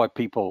 That's why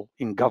people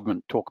in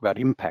government talk about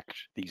impact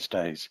these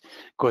days,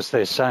 because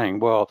they're saying,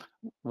 well,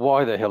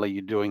 why the hell are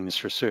you doing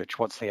this research?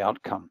 What's the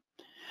outcome?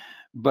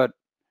 But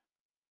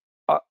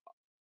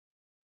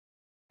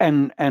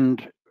and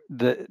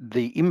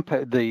the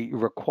impact, the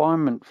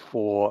requirement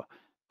for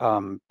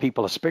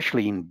people,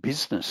 especially in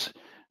business,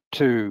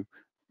 to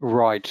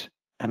write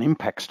an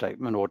impact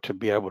statement or to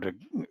be able to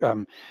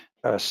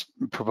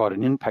provide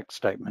an impact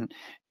statement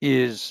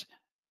is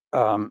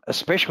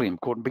especially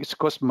important because, of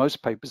course,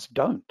 most papers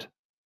don't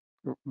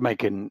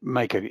make an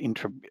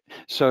intro.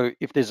 So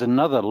if there's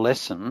another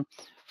lesson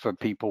for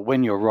people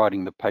when you're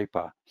writing the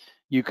paper,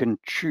 you can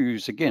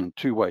choose again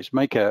 2 ways.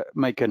 Make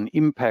an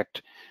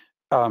impact,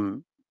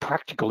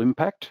 practical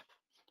impact.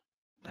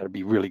 That'd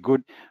be really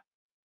good,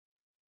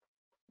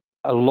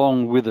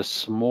 along with a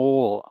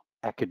small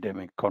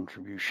academic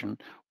contribution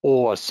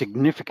or a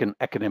significant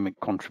academic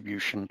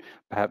contribution,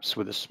 perhaps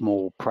with a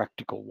small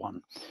practical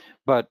one.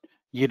 But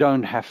you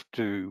don't have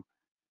to,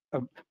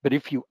 but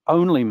if you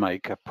only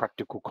make a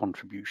practical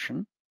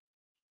contribution,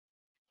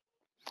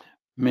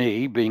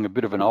 me, being a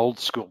bit of an old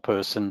school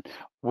person,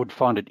 would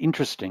find it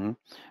interesting,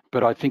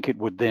 but I think it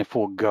would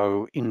therefore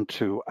go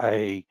into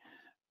a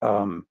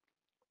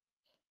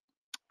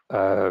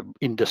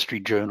industry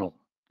journal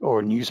or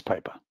a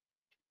newspaper.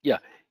 Yeah,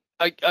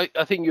 I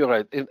think you're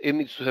right. It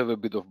needs to have a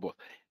bit of both.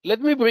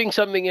 Let me bring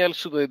something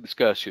else to the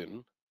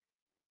discussion,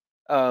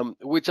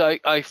 which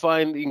I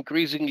find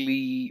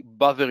increasingly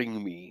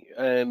bothering me.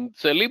 And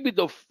it's a little bit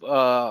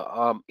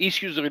of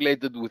issues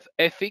related with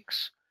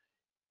ethics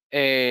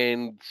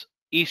and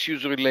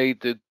issues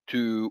related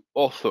to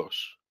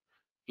authors.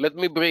 Let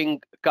me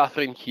bring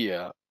Catherine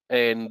here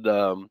and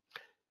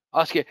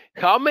ask her,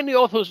 how many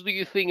authors do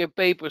you think a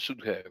paper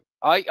should have?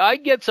 I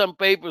get some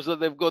papers that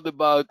they've got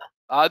about,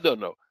 I don't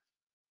know,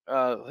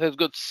 has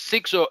got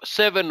 6 or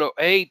 7 or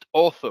 8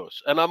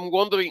 authors. And I'm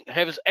wondering,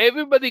 has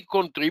everybody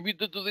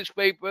contributed to this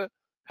paper?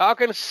 How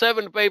can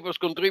 7 papers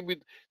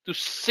contribute to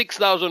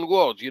 6,000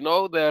 words? You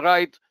know, they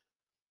write,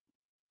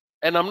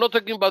 and I'm not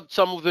talking about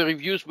some of the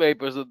reviews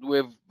papers that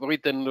we've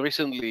written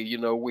recently, you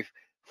know, with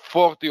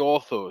 40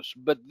 authors,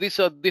 but these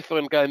are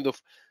different kind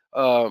of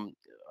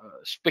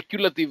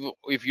speculative,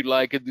 if you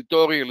like,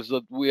 editorials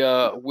that we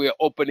are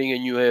opening a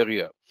new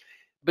area.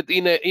 But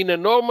in a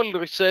normal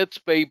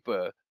research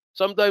paper,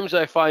 sometimes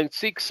I find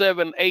 6,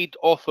 7, 8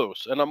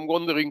 authors, and I'm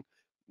wondering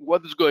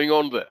what is going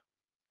on there.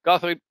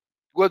 Catherine,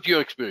 what's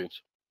your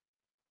experience?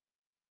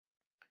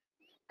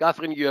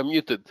 Catherine, you are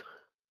muted.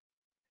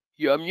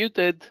 You are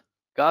muted.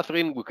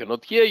 Catherine, we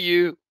cannot hear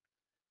you.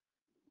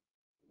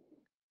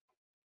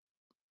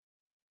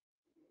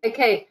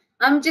 Okay,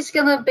 I'm just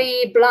gonna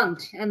be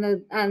blunt and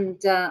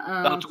That's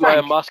frank. why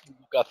I'm asking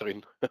you,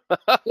 Catherine.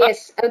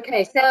 Yes.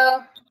 Okay.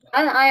 So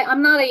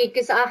I'm not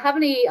because I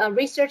haven't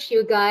researched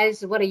you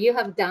guys what you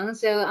have done.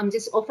 So I'm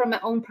just offering my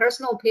own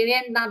personal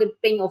opinion, not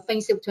being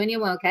offensive to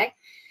anyone. Okay.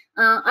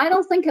 I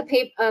don't think a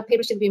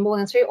paper should be more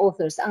than 3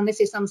 authors unless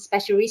it's some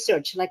special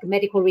research like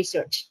medical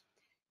research.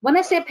 When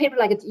I say a paper,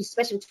 like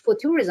especially for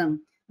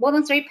tourism, more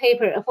than 3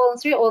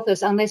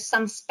 authors unless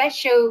some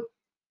special,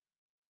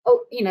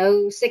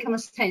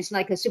 circumstance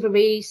like a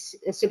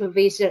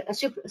supervision,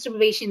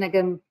 like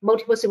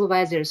multiple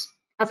supervisors.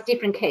 That's a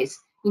different case.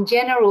 In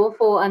general,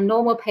 for a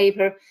normal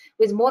paper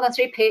with more than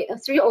 3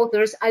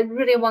 authors, I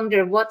really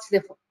wonder what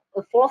the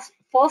fourth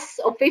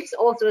or fifth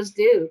authors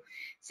do.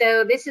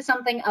 So this is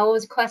something I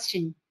always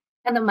question.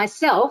 And then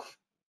myself,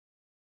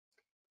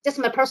 just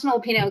my personal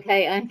opinion,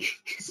 okay, I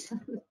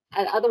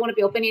don't want to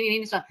be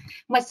opinionated.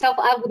 Myself,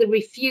 I would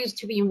refuse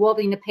to be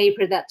involved in a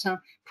paper that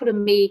put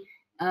me,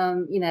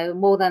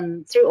 more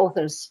than 3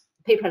 authors,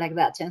 paper like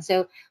that. And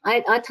so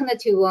I tended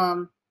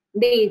to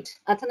lead.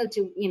 I tended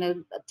to,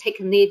 take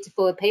a lead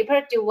for a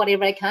paper, do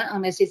whatever I can,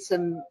 unless it's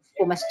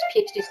for my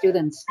PhD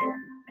students.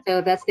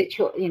 So that's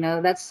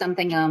that's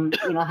something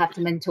I have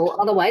to mentor.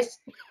 Otherwise,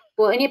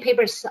 for any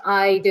papers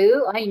I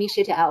do, I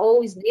initiate. I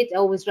always lead,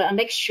 always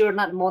make sure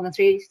not more than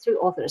three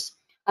authors.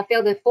 I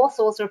feel the 4th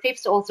author,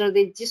 5th author,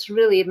 they just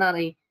really not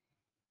a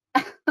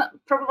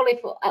probably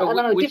for I don't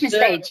know, different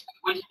stage.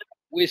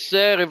 We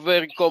share a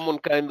very common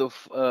kind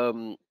of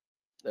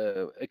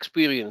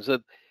experience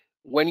that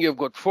when you've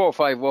got 4 or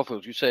 5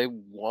 authors, you say,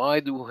 why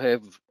do we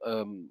have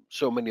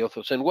so many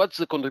authors? And what's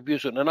the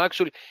contribution? And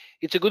actually,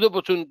 it's a good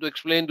opportunity to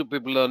explain to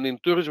people. And in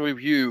Tourism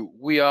Review,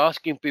 we are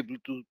asking people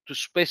to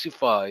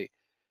specify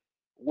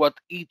what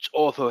each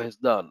author has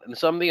done. And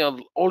something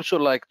I'd also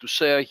like to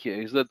share here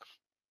is that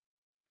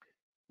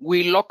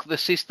we locked the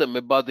system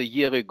about a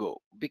year ago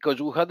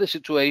because we had a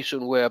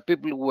situation where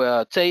people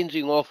were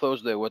changing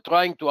authors, they were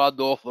trying to add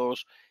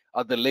authors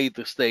at the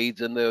later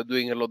stage, and they were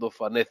doing a lot of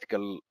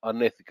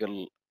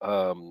unethical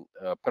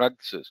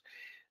practices.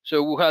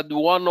 So we had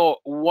one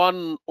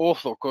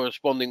author,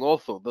 corresponding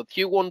author, that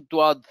he wanted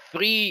to add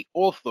 3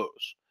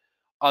 authors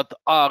at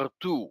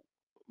R2,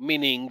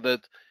 meaning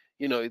that,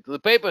 you know, the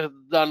paper had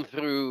done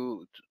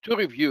through 2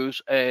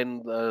 reviews,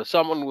 and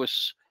someone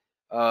was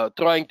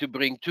trying to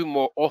bring 2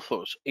 more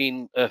authors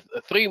in,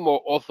 3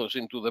 more authors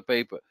into the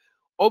paper.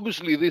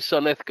 Obviously, this is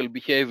unethical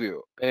behavior,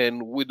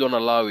 and we don't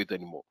allow it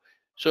anymore.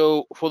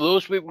 So for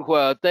those people who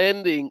are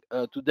attending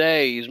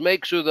today, is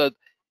make sure that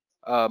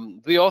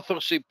the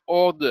authorship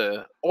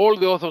order, all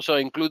the authors are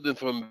included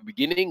from the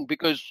beginning,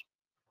 because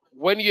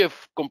when you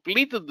have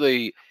completed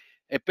a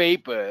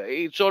paper,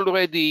 it's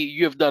already,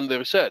 you have done the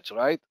research,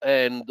 right?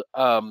 And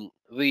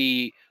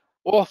the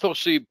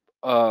authorship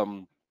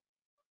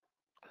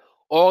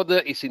order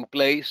is in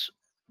place,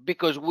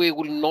 because we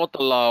will not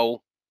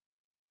allow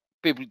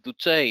people to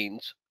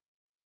change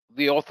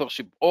the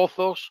authorship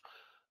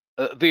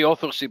the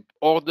authorship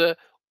order,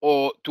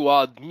 or to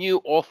add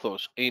new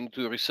authors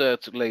into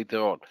research later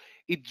on.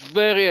 It's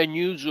very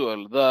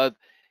unusual that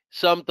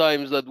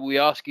sometimes that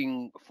we're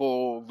asking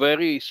for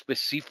very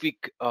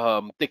specific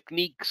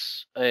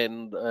techniques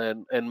and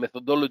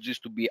methodologies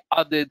to be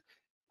added,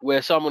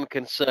 where someone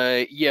can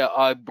say, yeah,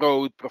 I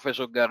brought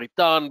Professor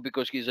Garitan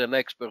because he's an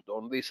expert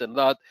on this and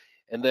that,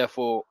 and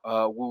therefore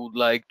we would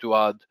like to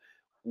add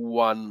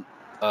one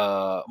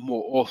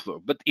more author.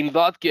 But in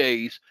that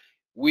case,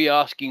 we're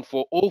asking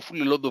for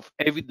awfully lot of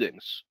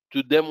evidence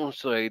to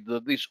demonstrate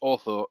that this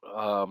author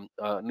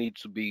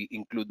needs to be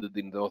included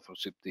in the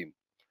authorship team.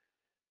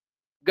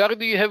 Gary,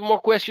 do you have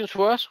more questions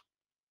for us?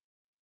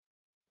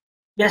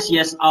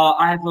 Yes.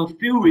 I have a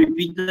few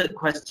repeated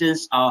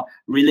questions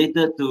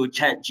related to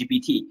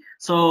ChatGPT.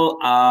 So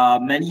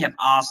many have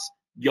asked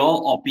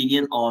your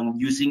opinion on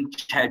using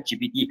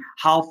ChatGPT.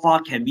 How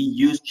far can we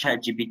use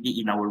ChatGPT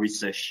in our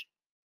research?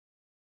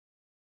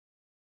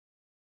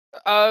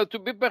 To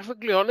be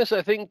perfectly honest,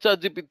 I think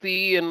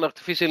ChatGPT and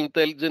artificial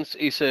intelligence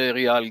is a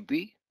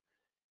reality.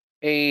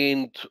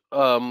 And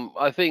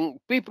I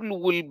think people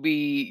will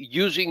be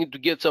using it to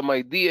get some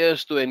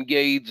ideas, to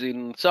engage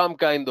in some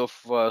kind of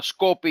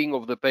scoping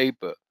of the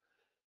paper.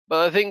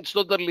 But I think it's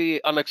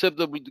totally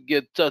unacceptable to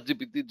get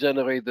ChatGPT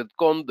generated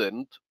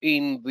content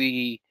in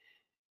the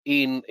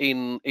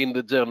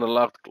journal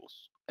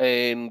articles,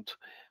 and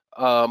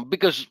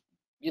because,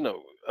 you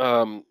know,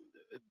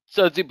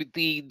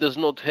 ChatGPT does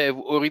not have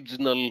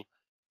original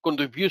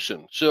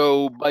contribution,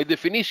 so by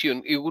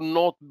definition it will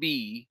not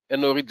be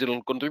an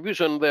original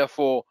contribution.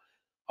 Therefore,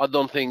 I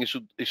don't think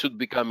it should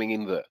be coming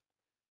in there.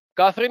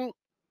 Catherine,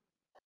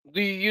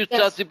 do you use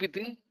Yes.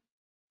 ChatGPT?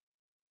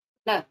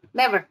 No,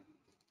 never.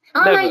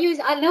 Never.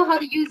 I know how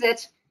to use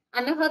it.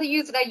 I know how to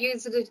use it. I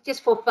use it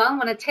just for fun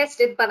when I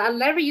test it, but I'll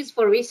never use it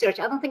for research.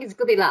 I don't think it's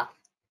good enough.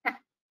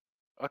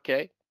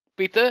 Okay.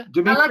 Peter?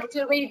 I like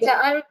to read.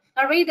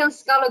 I read on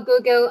Scholar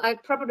Google. I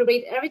probably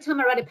read every time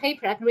I write a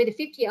paper. I can read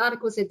 50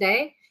 articles a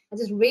day. I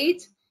just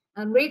read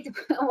and read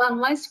on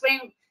one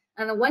screen,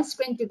 and one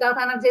screen to data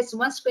analysis,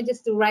 one screen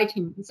just to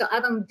writing. So I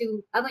don't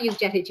use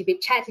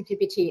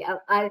ChatGPT.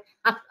 I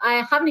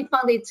haven't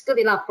found it's good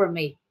enough for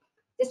me.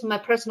 This is my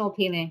personal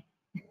opinion.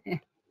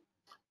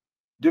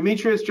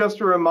 Demetrius, just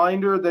a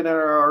reminder that in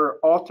our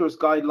authors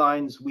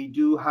guidelines, we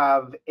do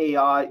have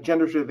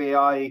generative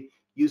AI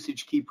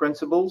usage key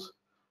principles,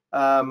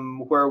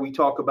 where we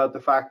talk about the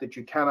fact that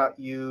you cannot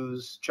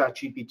use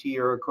ChatGPT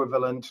or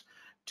equivalent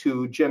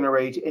to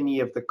generate any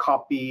of the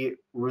copy,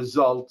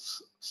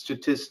 results,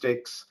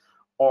 statistics,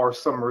 or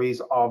summaries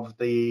of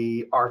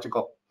the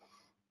article.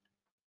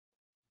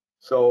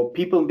 So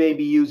people may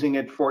be using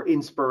it for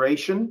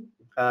inspiration.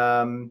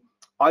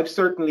 I've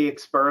certainly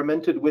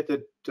experimented with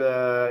it,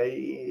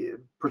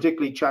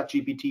 particularly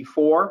ChatGPT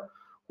 4,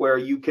 where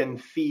you can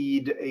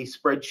feed a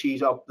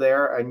spreadsheet up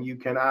there and you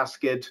can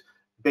ask it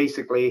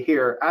basically,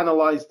 here,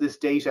 analyze this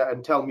data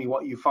and tell me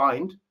what you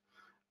find.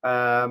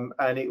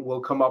 And it will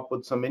come up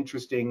with some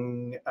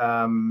interesting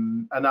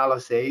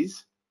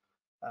analyses.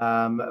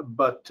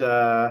 But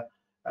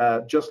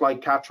just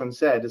like Catherine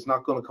said, it's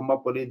not going to come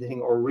up with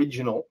anything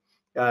original.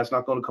 It's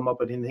not going to come up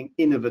with anything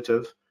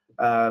innovative.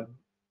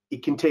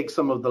 It can take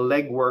some of the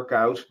legwork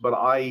out, but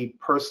I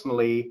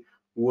personally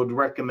would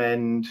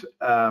recommend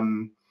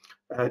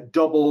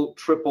double,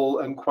 triple,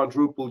 and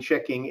quadruple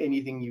checking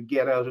anything you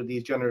get out of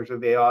these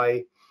generative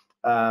AI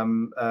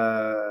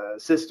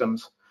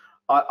systems.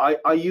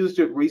 I used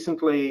it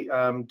recently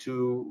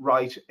to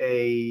write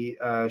a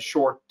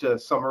short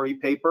summary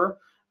paper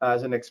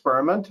as an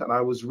experiment, and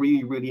I was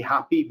really, really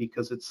happy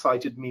because it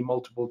cited me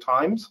multiple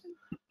times.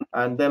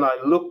 And then I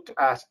looked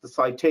at the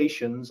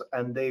citations,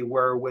 and they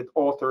were with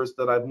authors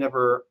that I've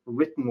never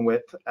written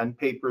with and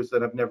papers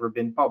that have never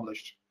been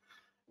published.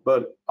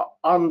 But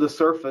on the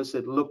surface,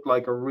 it looked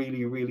like a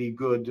really, really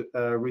good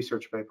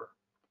research paper.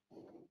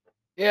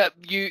 Yeah,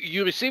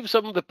 you receive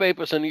some of the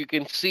papers, and you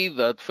can see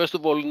that, first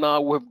of all,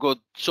 now we've got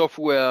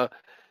software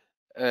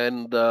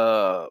and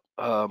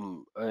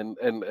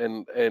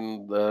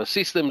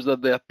systems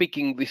that they are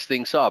picking these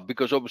things up,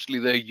 because obviously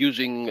they're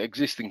using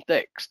existing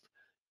text.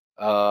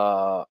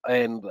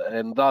 and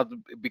that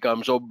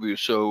becomes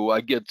obvious. So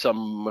I get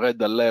some red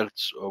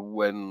alerts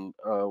when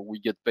we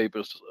get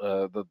papers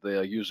that they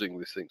are using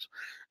these things.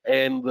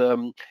 And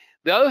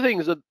the other thing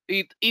is that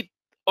it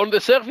on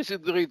the surface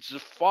it reads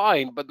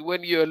fine, but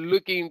when you're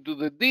looking into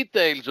the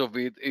details of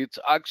it, it's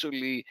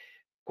actually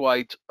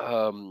quite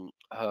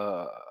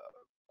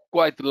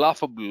quite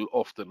laughable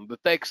often. The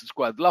text is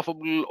quite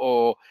laughable,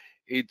 or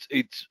it's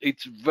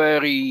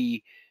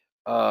very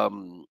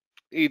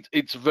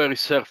it's very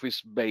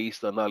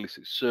surface-based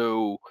analysis.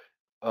 So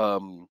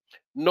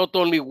not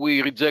only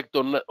we reject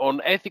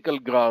on ethical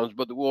grounds,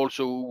 but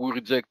we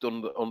reject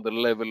on the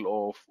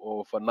level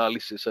of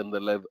analysis and the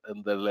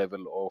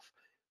level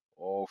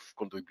of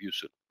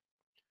contribution.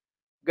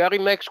 Gary,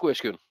 next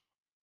question.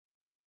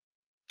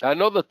 I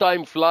know the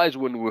time flies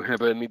when we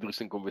have an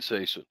interesting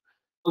conversation.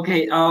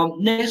 Okay,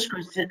 next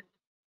question.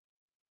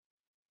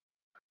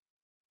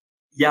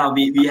 Yeah,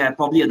 we have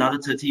probably another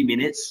 30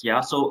 minutes.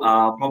 Yeah, so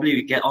probably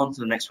we get on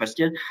to the next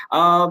question.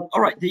 All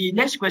right, the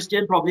next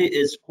question probably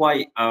is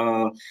quite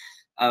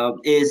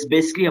is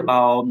basically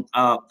about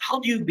how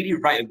do you really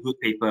write a good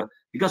paper?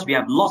 Because we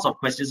have lots of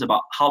questions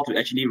about how to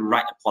actually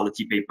write a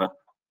quality paper.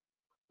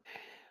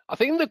 I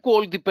think the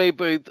quality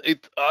paper,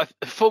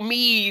 for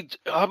me,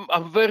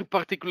 I'm very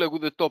particular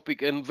with the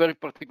topic and very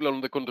particular on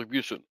the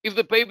contribution. If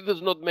the paper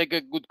does not make a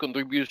good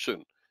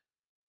contribution,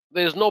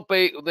 there's no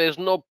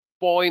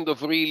point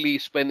of really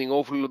spending an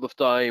awful lot of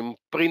time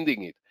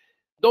printing it.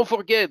 Don't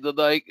forget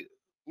that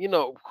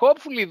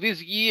hopefully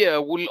this year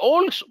will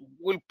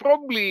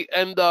probably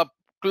end up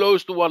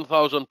close to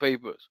 1,000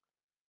 papers.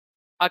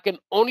 I can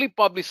only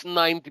publish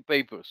 90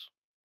 papers.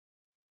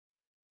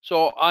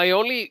 So I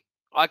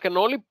can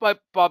only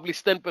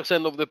publish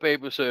 10% of the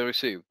papers I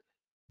received.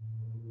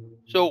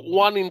 So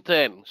 1 in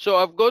 10. So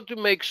I've got to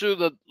make sure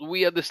that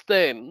we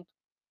understand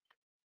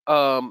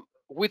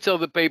which are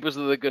the papers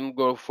that they can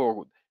go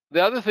forward.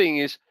 The other thing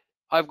is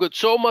I've got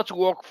so much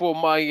work for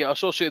my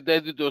associate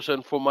editors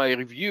and for my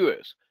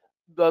reviewers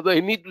that I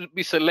need to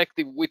be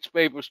selective which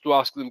papers to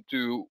ask them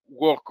to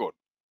work on.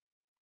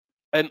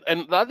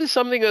 And that is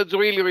something that's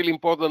really, really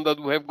important that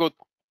we have got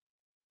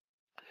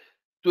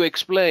to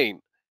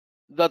explain,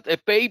 that a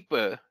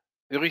paper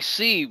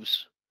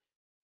receives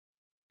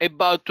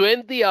about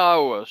 20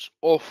 hours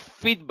of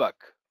feedback,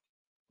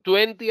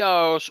 20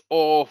 hours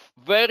of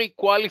very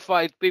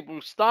qualified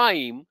people's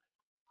time,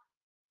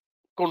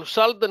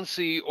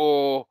 consultancy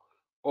or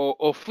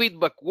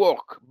feedback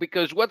work.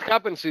 Because what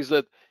happens is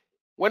that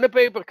when a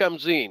paper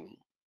comes in,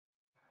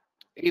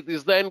 it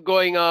is then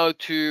going out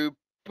to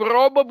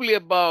probably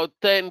about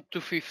 10 to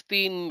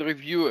 15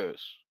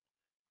 reviewers.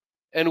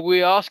 And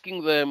we're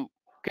asking them,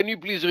 can you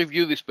please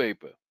review this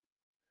paper?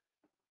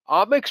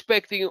 I'm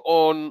expecting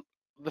on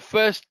the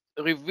first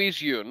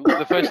revision,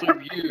 the first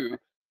review,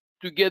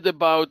 to get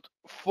about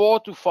 4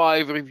 to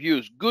 5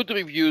 reviews, good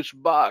reviews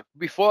back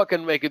before I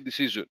can make a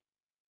decision.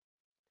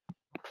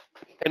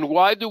 And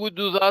why do we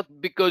do that?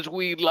 Because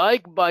we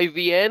like by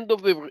the end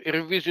of the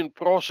revision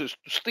process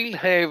to still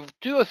have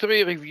 2 or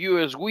 3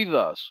 reviewers with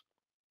us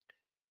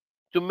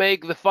to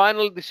make the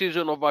final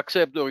decision of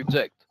accept or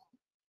reject.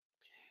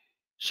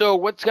 So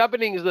what's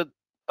happening is that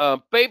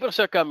papers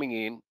are coming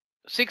in.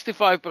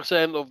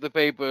 65% of the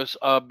papers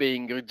are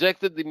being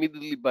rejected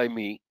immediately by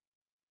me.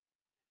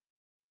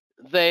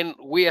 Then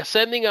we are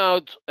sending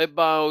out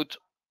about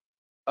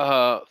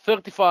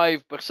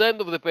 35%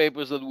 of the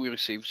papers that we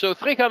receive. So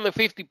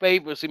 350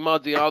 papers,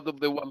 imagine, out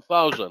of the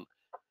 1,000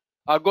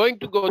 are going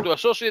to go to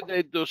associate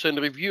editors and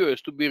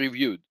reviewers to be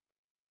reviewed.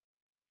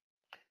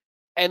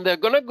 And they're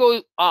going to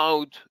go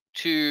out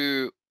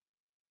to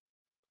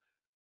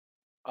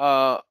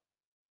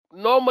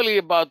normally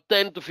about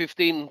 10 to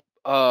 15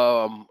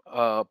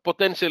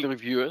 potential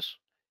reviewers.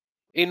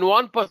 In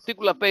one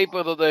particular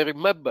paper that I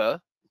remember,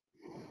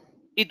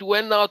 it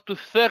went out to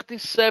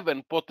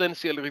 37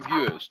 potential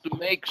reviewers to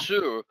make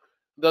sure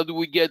that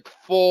we get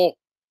 4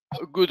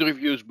 good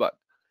reviews back.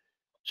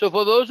 So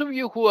for those of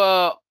you who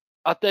are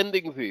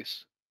attending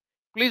this,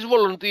 please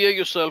volunteer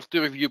yourself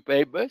to review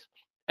papers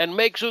and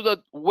make sure that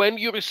when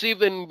you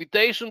receive an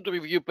invitation to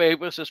review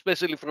papers,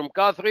 especially from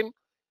Catherine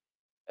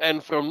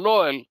and from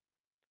Noel,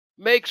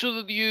 make sure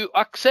that you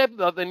accept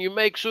that and you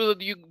make sure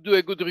that you do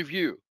a good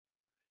review.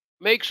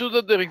 Make sure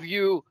that the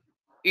review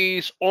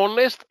is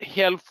honest,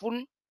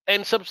 helpful,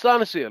 and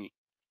substantial.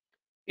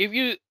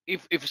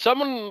 If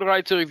someone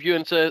writes a review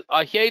and says,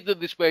 I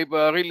hated this paper,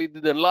 I really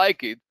didn't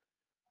like it,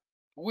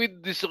 we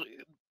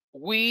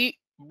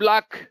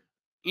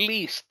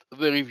blacklist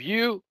the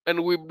review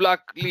and we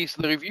blacklist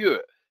the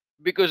reviewer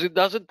because it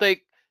doesn't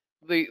take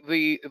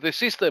the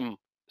system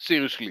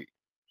seriously.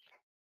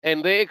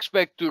 And they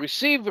expect to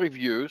receive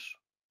reviews,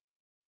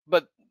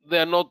 but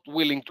they're not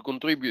willing to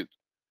contribute.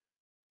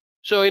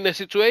 So in a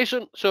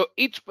situation, so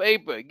each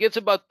paper gets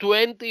about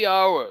 20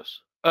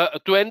 hours,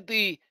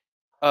 20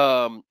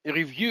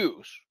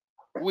 reviews,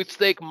 which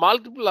take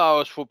multiple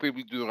hours for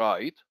people to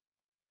write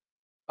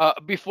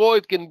before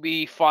it can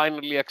be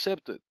finally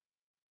accepted.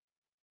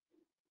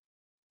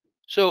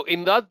 So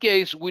in that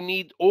case, we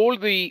need all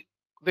the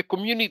the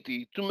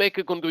community to make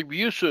a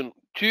contribution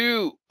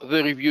to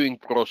the reviewing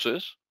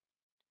process,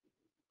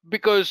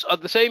 because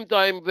at the same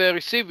time they're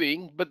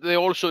receiving, but they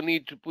also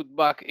need to put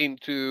back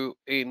into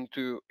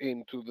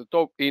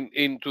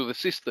the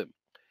system.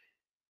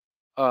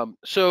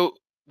 So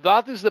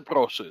that is the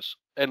process,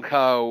 and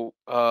how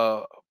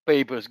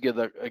papers get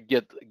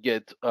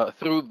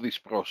through this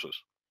process.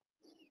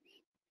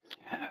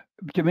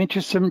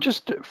 Demetrius,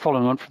 just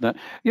following on from that,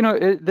 you know,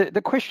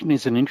 the question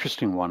is an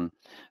interesting one.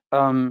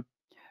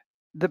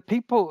 The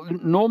people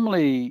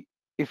normally,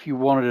 if you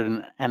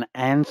wanted an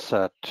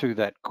answer to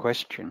that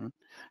question,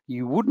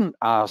 you wouldn't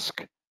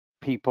ask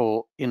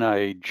people in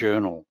a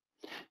journal.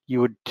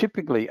 You would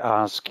typically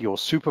ask your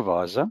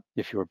supervisor,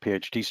 if you're a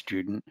PhD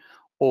student,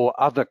 or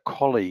other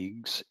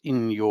colleagues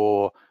in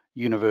your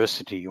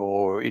university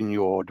or in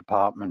your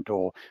department,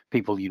 or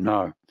people you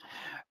know.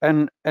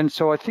 And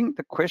so I think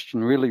the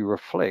question really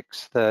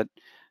reflects that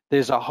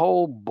there's a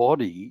whole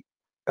body,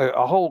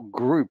 a whole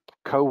group,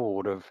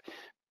 cohort of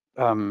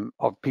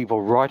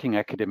people writing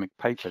academic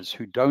papers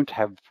who don't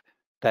have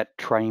that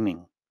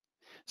training.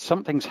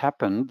 Something's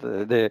happened.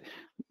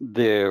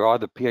 They're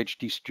either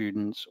PhD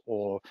students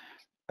or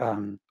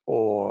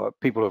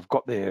people who've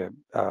got their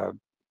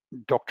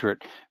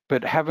doctorate,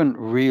 but haven't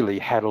really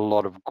had a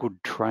lot of good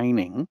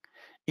training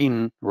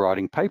in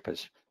writing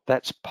papers.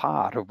 That's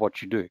part of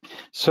what you do.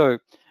 So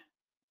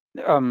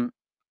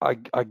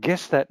I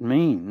guess that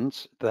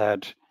means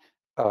that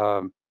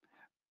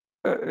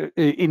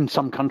in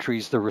some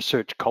countries the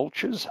research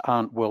cultures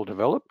aren't well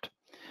developed,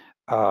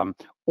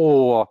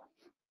 or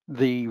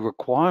the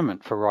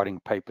requirement for writing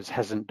papers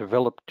hasn't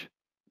developed,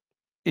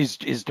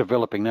 is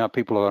developing now.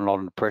 People are not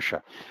under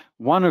pressure.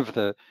 One of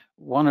the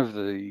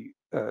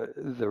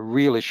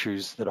real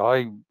issues that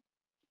I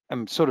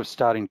am sort of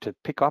starting to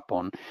pick up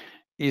on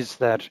is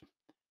that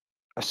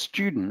a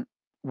student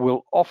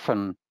will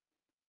often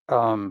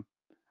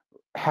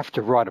have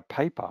to write a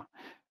paper,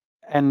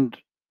 and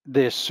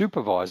their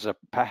supervisor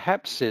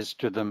perhaps says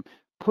to them,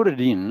 put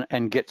it in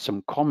and get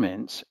some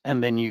comments,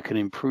 and then you can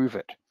improve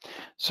it.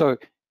 So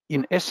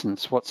in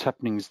essence, what's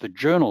happening is the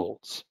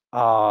journals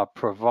are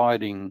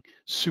providing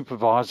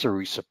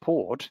supervisory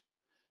support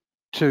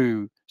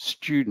to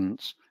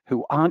students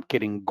who aren't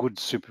getting good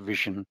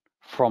supervision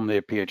from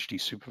their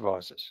PhD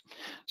supervisors.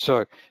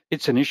 So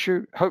it's an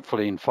issue.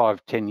 Hopefully in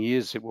 5-10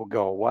 years it will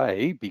go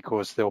away,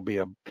 because there'll be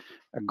a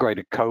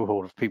greater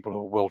cohort of people who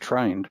are well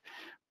trained.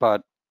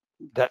 But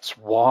that's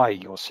why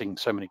you're seeing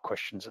so many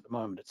questions at the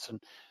moment.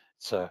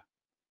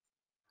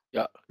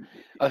 Yeah,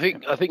 I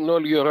think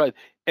Noel, you're right.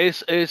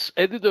 As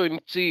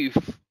editor-in-chief,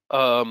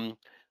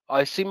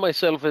 I see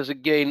myself as a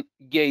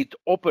gate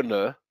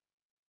opener,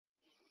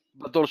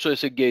 but also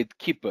as a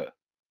gatekeeper.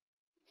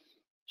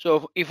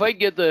 So if I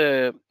get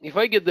a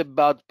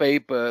bad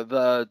paper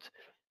that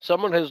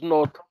someone has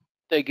not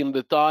taken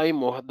the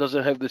time, or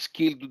doesn't have the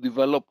skill to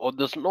develop, or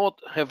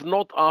have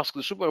not asked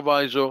the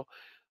supervisor,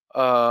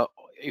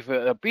 if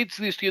a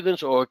PhD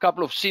students or a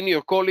couple of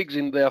senior colleagues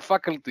in their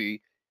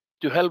faculty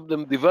to help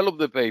them develop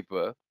the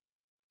paper,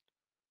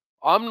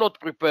 I'm not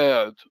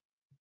prepared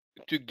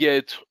to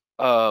get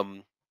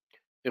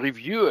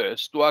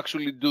reviewers to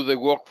actually do the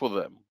work for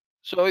them.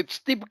 So it's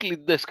typically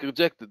desk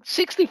rejected.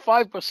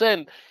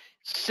 65%,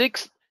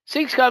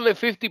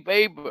 650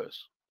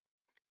 papers,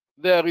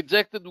 they are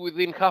rejected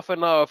within half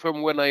an hour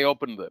from when I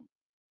open them.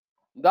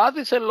 That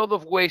is a lot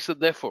of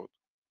wasted effort.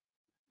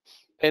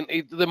 And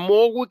the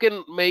more we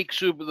can make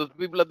sure that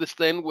people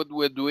understand what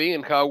we're doing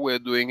and how we're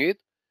doing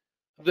it,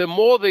 the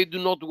more they do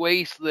not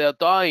waste their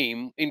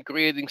time in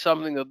creating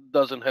something that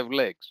doesn't have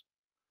legs.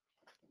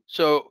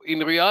 So in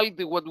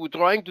reality, what we're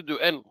trying to do,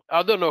 and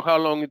I don't know how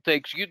long it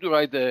takes you to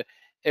write a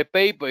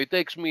paper. It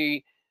takes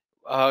me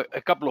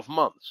a couple of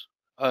months,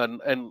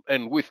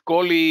 and with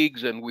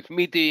colleagues and with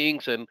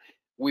meetings and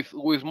with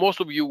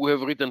most of you who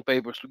have written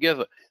papers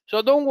together. So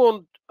I don't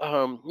want,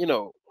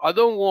 I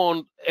don't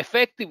want,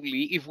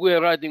 effectively, if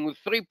we're writing with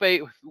three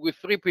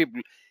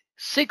people,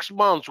 6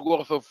 months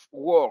worth of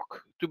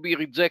work to be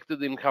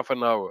rejected in half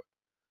an hour.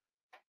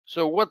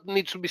 So what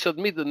needs to be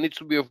submitted needs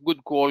to be of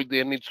good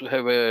quality, and needs to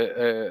have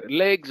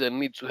legs, and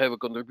needs to have a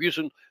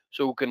contribution,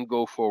 so we can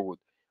go forward.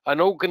 I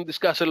know we can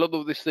discuss a lot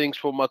of these things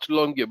for much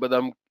longer, but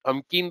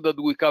I'm keen that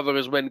we cover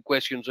as many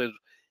questions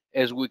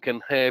as we can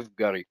have,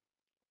 Gary.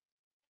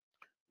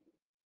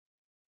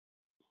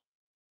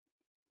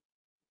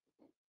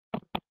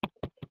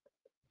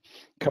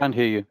 Can't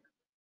hear you.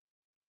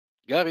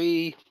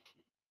 Gary.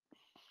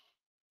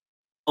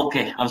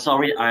 Okay, I'm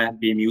sorry, I have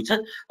been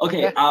muted.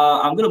 Okay, Yeah.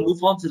 I'm going to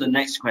move on to the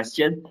next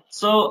question.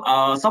 So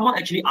someone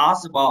actually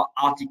asked about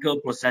article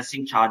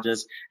processing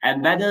charges,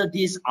 and whether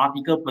these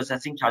article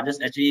processing charges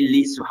actually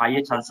leads to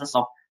higher chances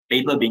of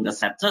paper being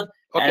accepted,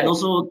 and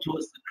also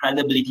towards the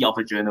credibility of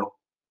a journal.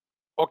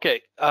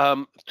 Okay,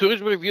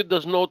 Tourism Review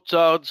does not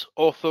charge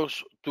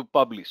authors to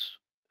publish.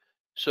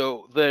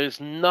 So there is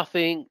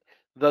nothing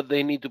that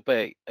they need to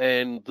pay.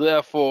 And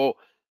therefore,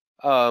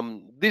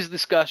 this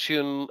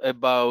discussion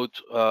about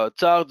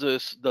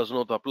charges does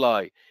not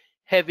apply.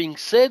 Having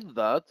said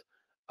that,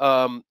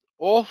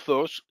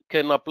 authors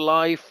can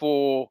apply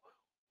for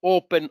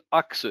open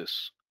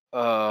access.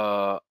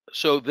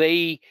 So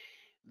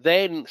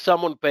then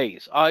someone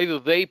pays. Either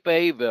they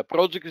pay, the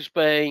project is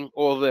paying,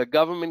 or the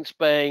government is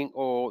paying,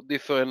 or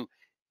different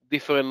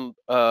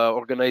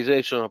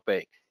organizations are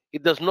paying.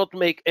 It does not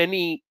make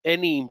any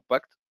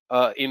impact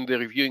in the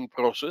reviewing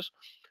process.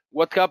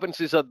 What happens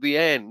is at the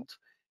end,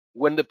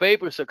 when the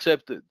paper is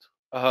accepted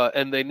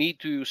and they need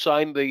to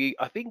sign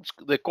I think it's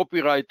the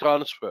copyright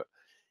transfer,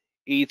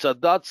 it's at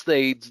that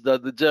stage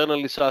that the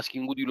journal is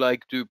asking, would you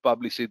like to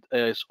publish it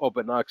as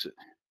open access?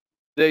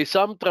 There is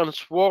some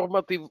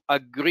transformative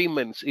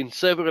agreements in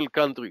several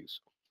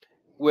countries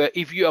where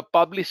if you are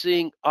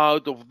publishing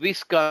out of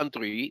this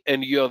country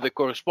and you are the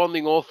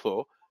corresponding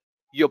author,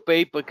 your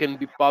paper can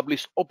be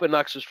published open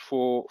access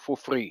for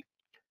free.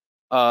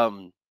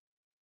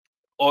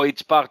 Or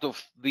it's part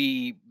of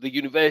the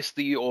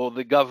university or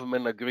the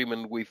government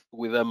agreement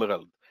with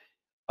Emerald.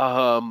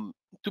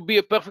 To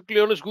be perfectly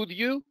honest with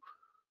you,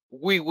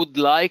 we would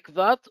like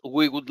that.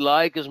 We would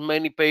like as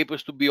many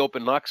papers to be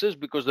open access,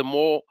 because the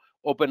more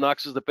open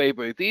access the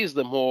paper it is,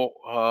 the more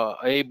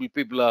able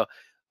people are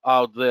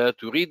out there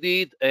to read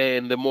it,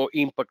 and the more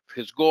impact it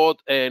has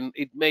got, and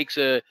it makes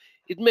a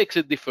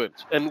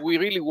difference. And we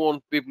really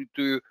want people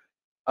to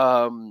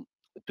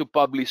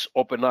publish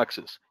open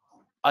access.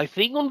 I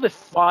think on the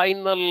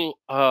final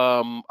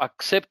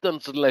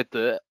acceptance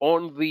letter,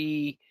 on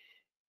the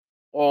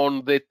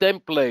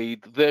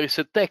template, there is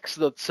a text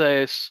that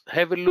says,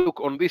 have a look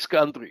on these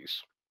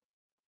countries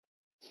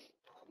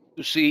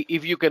to see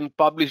if you can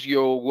publish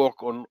your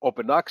work on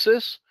open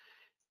access.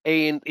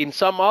 And in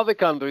some other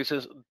countries,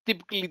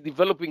 typically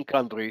developing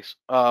countries,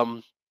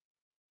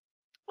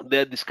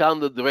 there are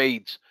discounted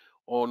rates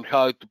on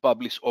how to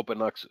publish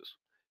open access.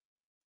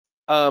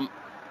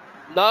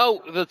 Now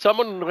that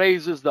someone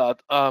raises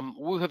that,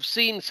 we have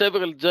seen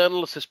several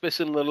journals,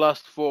 especially in the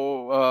last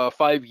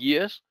 5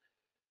 years,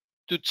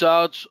 to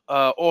charge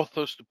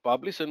authors to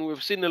publish, and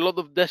we've seen a lot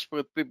of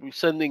desperate people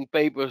sending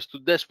papers to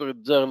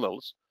desperate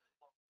journals,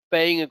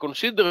 paying a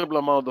considerable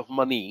amount of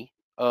money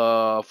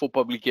for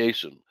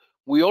publication.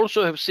 We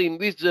also have seen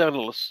these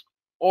journals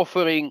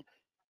offering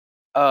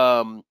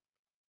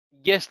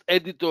guest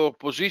editor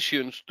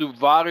positions to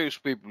various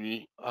people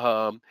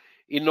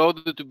in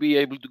order to be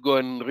able to go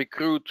and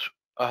recruit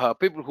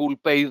people who will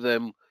pay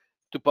them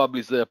to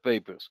publish their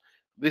papers.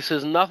 This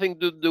has nothing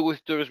to do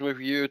with Tourism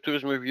Review.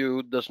 Tourism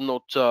Review does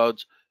not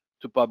charge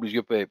to publish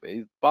your paper.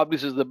 It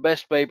publishes the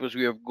best papers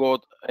we have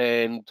got,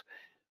 and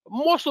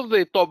most of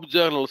the top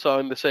journals are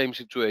in the same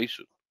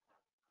situation.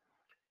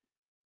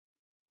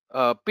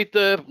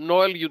 Peter,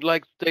 Noel, you'd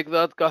like to take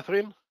that?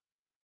 Catherine?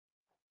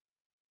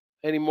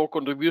 Any more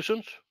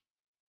contributions?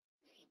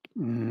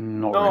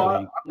 Not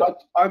No, really.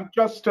 I'd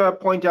just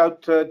point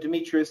out,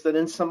 Demetrius, that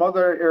in some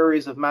other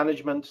areas of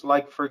management,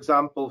 like, for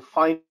example,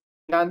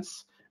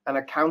 finance and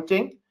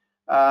accounting,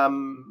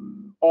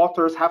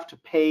 authors have to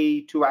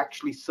pay to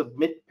actually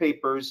submit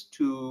papers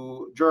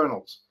to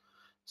journals.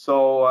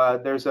 So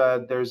there's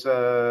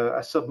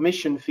a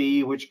submission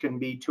fee, which can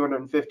be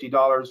 $250,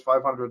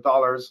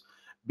 $500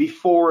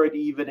 before it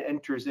even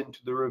enters into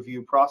the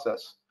review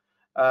process.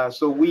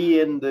 So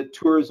we in the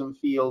tourism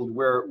field,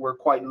 we're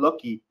quite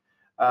lucky.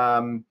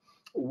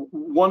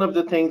 One of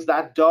the things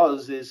that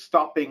does is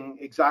stopping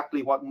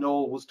exactly what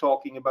Noel was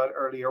talking about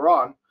earlier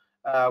on,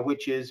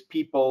 which is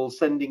people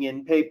sending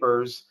in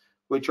papers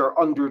which are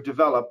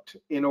underdeveloped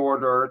in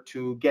order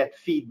to get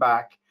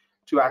feedback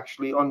to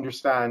actually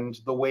understand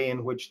the way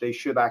in which they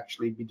should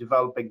actually be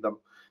developing them.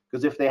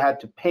 Because if they had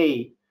to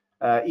pay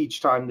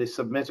each time they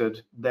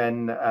submitted,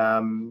 then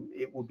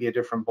it would be a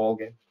different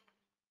ballgame.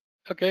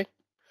 Okay.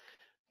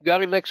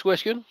 Gary, next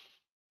question.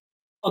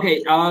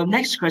 Okay,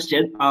 next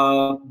question.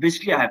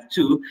 Basically, I have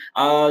two.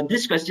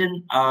 This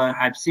question,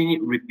 I've seen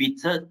it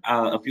repeated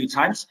a few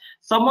times.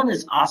 Someone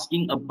is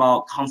asking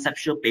about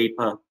conceptual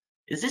paper.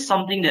 Is this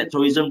something that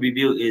Tourism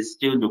Review is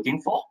still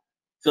looking for?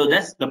 So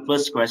that's the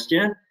first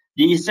question.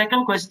 The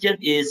second question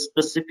is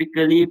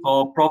specifically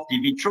for Prof.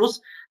 Dimitrios.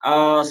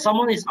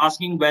 Someone is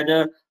asking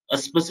whether a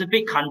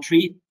specific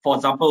country, for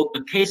example,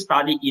 a case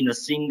study in a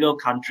single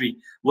country,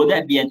 would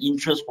that be an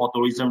interest for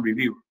Tourism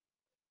Review?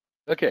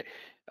 Okay.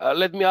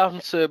 Let me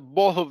answer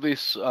both of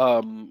these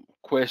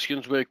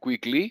questions very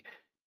quickly.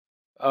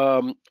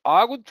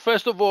 I would,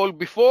 first of all,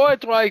 before I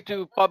try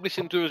to publish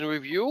in Tourism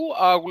Review,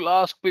 I will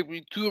ask people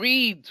to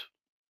read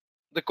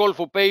the call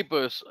for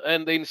papers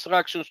and the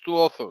instructions to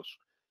authors.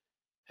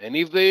 And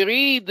if they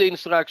read the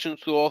instructions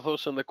to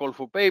authors and the call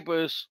for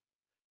papers,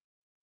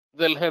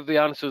 they'll have the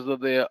answers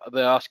that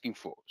they're asking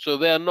for. So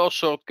there are no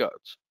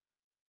shortcuts.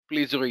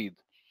 Please read.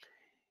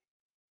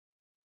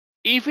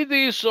 If it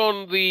is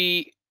on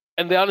the,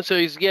 and the answer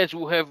is yes,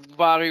 we have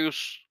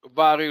various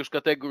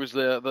categories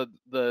there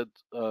that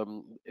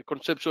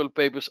conceptual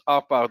papers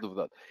are part of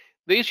that.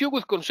 The issue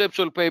with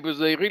conceptual papers,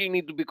 they really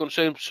need to be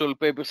conceptual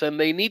papers, and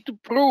they need to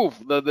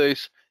prove that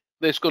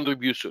there's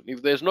contribution.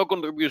 If there's no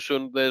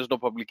contribution, there's no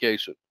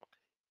publication.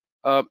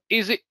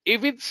 If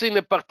it's in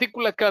a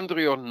particular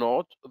country or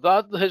not,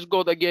 that has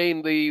got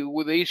again the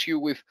issue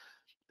with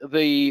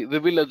the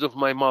village of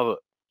my mother.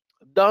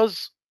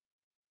 Does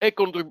a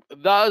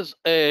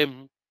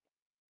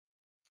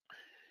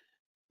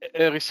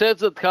research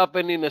that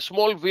happened in a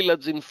small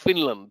village in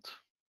Finland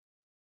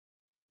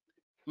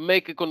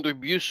make a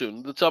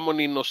contribution that someone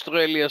in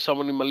Australia,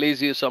 someone in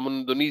Malaysia, someone in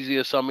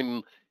Indonesia,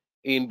 someone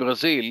in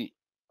Brazil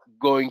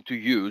going to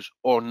use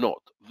or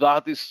not?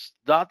 That is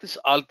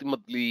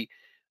ultimately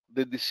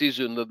the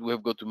decision that we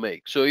have got to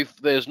make. So if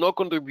there's no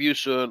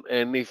contribution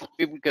and if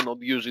people cannot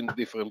use in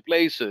different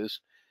places,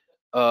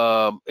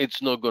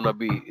 it's not gonna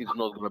be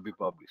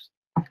published.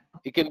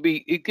 It can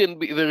be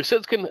the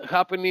research can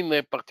happen in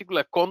a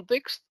particular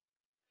context,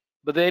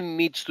 but then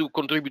needs to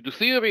contribute to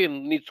theory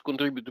and needs to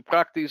contribute to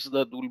practice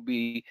that will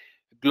be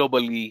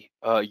globally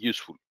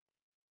useful.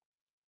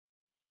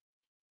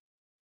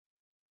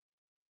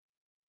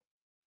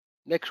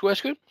 Next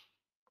question.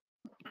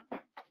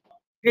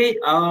 Okay,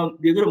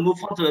 we're going to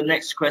move on to the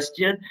next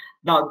question.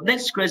 Now,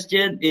 next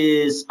question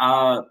is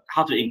how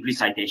to increase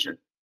citation.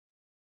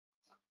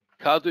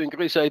 How to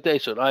increase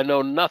citation? I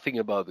know nothing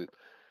about it.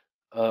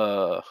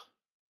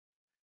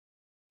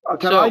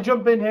 Can I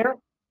jump in here?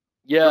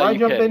 Yeah, can I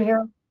jump in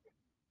here?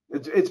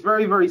 It's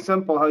very, very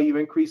simple how you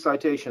increase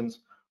citations.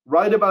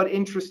 Write about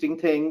interesting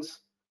things,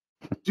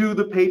 do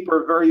the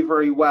paper very,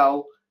 very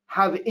well,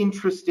 have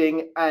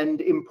interesting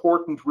and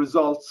important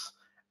results.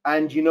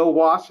 And you know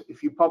what?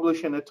 If you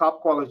publish in a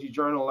top quality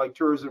journal like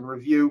Tourism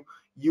Review,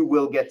 you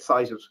will get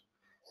cited.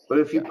 But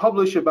if you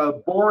publish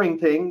about boring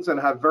things and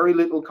have very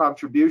little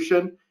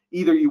contribution,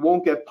 either you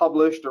won't get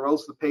published or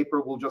else the paper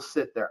will just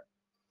sit there.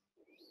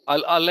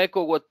 I'll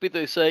echo what Peter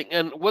is saying.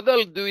 And what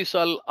I'll do is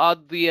I'll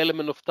add the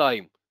element of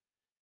time.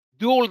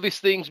 Do all these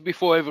things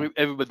before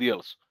everybody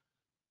else.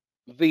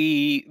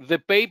 The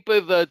paper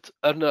that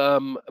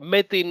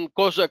Metin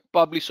Kozak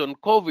published on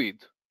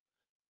COVID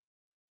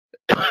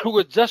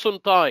was just on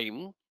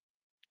time,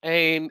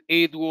 and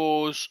it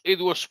was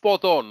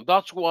spot on.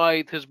 That's why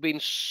it has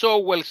been so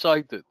well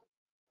cited.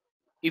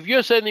 If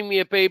you're sending me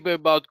a paper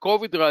about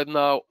COVID right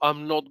now,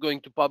 I'm not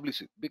going to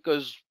publish it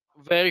because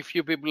very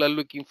few people are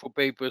looking for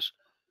papers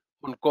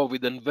on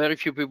COVID, and very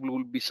few people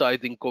will be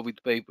citing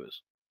COVID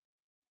papers.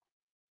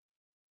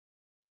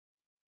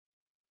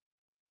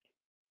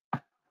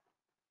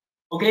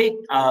 Okay,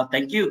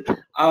 thank you.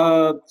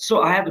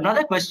 So I have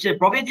another question.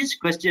 Probably this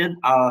question,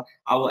 I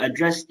will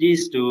address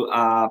this to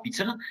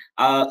Peter.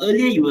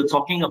 Earlier you were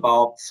talking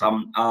about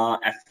some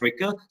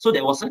Africa, so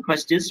there was some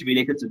questions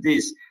related to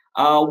this.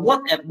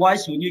 What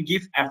advice would you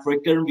give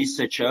African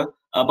researcher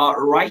about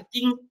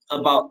writing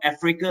about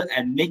Africa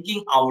and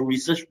making our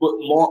research work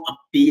more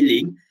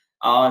appealing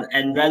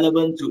and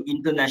relevant to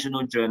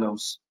international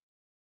journals?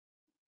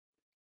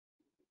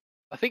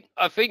 I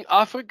think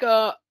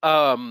Africa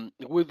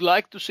would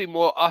like to see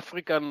more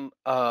African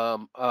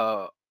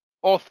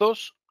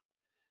authors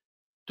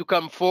to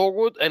come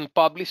forward and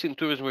publish in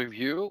Tourism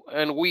Review,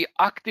 and we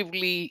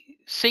actively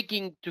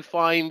seeking to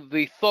find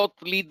the thought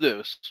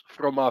leaders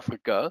from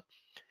Africa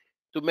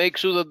to make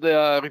sure that they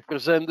are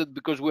represented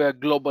because we are a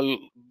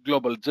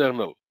global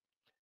journal.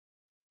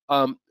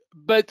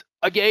 But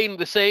again,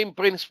 the same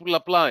principle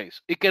applies.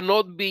 It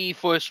cannot be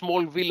for a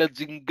small village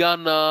in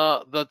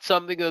Ghana that's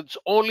something that's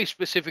only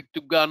specific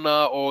to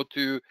Ghana or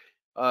to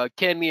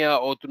Kenya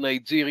or to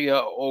Nigeria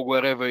or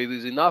wherever it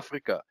is in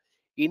Africa.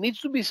 It needs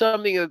to be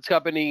something that's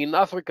happening in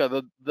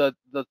Africa that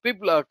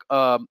people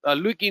are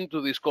looking to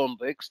this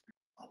context,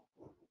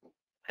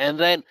 and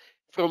then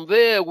from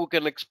there we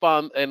can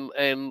expand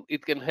and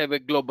it can have a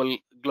global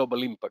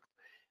impact.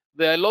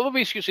 There are a lot of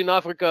issues in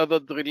Africa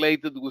that are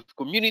related with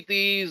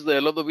communities. There are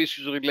a lot of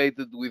issues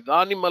related with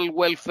animal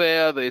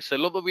welfare. There's a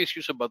lot of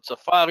issues about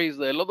safaris.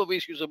 There are a lot of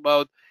issues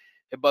about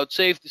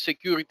safety,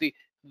 security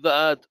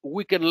that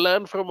we can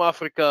learn from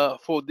Africa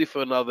for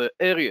different other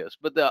areas.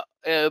 But there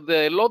are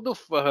a lot of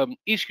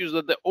issues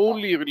that are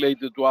only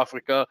related to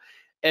Africa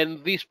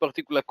and this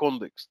particular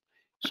context.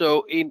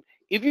 So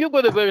if you've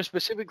got a very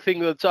specific thing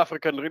that's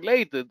African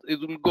related, it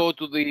will go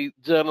to the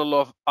Journal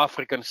of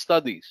African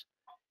Studies,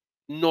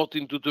 not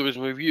into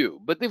Tourism Review.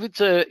 But if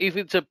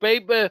it's a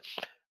paper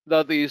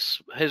that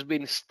has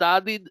been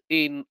studied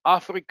in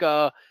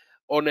Africa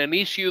on an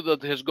issue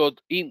that has got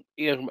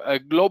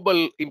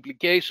global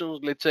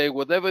implications, let's say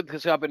whatever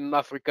has happened in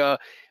Africa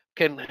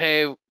can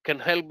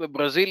help a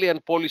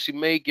Brazilian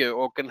policymaker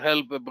or can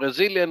help a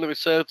Brazilian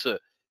researcher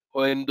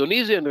or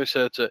Indonesian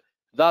researcher,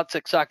 that's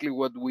exactly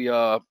what we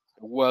are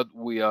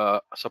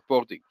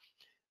supporting.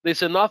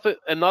 There's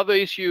another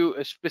issue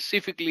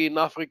specifically in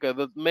Africa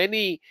that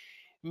many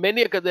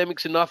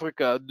academics in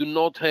Africa do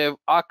not have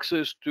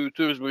access to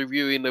Tourism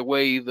Review in a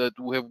way that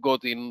we have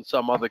got in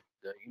some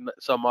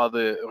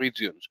other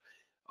regions,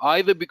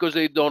 either because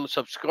they don't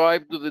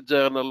subscribe to the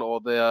journal or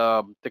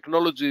their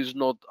technology is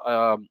not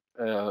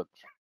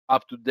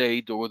up to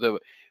date or whatever.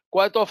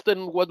 Quite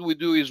often what we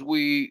do is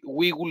we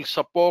will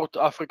support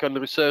African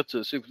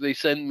researchers if they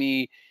send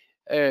me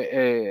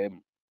a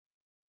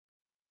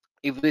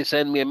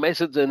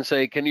message and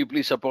say, can you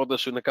please support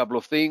us in a couple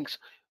of things?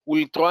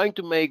 We're trying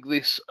to make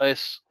this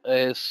as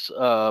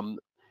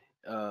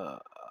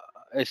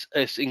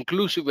as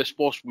inclusive as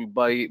possible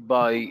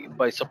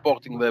by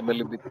supporting them a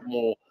little bit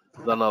more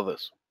than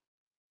others.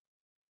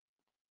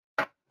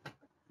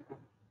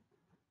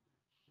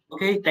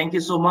 Okay, thank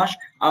you so much.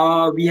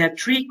 We have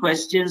 3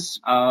 questions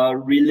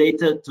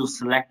related to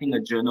selecting a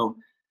journal.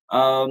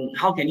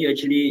 How can you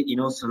actually,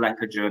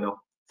 select a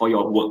journal for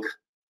your work?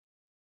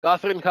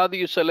 Catherine, how do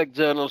you select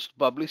journals to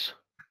publish?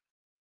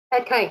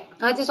 Okay,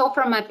 I just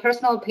offer my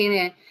personal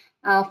opinion.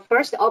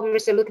 First,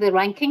 obviously, look at the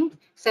ranking.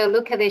 So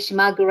look at the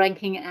Shimago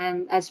ranking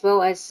and as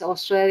well as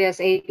Australia's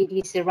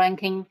ABDC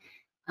ranking,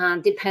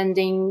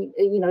 depending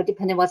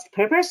what's the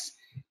purpose.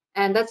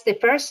 And that's the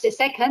first. The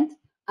second,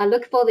 I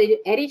look for the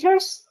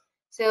editors.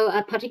 So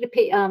I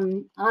particularly,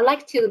 I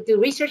like to do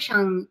research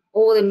on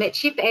all the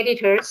chief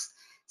editors,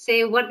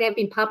 say what they've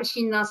been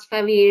publishing last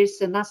 5 years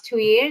and last 2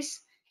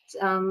 years.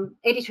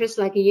 Editors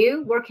like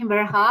you working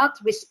very hard,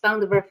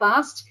 respond very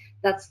fast.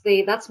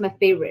 That's my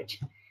favorite.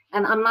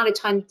 And I'm not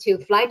trying to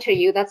flatter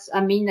you. I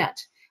mean that.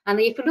 And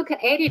if you look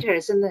at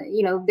editors, and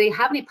they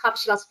haven't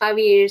published last 5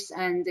 years,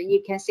 and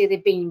you can see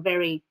they've been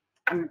very,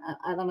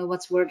 I don't know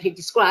what's word to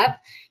describe.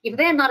 If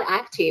they're not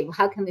active,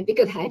 how can they be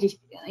good editors?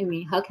 I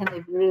mean, how can they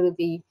really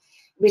be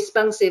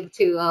responsive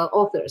to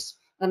authors?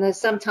 And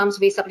sometimes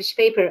we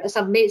submit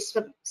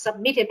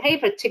a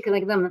paper, take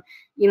like them,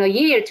 a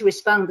year to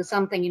respond to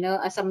something.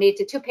 I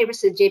submitted 2 papers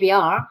to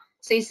JBR.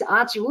 Since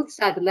Archie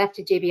Woodside left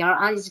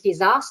JBR, it's a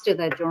disaster,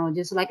 that journal.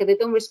 Just like they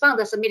don't respond.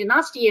 I submitted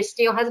last year,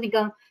 still hasn't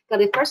got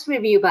the first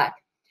review back.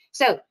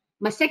 So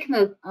my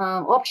second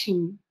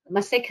option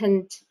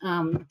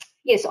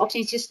is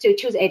just to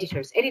choose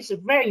editors. Editors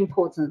are very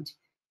important,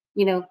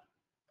 and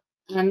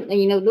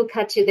look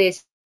at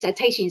this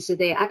citations,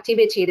 the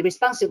activity, the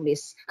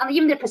responsiveness, and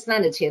even the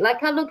personality.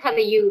 Like I look at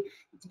you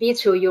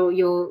through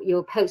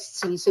your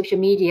posts in social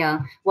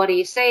media, what do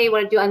you say,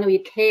 what do I know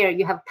you care,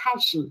 you have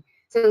passion.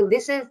 So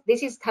this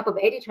is type of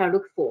editor I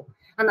look for.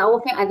 And I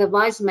often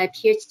advise my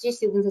PhD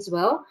students as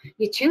well.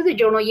 You choose the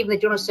journal, even the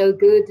journal is so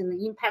good and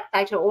the impact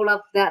factor, all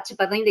of that,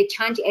 but then they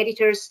change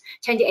editors,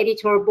 change the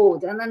editorial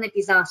board, and then a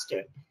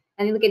disaster.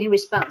 And you're getting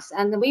response.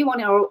 And we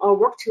want our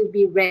work to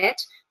be read,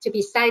 to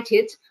be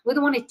cited. We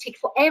don't want it to take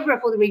forever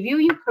for the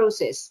reviewing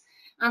process.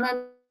 And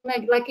then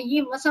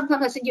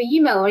sometimes I send you an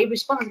email or you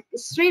respond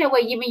straight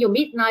away, even your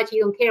midnight,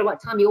 you don't care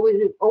what time,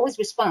 you always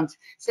respond.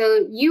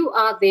 So you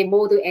are the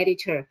model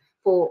editor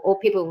for all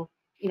people,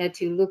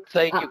 to look.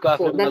 Thank you,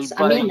 Catherine. I'll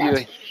buy you a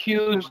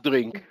huge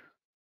drink.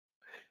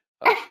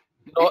 And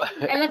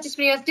let's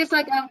just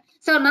like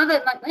so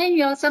another,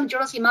 some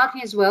journals in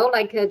marketing as well,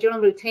 like Journal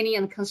of Retaining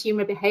and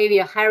Consumer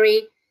Behavior.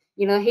 Harry,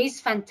 he's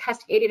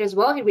fantastic editor as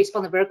well. He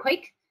responded very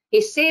quick.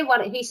 He says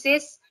what he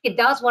says. He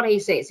does what he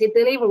says. He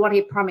delivers what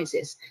he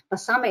promises. But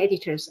some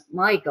editors,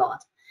 my God.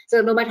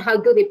 So no matter how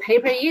good the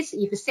paper is,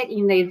 if you sit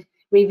in the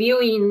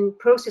reviewing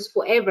process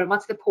forever,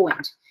 what's the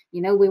point?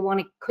 We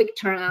want a quick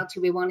turnout.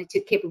 We wanted to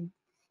keep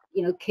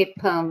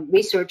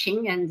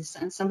researching and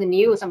something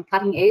new, some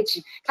cutting edge.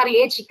 Cutting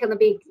edge is gonna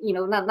be,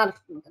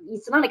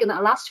 it's not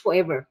gonna last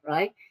forever,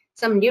 right?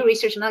 Some new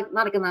research not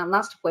gonna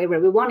last forever.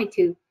 We wanted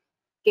to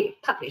get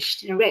it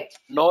published and read.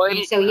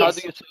 Noel, so, yes.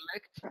 How do you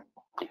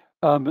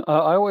select?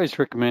 I always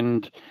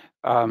recommend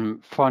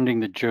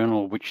finding the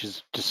journal which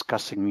is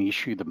discussing the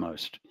issue the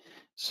most.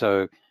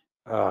 So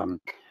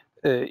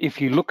if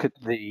you look at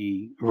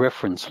the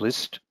reference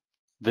list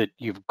that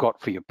you've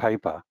got for your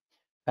paper,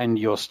 and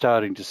you're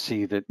starting to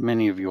see that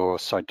many of your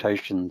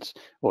citations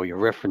or your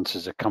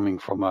references are coming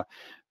from a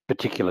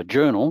particular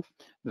journal,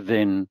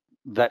 then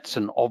that's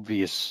an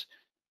obvious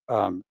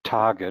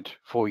target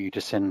for you to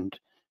send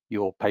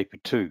your paper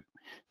to.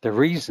 The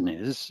reason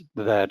is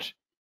that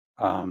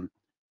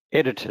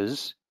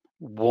editors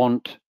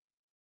want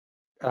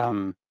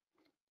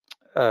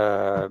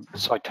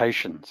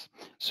citations.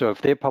 So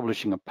if they're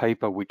publishing a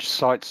paper which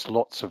cites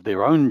lots of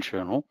their own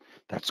journal,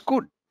 that's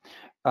good.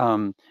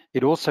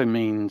 It also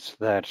means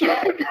that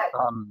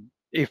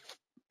if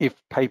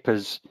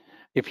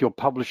you're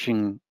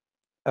publishing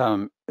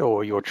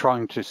or you're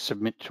trying to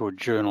submit to a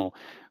journal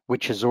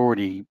which has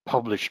already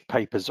published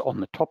papers on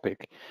the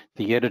topic,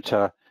 the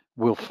editor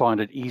will find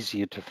it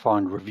easier to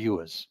find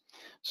reviewers.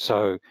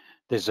 So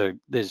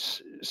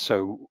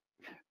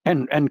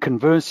and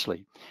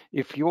conversely,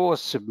 if you're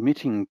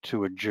submitting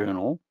to a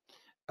journal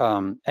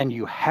and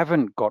you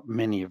haven't got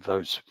many of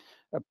those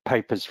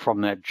papers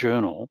from that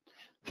journal,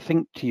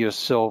 think to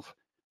yourself,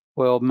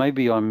 well,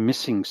 maybe I'm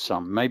missing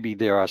some. Maybe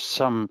there are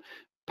some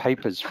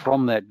papers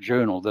from that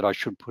journal that I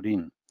should put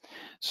in.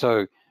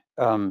 So,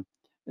 and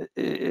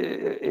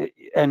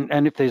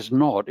if there's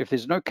no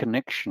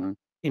connection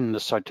in the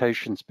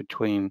citations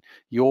between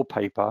your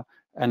paper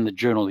and the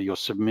journal that you're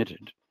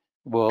submitted,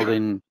 well,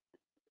 then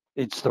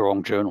it's the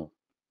wrong journal.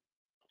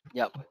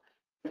 Yeah.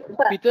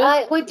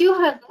 But we do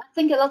have, I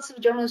think, lots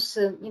of journals,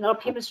 our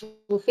papers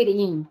will fit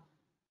in.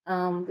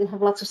 We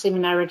have lots of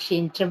similarity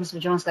in terms of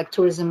journals like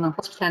tourism and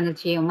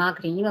hospitality or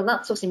marketing,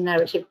 lots of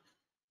similarity.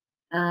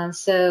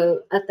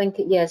 So I think,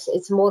 yes,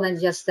 it's more than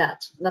just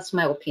that. That's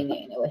my opinion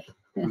anyway.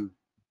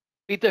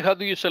 Peter, how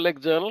do you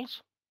select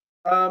journals?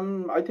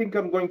 I think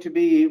I'm going to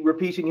be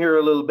repeating here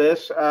a little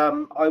bit.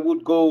 I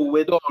would go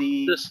with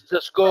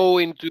just go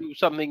into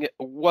something.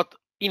 What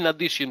in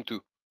addition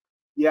to?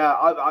 Yeah,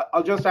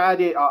 I'll just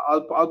add it.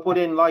 I'll put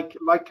in like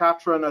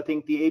Catherine. I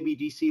think the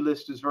ABDC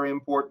list is very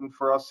important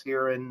for us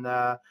here in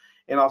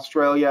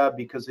Australia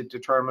because it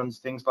determines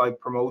things like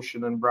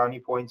promotion and brownie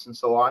points and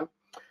so on.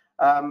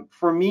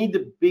 For me,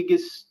 the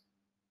biggest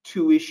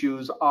two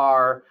issues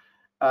are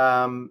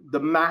the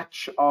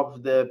match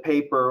of the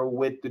paper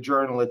with the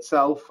journal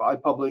itself. I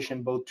publish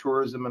in both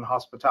tourism and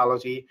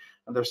hospitality,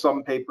 and there's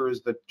some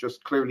papers that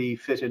just clearly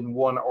fit in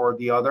one or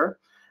the other.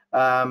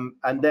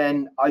 And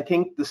then I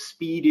think the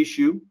speed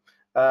issue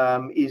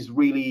is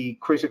really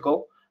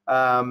critical.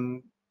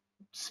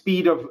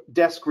 Speed of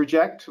desk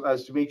reject,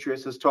 as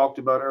Demetrius has talked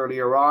about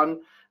earlier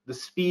on, the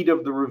speed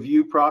of the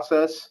review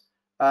process,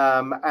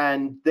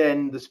 and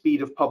then the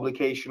speed of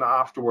publication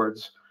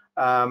afterwards.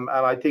 And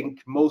I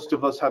think most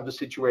of us have the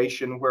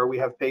situation where we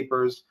have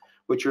papers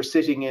which are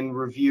sitting in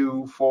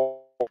review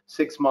for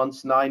 6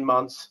 months, 9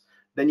 months,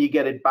 then you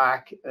get it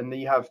back and then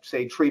you have,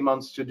 say, 3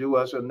 months to do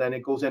it, and then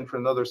it goes in for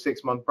another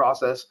 6-month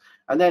process.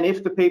 And then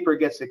if the paper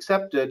gets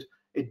accepted,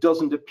 it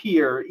doesn't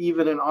appear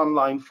even in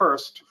online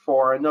first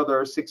for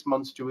another 6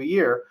 months to a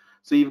year.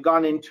 So you've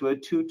gone into a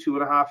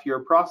 2.5 year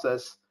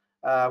process,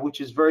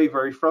 which is very,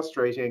 very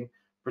frustrating,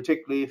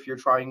 particularly if you're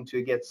trying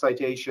to get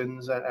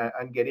citations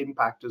and get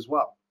impact as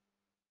well.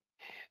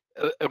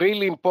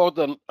 Really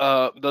important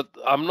that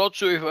I'm not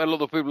sure if a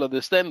lot of people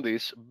understand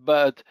this,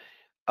 but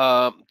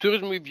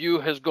Tourism Review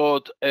has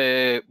got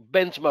a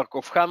benchmark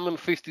of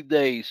 150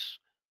 days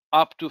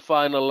up to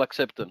final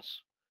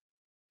acceptance.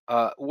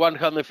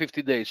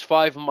 150 days,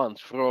 5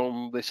 months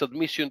from the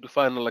submission to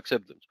final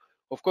acceptance.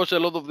 Of course, a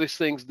lot of these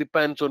things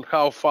depends on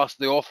how fast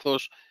the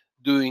author's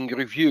doing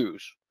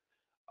reviews.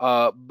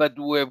 But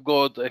we've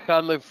got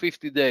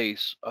 150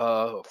 days,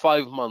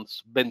 5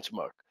 months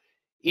benchmark.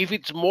 If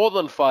it's more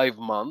than 5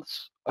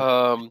 months,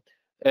 a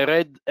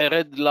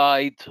red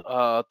light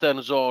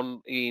turns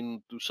on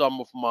into some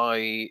of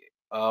my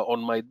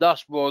on my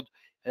dashboard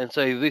and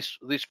say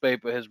this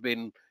paper has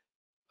been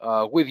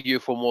with you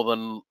for more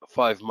than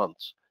 5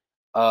 months.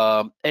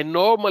 And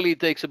normally it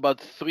takes about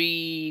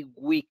 3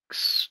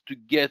 weeks to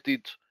get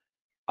it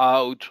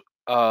out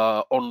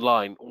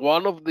online.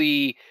 One of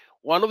the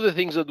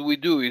things that we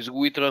do is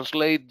we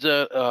translate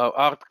the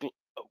article,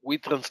 we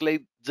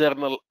translate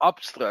journal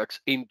abstracts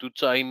into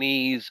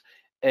Chinese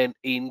and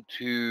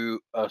into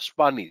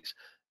Spanish.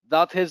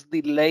 That has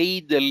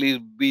delayed a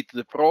little bit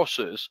the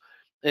process,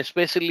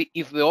 especially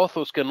if the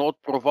authors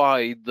cannot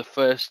provide the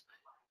first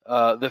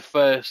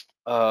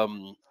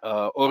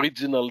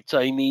original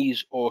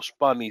Chinese or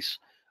Spanish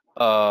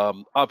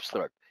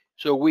abstract.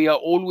 So we are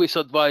always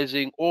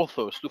advising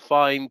authors to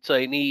find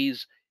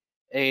Chinese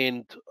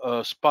and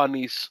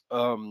Spanish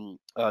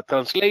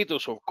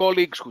translators or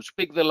colleagues who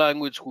speak the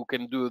language, who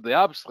can do the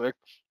abstract.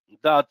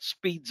 That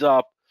speeds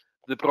up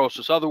the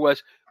process.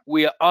 Otherwise,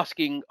 we are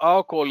asking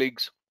our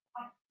colleagues,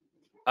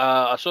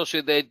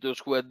 associate editors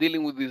who are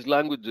dealing with these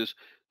languages,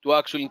 to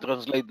actually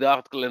translate the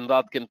article, and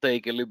that can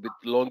take a little bit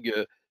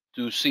longer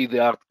to see the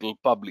article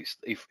published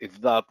if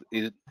that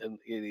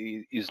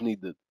is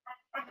needed.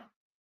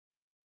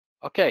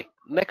 Okay,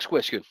 next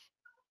question.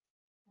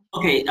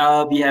 Okay,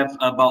 we have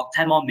about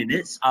 10 more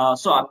minutes.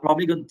 So I'm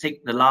probably going to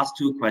take the last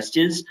 2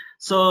 questions.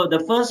 So the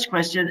first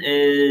question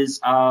is,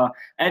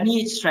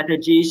 any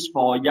strategies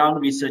for young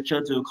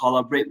researchers to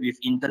collaborate with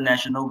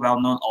international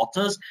well-known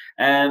authors?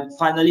 And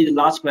finally, the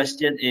last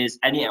question is,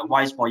 any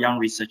advice for young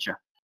researcher?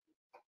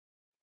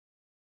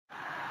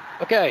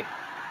 Okay,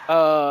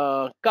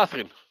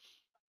 Catherine.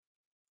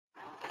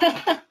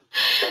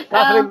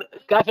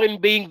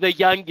 Catherine being the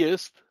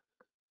youngest.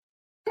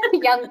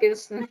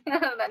 Youngest.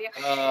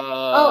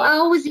 I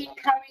always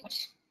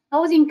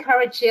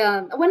encourage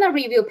when I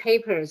review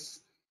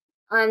papers,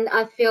 and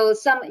I feel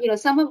some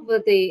of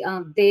the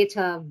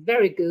data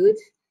very good,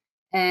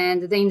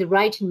 and then the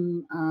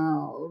writing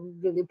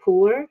really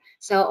poor.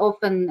 So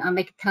often I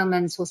make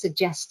comments or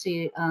suggest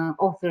to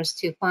authors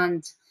to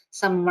find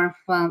someone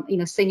from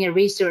senior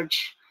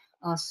research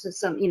or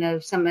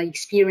some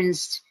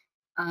experienced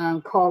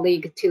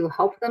colleague to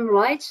help them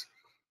write.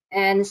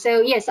 And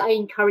so yes, I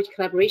encourage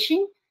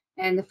collaboration.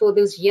 And for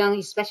those young,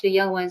 especially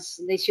young ones,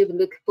 they should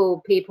look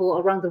for people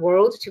around the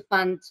world to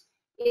find,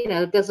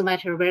 doesn't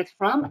matter where it's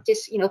from,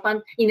 just,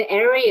 find in the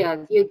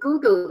area, you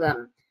Google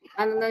them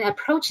and then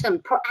approach them,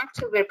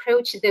 proactively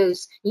approach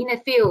those in the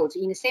field,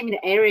 in the same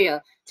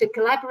area to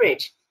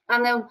collaborate.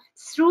 And then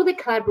through the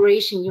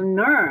collaboration, you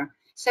learn.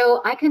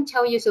 So I can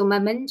tell you, so my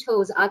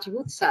mentors at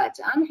Woodside,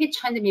 and he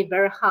trained me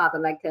very hard,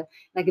 like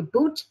a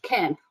boot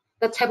camp,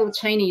 that type of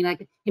training.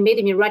 Like he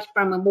made me write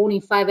from a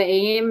morning 5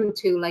 a.m.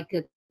 to like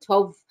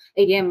 12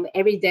 a.m.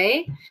 every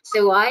day.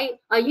 So I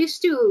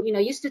used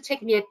to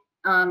take me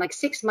like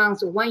 6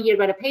 months or 1 year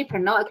write a paper.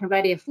 Now I can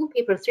write a full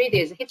paper 3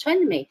 days. He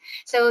trained me.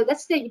 So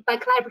that's by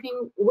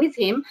collaborating with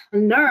him,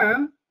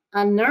 learn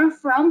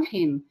from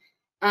him.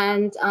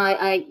 And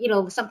I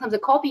sometimes I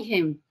copy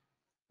him.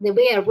 the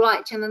way I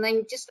write, and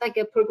then just like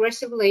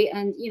progressively,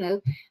 and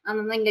and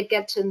then I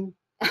get to,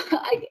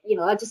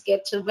 I just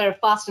get to very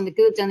fast and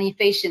good and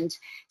efficient.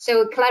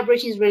 So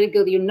collaboration is really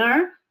good. You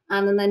learn,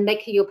 and then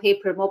make your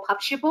paper more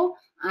publishable,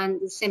 and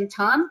at the same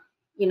time,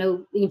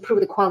 improve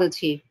the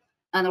quality,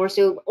 and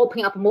also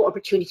open up more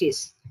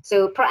opportunities.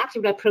 So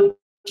proactively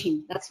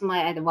approaching, that's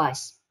my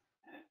advice.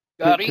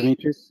 Gary,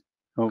 Demetrius?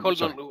 Oh, hold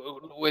sorry.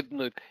 on, wait a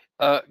minute.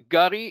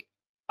 Gary,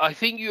 I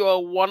think you are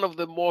one of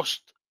the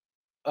most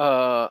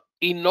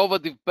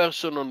innovative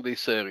person on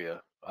this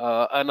area,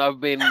 and I've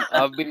been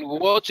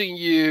watching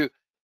you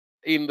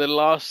in the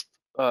last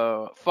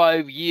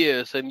 5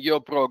 years and your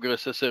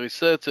progress as a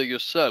researcher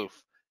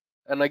yourself.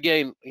 And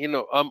again,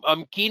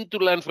 I'm keen to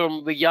learn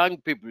from the young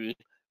people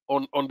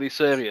on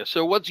this area.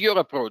 So what's your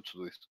approach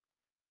to this?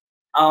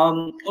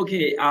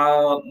 Okay.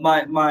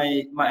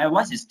 My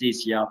advice is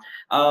this. Yeah.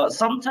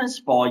 Sometimes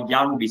for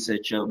young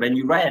researcher, when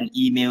you write an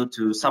email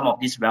to some of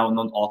these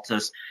well-known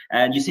authors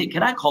and you say,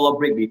 "Can I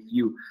collaborate with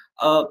you?"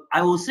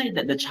 I will say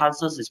that the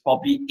chances is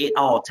probably 8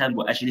 out of 10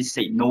 will actually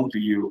say no to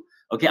you.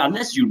 Okay,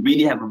 unless you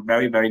really have a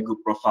very, very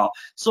good profile.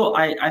 So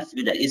I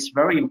feel that it's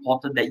very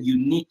important that you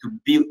need to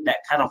build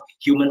that kind of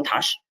human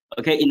touch.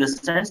 Okay, in the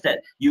sense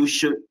that you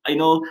should,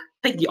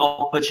 take the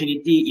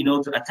opportunity,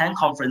 to attend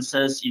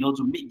conferences,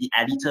 to meet the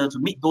editor, to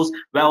meet those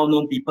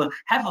well-known people,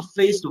 have a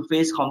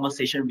face-to-face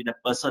conversation with the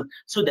person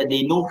so that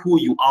they know who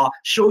you are,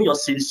 show your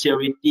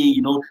sincerity,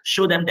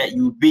 show them that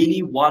you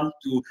really want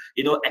to,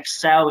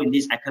 excel in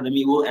this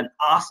academic world and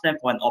ask them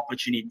for an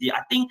opportunity.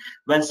 I think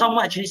when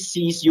someone actually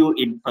sees you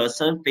in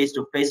person,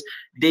 face-to-face,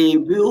 they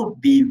will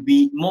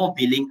be more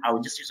willing, I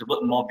will just use the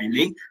word more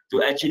willing,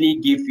 to actually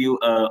give you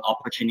an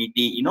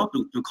opportunity,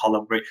 to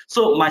collaborate.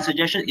 So my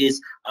suggestion is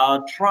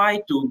try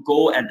to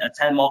go and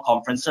attend more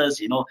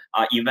conferences,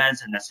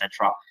 events and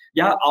etc.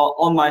 Yeah.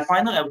 On my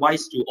final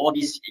advice to all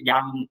these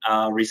young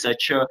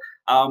researcher,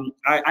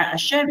 I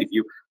share with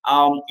you.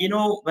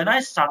 When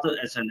I started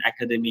as an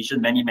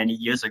academician many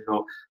years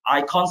ago,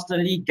 I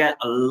constantly get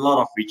a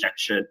lot of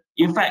rejection.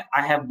 In fact,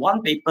 I have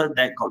one paper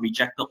that got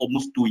rejected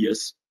almost 2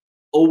 years,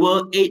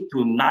 over 8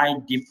 to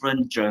 9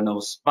 different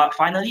journals. But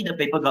finally, the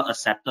paper got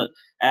accepted,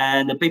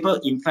 and the paper,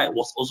 in fact,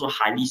 was also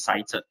highly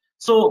cited.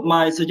 So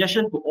my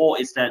suggestion to all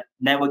is that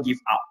never give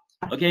up.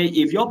 Okay,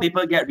 if your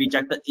paper get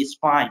rejected, it's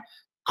fine.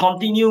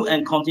 Continue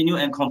and continue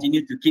and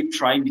continue to keep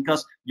trying,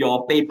 because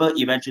your paper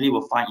eventually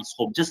will find its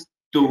home. Just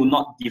do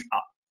not give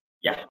up.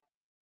 Yeah.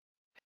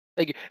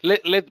 Thank you.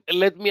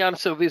 Let me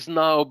answer this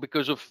now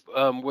because of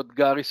what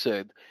Gary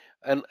said,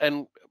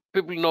 and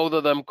people know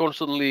that I'm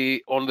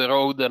constantly on the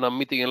road and I'm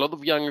meeting a lot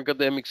of young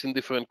academics in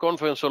different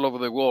conferences all over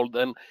the world,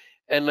 and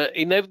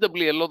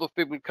inevitably a lot of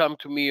people come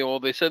to me or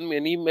they send me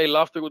an email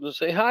afterwards and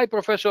say, "Hi,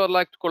 Professor, I'd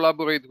like to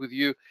collaborate with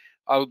you.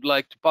 I would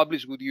like to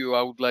publish with you.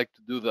 I would like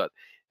to do that."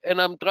 And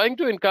I'm trying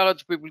to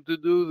encourage people to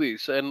do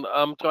this, and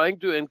I'm trying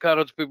to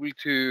encourage people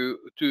to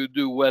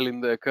do well in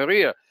their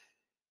career,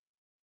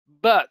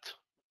 but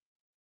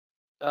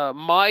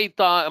my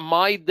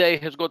day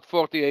has got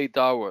 48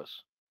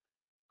 hours.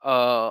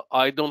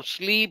 I don't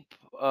sleep.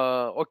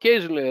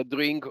 Occasionally I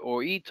drink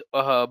or eat,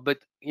 but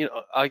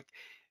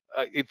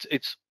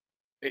it's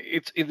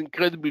an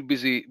incredibly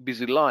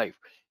busy life.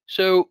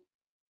 So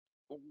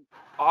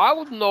I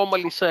would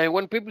normally say,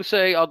 when people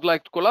say I'd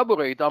like to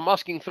collaborate, I'm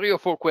asking 3 or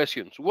 4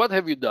 questions. What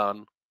have you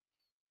done?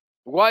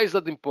 Why is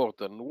that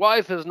important? Why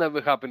it has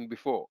never happened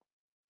before?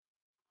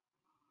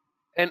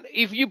 And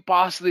if you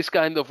pass this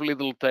kind of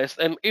little test,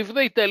 and if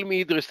they tell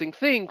me interesting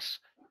things,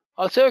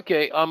 I'll say,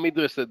 okay, I'm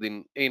interested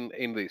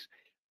in this.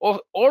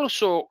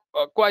 Also,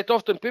 quite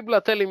often people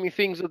are telling me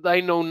things that I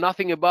know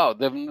nothing about.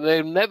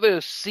 They've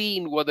never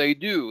seen what I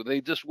do. They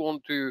just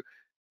want to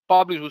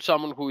publish with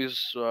someone who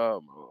is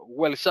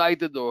well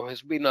cited or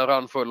has been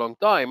around for a long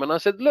time. And I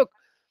said, look,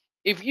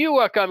 if you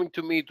are coming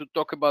to me to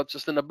talk about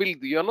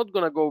sustainability, you're not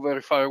going to go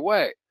very far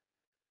away.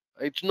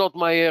 It's not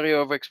my area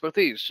of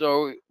expertise.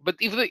 So, but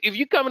if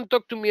you come and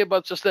talk to me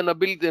about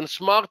sustainability and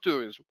smart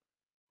tourism,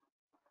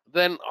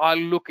 then I'll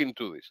look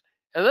into this.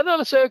 And then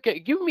I'll say, okay,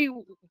 give me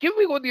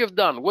what you've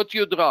done. What's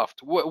your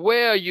draft?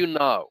 Where are you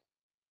now?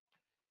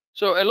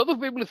 So a lot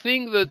of people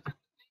think that,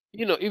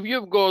 if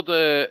you've got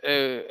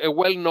a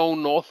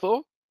well-known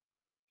author,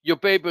 your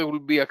paper will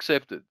be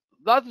accepted.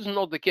 That is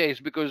not the case,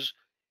 because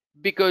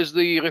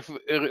the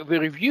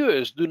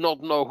reviewers do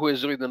not know who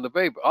has written the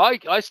paper.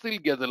 I still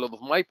get a lot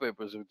of my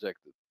papers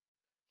rejected.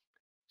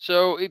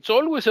 So it's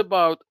always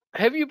about,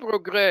 have you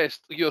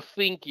progressed your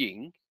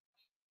thinking,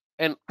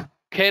 and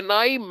can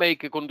I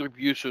make a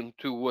contribution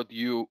to what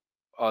you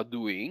are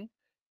doing?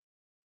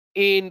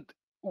 And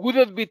would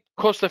it be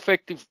cost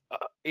effective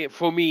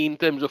for me in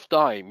terms of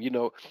time?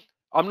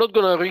 I'm not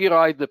going to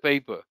rewrite the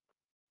paper.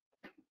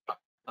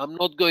 I'm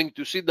not going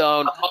to sit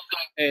down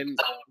and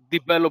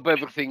develop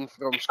everything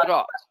from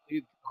scratch.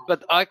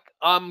 But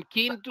I'm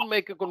keen to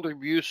make a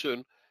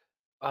contribution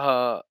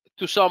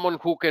to someone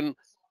who can,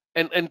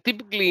 and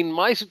typically in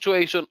my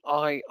situation,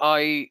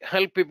 I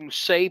help people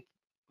shape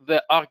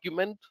the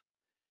argument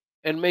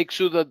and make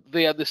sure that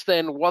they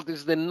understand what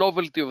is the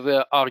novelty of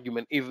their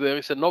argument, if there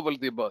is a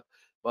novelty about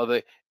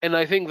it. And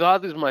I think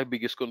that is my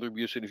biggest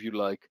contribution, if you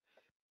like,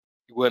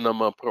 when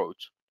I'm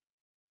approached.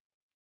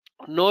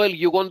 Noel,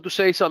 you want to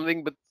say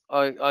something, but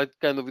I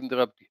kind of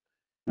interrupt you.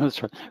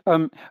 That's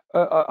right.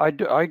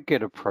 I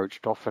get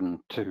approached often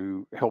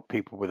to help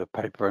people with a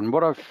paper, and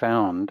what I've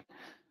found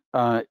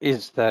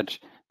is that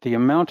the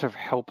amount of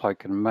help I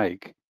can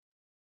make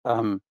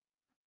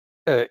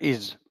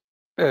is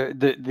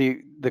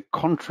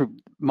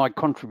my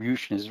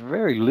contribution is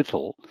very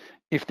little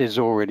if there's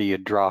already a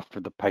draft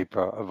of the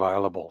paper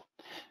available.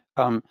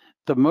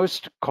 The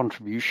most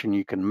contribution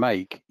you can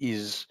make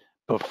is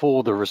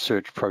before the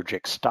research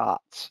project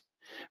starts,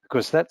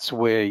 because that's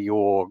where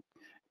you're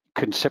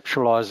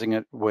conceptualizing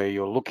it, where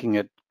you're looking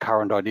at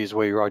current ideas,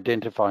 where you're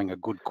identifying a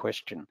good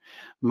question.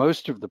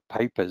 Most of the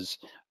papers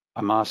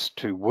I'm asked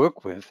to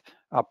work with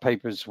are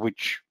papers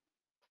which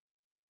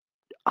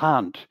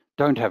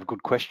don't have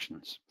good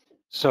questions.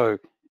 So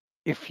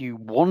if you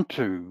want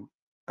to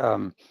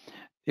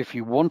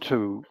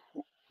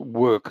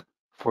work,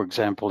 for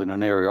example, in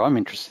an area I'm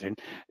interested in,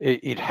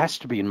 it has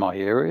to be in my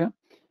area,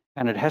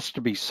 and it has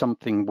to be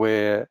something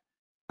where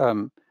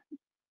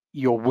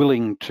you're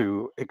willing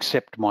to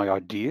accept my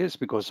ideas,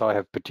 because I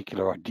have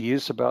particular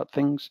ideas about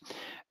things,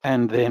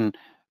 and then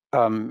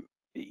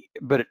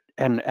but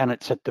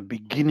it's at the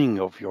beginning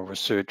of your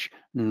research,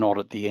 not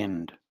at the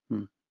end.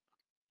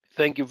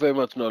 Thank you very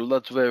much, Noel.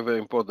 That's very, very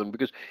important,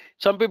 because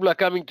some people are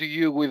coming to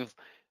you with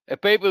a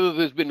paper that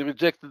has been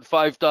rejected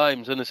 5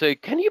 times, and they say,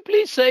 "Can you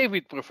please save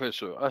it,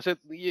 Professor?" I said,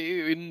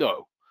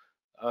 "No."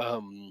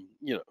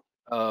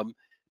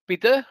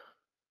 Peter?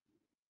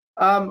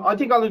 I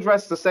think I'll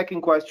address the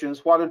second question.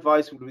 What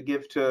advice would we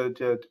give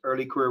to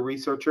early career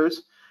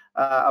researchers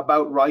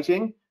about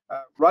writing?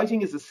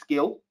 Writing is a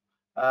skill.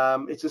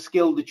 It's a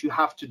skill that you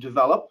have to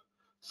develop.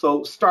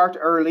 So start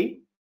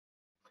early.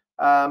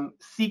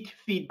 Seek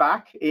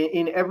feedback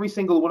in every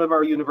single one of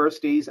our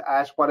universities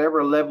at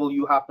whatever level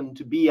you happen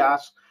to be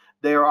at.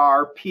 There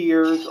are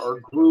peers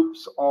or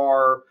groups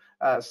or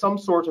some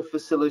sort of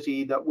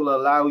facility that will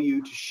allow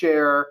you to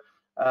share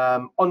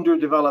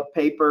underdeveloped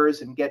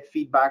papers and get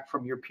feedback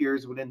from your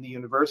peers within the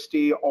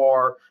university,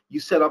 or you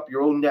set up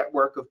your own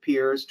network of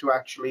peers to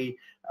actually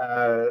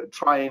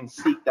try and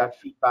seek that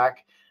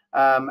feedback.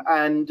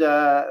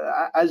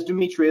 As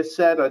Demetrius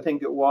said, I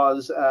think it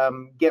was,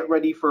 get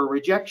ready for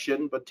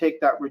rejection, but take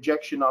that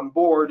rejection on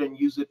board and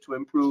use it to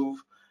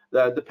improve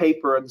the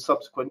paper and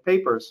subsequent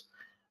papers.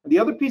 And the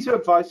other piece of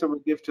advice I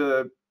would give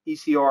to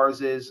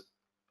ECRs is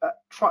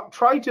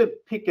try to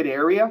pick an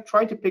area,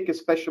 try to pick a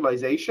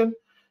specialization.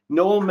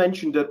 Noel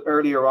mentioned it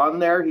earlier on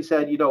there. He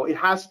said, it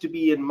has to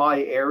be in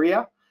my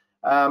area.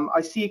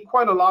 I see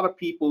quite a lot of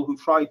people who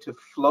try to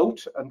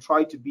float and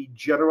try to be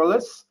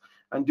generalists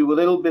and do a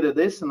little bit of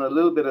this and a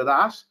little bit of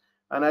that.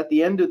 And at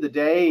the end of the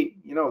day,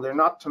 they're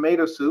not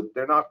tomato soup,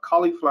 they're not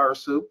cauliflower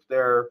soup,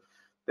 they're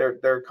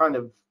kind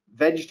of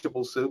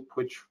vegetable soup,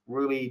 which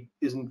really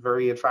isn't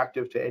very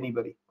attractive to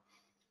anybody.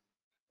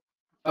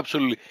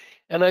 Absolutely.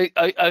 And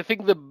I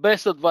think the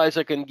best advice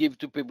I can give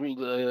to people,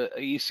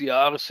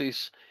 ECRs,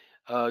 is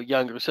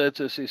young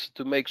researchers, is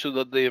to make sure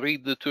that they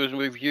read the tourism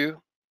review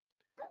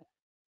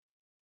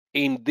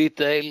in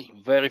detail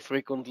very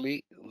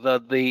frequently,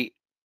 that they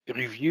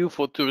review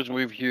for tourism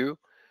review,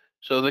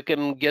 so they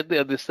can get the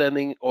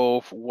understanding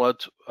of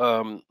what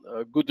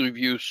good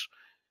reviews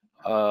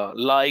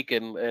like,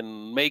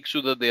 and make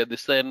sure that they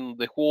understand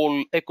the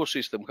whole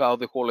ecosystem, how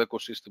the whole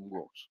ecosystem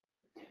works.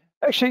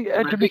 Actually,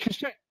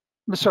 Demetrius,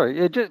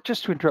 sorry,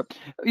 just to interrupt.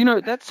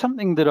 That's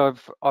something that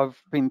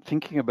I've been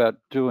thinking about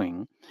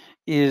doing,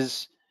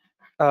 is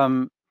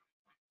having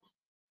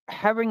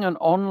an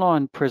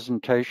online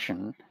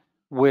presentation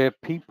where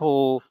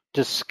people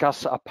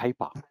discuss a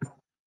paper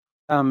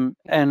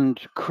and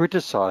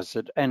criticize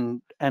it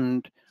and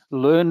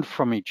learn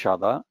from each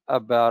other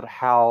about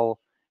how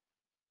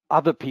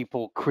other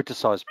people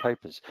criticize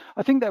papers.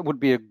 I think that would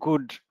be a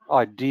good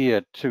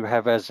idea to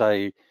have as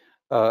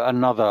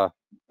another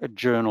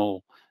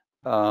journal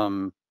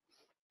online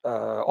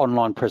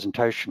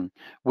presentation,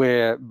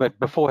 but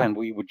beforehand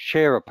we would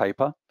share a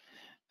paper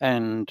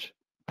and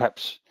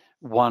perhaps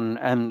one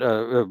and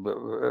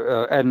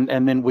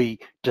then we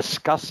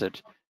discuss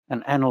it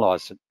and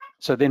analyze it.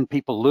 So then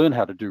people learn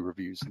how to do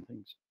reviews and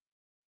things.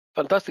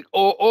 Fantastic.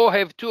 Or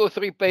have 2 or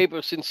 3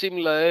 papers in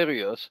similar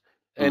areas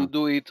and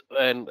do it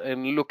and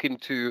look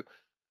into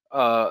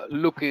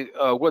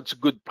what's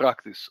good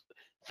practice.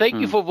 Thank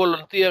you for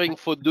volunteering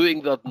for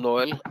doing that,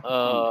 Noel.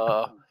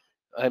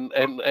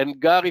 And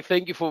Gary,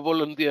 thank you for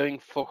volunteering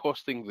for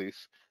hosting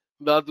this.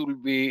 That will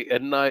be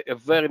a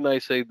very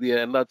nice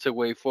idea, and that's a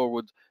way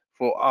forward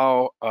for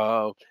our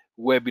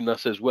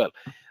webinars as well.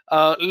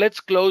 Let's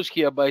close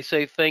here by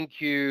saying thank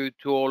you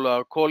to all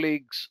our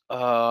colleagues.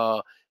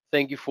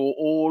 Thank you for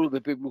all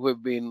the people who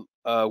have been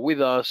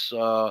with us.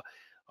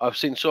 I've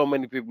seen so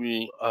many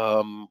people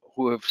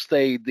who have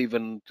stayed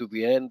even to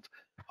the end.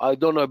 I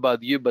don't know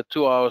about you, but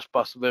 2 hours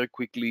passed very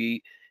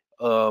quickly,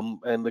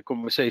 and the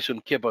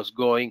conversation kept us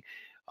going.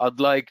 I'd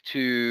like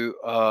to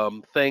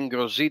thank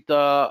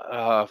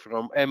Rosita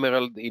from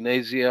Emerald in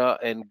Asia,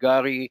 and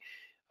Gary,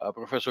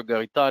 Professor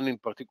Gary Tan in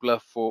particular,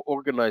 for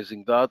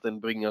organizing that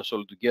and bringing us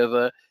all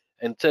together,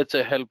 and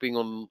Tete helping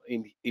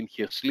in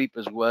her sleep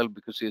as well,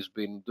 because he's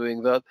been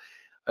doing that.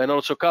 And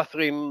also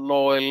Catherine,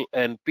 Noel,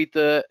 and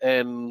Peter,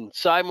 and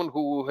Simon,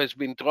 who has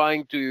been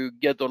trying to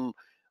get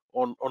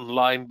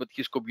online, but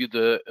his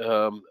computer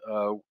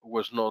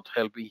was not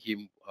helping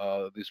him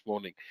this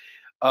morning.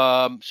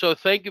 So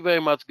thank you very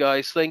much,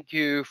 guys. Thank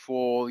you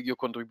for your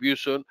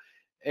contribution,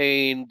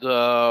 and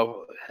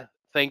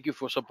thank you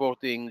for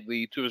supporting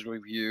the Tourism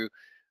Review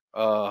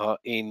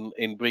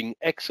in bringing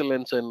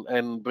excellence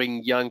and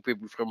bring young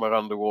people from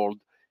around the world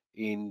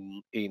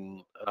in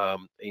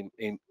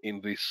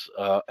this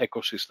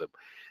ecosystem.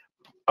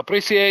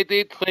 Appreciate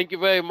it. Thank you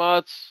very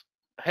much.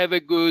 Have a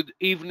good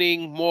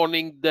evening,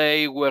 morning,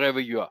 day, wherever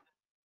you are.